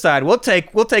the other side. We'll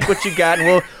take what you got,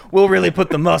 and we'll really put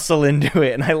the muscle into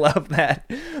it." And I love that.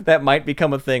 That might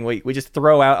become a thing. We just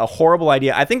throw out a horrible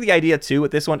idea. I think the idea too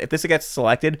with this one, if this gets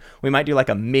selected, we might do like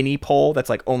a mini poll that's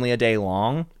like only a day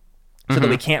long, so that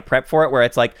we can't prep for it. Where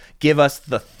it's like, give us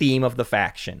the theme of the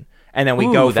faction. And then we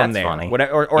go from that's there. funny.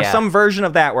 Or some version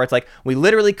of that where it's like, we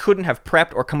literally couldn't have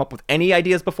prepped or come up with any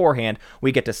ideas beforehand.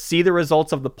 We get to see the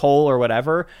results of the poll or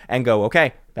whatever and go,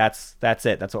 okay, that's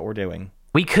it. That's what we're doing.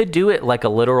 We could do it like a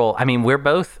literal. I mean, we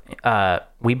both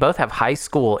have high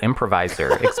school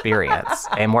improviser experience,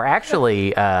 and we're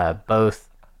actually both.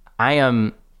 I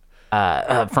am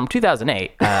from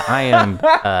 2008. I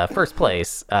am first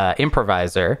place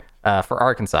improviser for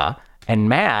Arkansas. And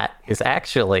Matt is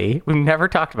actually, we've never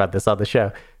talked about this on the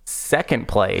show, second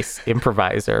place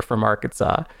improviser from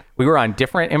Arkansas. We were on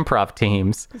different improv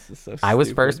teams. This is so I was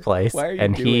stupid. first place. Why are you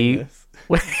and doing this?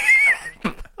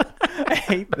 I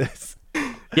hate this.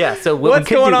 Yeah, so What's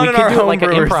going on in our do it like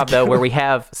an homebrewers improv though, where we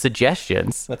have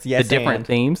suggestions, That's yes the different and.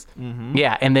 themes.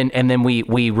 Yeah, and then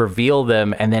we reveal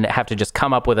them, and then have to just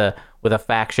come up with a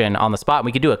faction on the spot.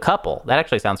 We could do a couple. That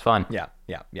actually sounds fun. Yeah.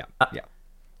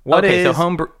 What okay, is so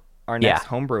homebrew. our next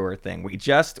homebrewer thing?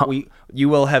 You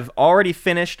will have already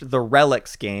finished the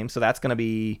Relics game, so that's going to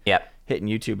be Yep. hitting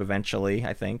YouTube eventually,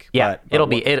 I think. Yeah,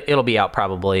 But it'll be out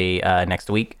probably next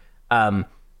week.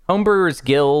 Homebrewers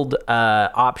Guild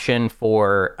option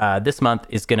for this month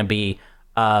is going to be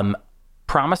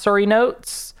promissory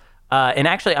notes. And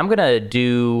actually, I'm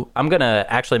gonna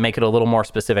actually make it a little more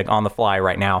specific on the fly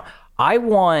right now. I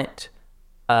want,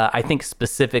 I think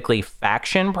specifically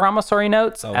faction promissory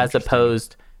notes as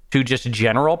opposed to just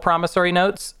general promissory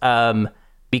notes.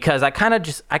 Because I kind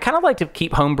of like to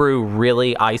keep homebrew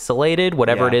really isolated,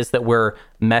 whatever it is that we're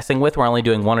messing with. We're only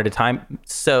doing one at a time.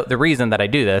 So the reason that I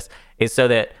do this is so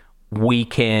that we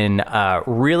can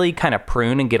really kind of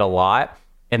prune and get a lot,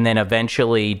 and then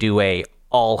eventually do a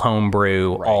all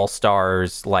homebrew, all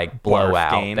stars like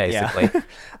blowout, game, basically. yeah.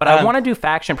 But I want to do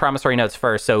faction promissory notes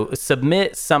first. So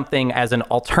submit something as an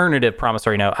alternative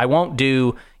promissory note. I won't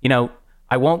do,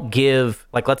 I won't give,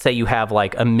 like, let's say you have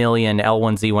like 1 million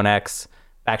L1Z1X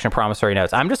faction promissory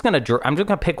notes. I'm just gonna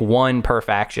pick one per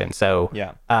faction. So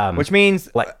which means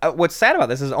what's sad about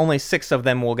this is only 6 of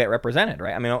them will get represented,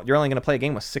 right? I mean, you're only going to play a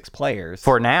game with 6 players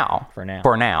for now.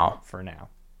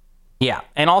 Yeah,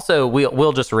 and also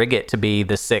we'll just rig it to be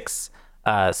the six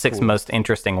most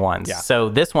interesting ones. Yeah. So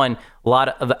this one, a lot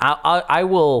of I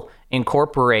will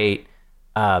incorporate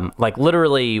like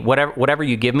literally whatever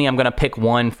you give me. I'm gonna pick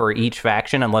one for each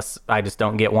faction, unless I just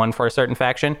don't get one for a certain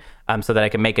faction, so that I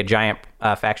can make a giant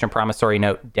faction promissory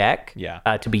note deck.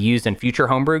 To be used in future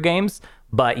homebrew games.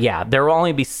 But yeah, there will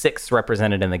only be 6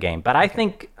 represented in the game. But I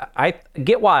think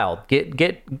get wild,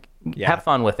 have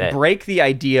fun with it. Break the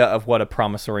idea of what a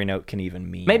promissory note can even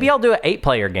mean. Maybe I'll do an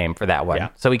 8-player game for that one,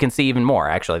 so we can see even more.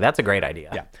 Actually, that's a great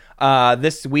idea. Yeah.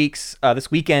 This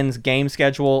weekend's game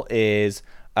schedule is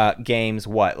games.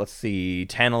 Let's see,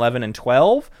 10, 11, and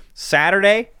 12.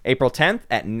 Saturday, April 10th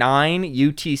at 9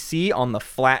 UTC on the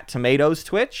Flat Tomatoes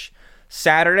Twitch.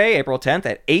 Saturday, April 10th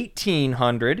at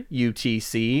 1800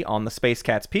 UTC on the Space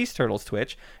Cats Peace Turtles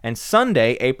Twitch, and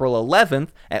Sunday, April 11th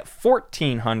at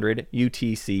 1400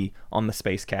 UTC on the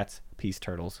Space Cats Peace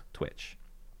Turtles Twitch.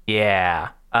 Yeah.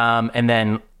 And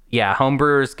then,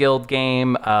 Homebrewers Guild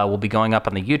game will be going up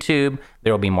on the YouTube.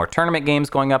 There will be more tournament games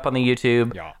going up on the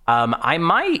YouTube. Yeah.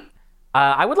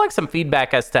 I would like some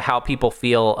feedback as to how people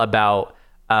feel about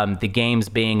the games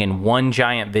being in one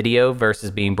giant video versus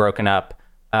being broken up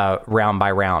round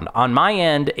by round. On my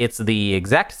end, it's the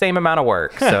exact same amount of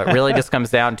work. So it really just comes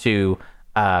down to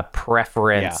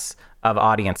preference of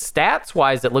audience. Stats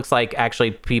wise, it looks like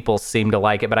actually people seem to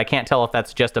like it, but I can't tell if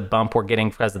that's just a bump we're getting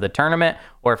because of the tournament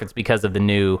or if it's because of the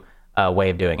new way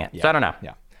of doing it. So I don't know.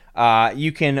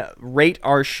 You can rate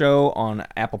our show on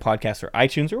Apple Podcasts or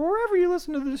iTunes or wherever you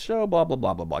listen to this show, blah, blah,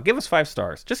 blah, blah, blah. Give us 5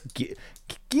 stars. Just give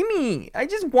me. I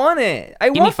just want it. I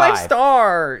want 5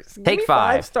 stars. Take give me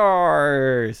 5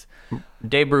 stars.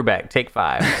 Dave Brubeck, take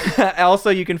 5. Also,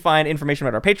 you can find information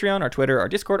about our Patreon, our Twitter, our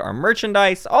Discord, our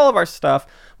merchandise, all of our stuff.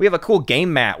 We have a cool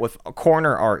game mat with a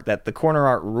corner art that the corner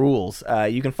art rules.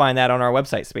 You can find that on our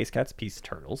website,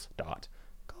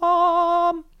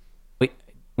 spacecatspieceturtles.com.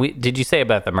 Did you say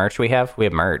about the merch we have? We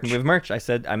have merch. We have merch. I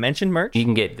mentioned merch. You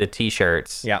can get the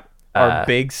t-shirts. Yeah. Our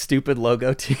big stupid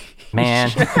logo tee. Man,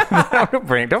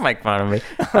 don't make fun of me.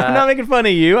 I'm not making fun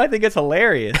of you. I think it's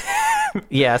hilarious.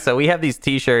 Yeah, so we have these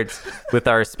T-shirts with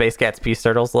our Space Cats Peace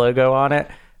Turtles logo on it,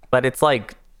 but it's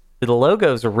like the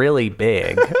logo's really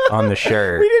big on the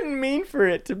shirt. We didn't mean for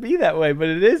it to be that way, but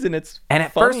it is, and it's And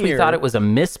at first we thought it was a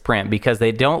misprint because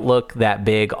they don't look that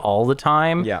big all the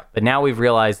time. Yeah. But now we've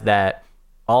realized that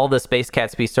all the Space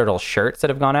Cats Peace Turtles shirts that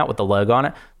have gone out with the logo on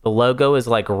it, the logo is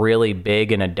like really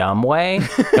big in a dumb way.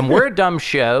 And we're a dumb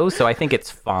show, so I think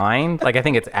it's fine. Like, I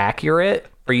think it's accurate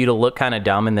for you to look kind of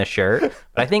dumb in this shirt.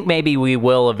 But I think maybe we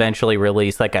will eventually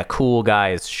release like a cool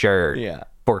guys shirt. Yeah.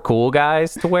 For cool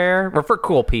guys to wear, or for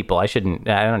cool people. I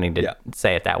don't need to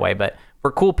say it that way, but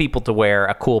for cool people to wear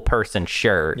a cool person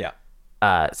shirt. Yeah.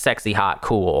 Sexy, hot,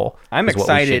 cool. I'm is what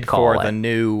we excited should call for it. the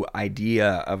new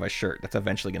idea of a shirt that's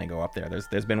eventually going to go up there.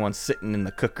 There's been one sitting in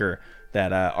the cooker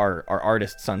that our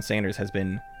artist Son Sanders has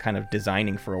been kind of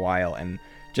designing for a while, and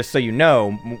just so you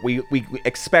know, we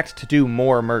expect to do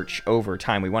more merch over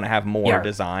time. We want to have more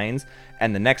designs,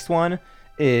 and the next one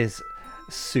is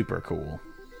super cool.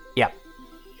 Yeah.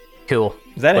 Cool.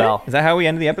 Is that it? Is that how we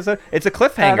ended the episode? It's a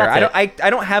cliffhanger. I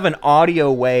don't have an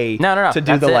audio way No, to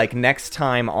do the it. like next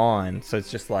time on. So it's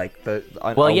just like the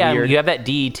weird... you have that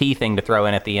DET thing to throw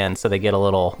in at the end, so they get a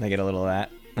little of that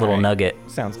little nugget.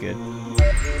 Sounds good.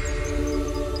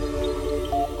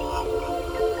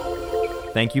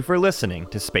 Thank you for listening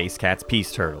to Space Cats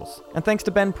Peace Turtles, and thanks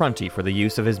to Ben Prunty for the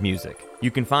use of his music. You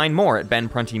can find more at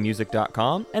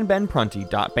benpruntymusic.com and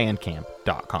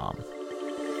benprunty.bandcamp.com.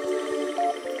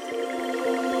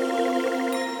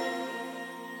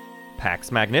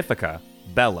 Pax Magnifica,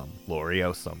 Bellum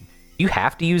Gloriosum. You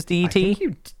have to use DET? I think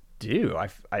you do.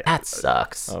 That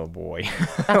sucks. Oh boy.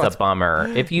 That's a bummer.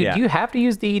 If you do you have to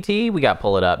use DET, we got to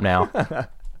pull it up now.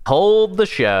 Hold the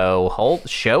show.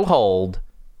 Hold.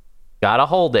 Gotta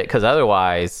hold it, because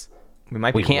otherwise we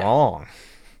might be wrong.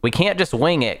 We can't just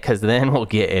wing it, because then we'll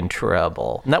get in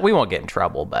trouble. No, we won't get in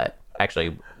trouble, but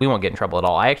actually, we won't get in trouble at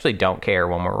all. I actually don't care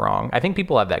when we're wrong. I think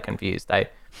people have that confused. I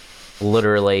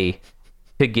literally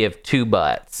could give two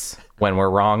butts when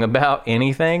we're wrong about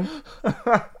anything,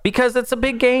 because it's a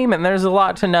big game and there's a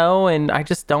lot to know, and I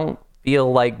just don't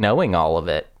feel like knowing all of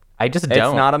it. I just don't.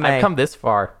 It's not a May. I've come this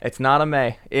far. It's not a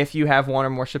May. If you have one or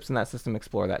more ships in that system,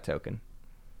 explore that token.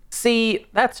 See,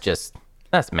 that's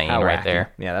mean right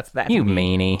there. Yeah, that's you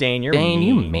meanie. Dane, you're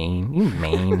Dane, mean. you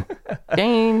mean.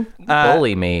 Dane, you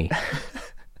bully me.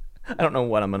 I don't know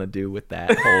what I'm going to do with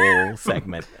that whole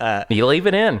segment. You leave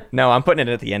it in. No, I'm putting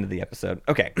it at the end of the episode.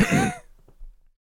 Okay.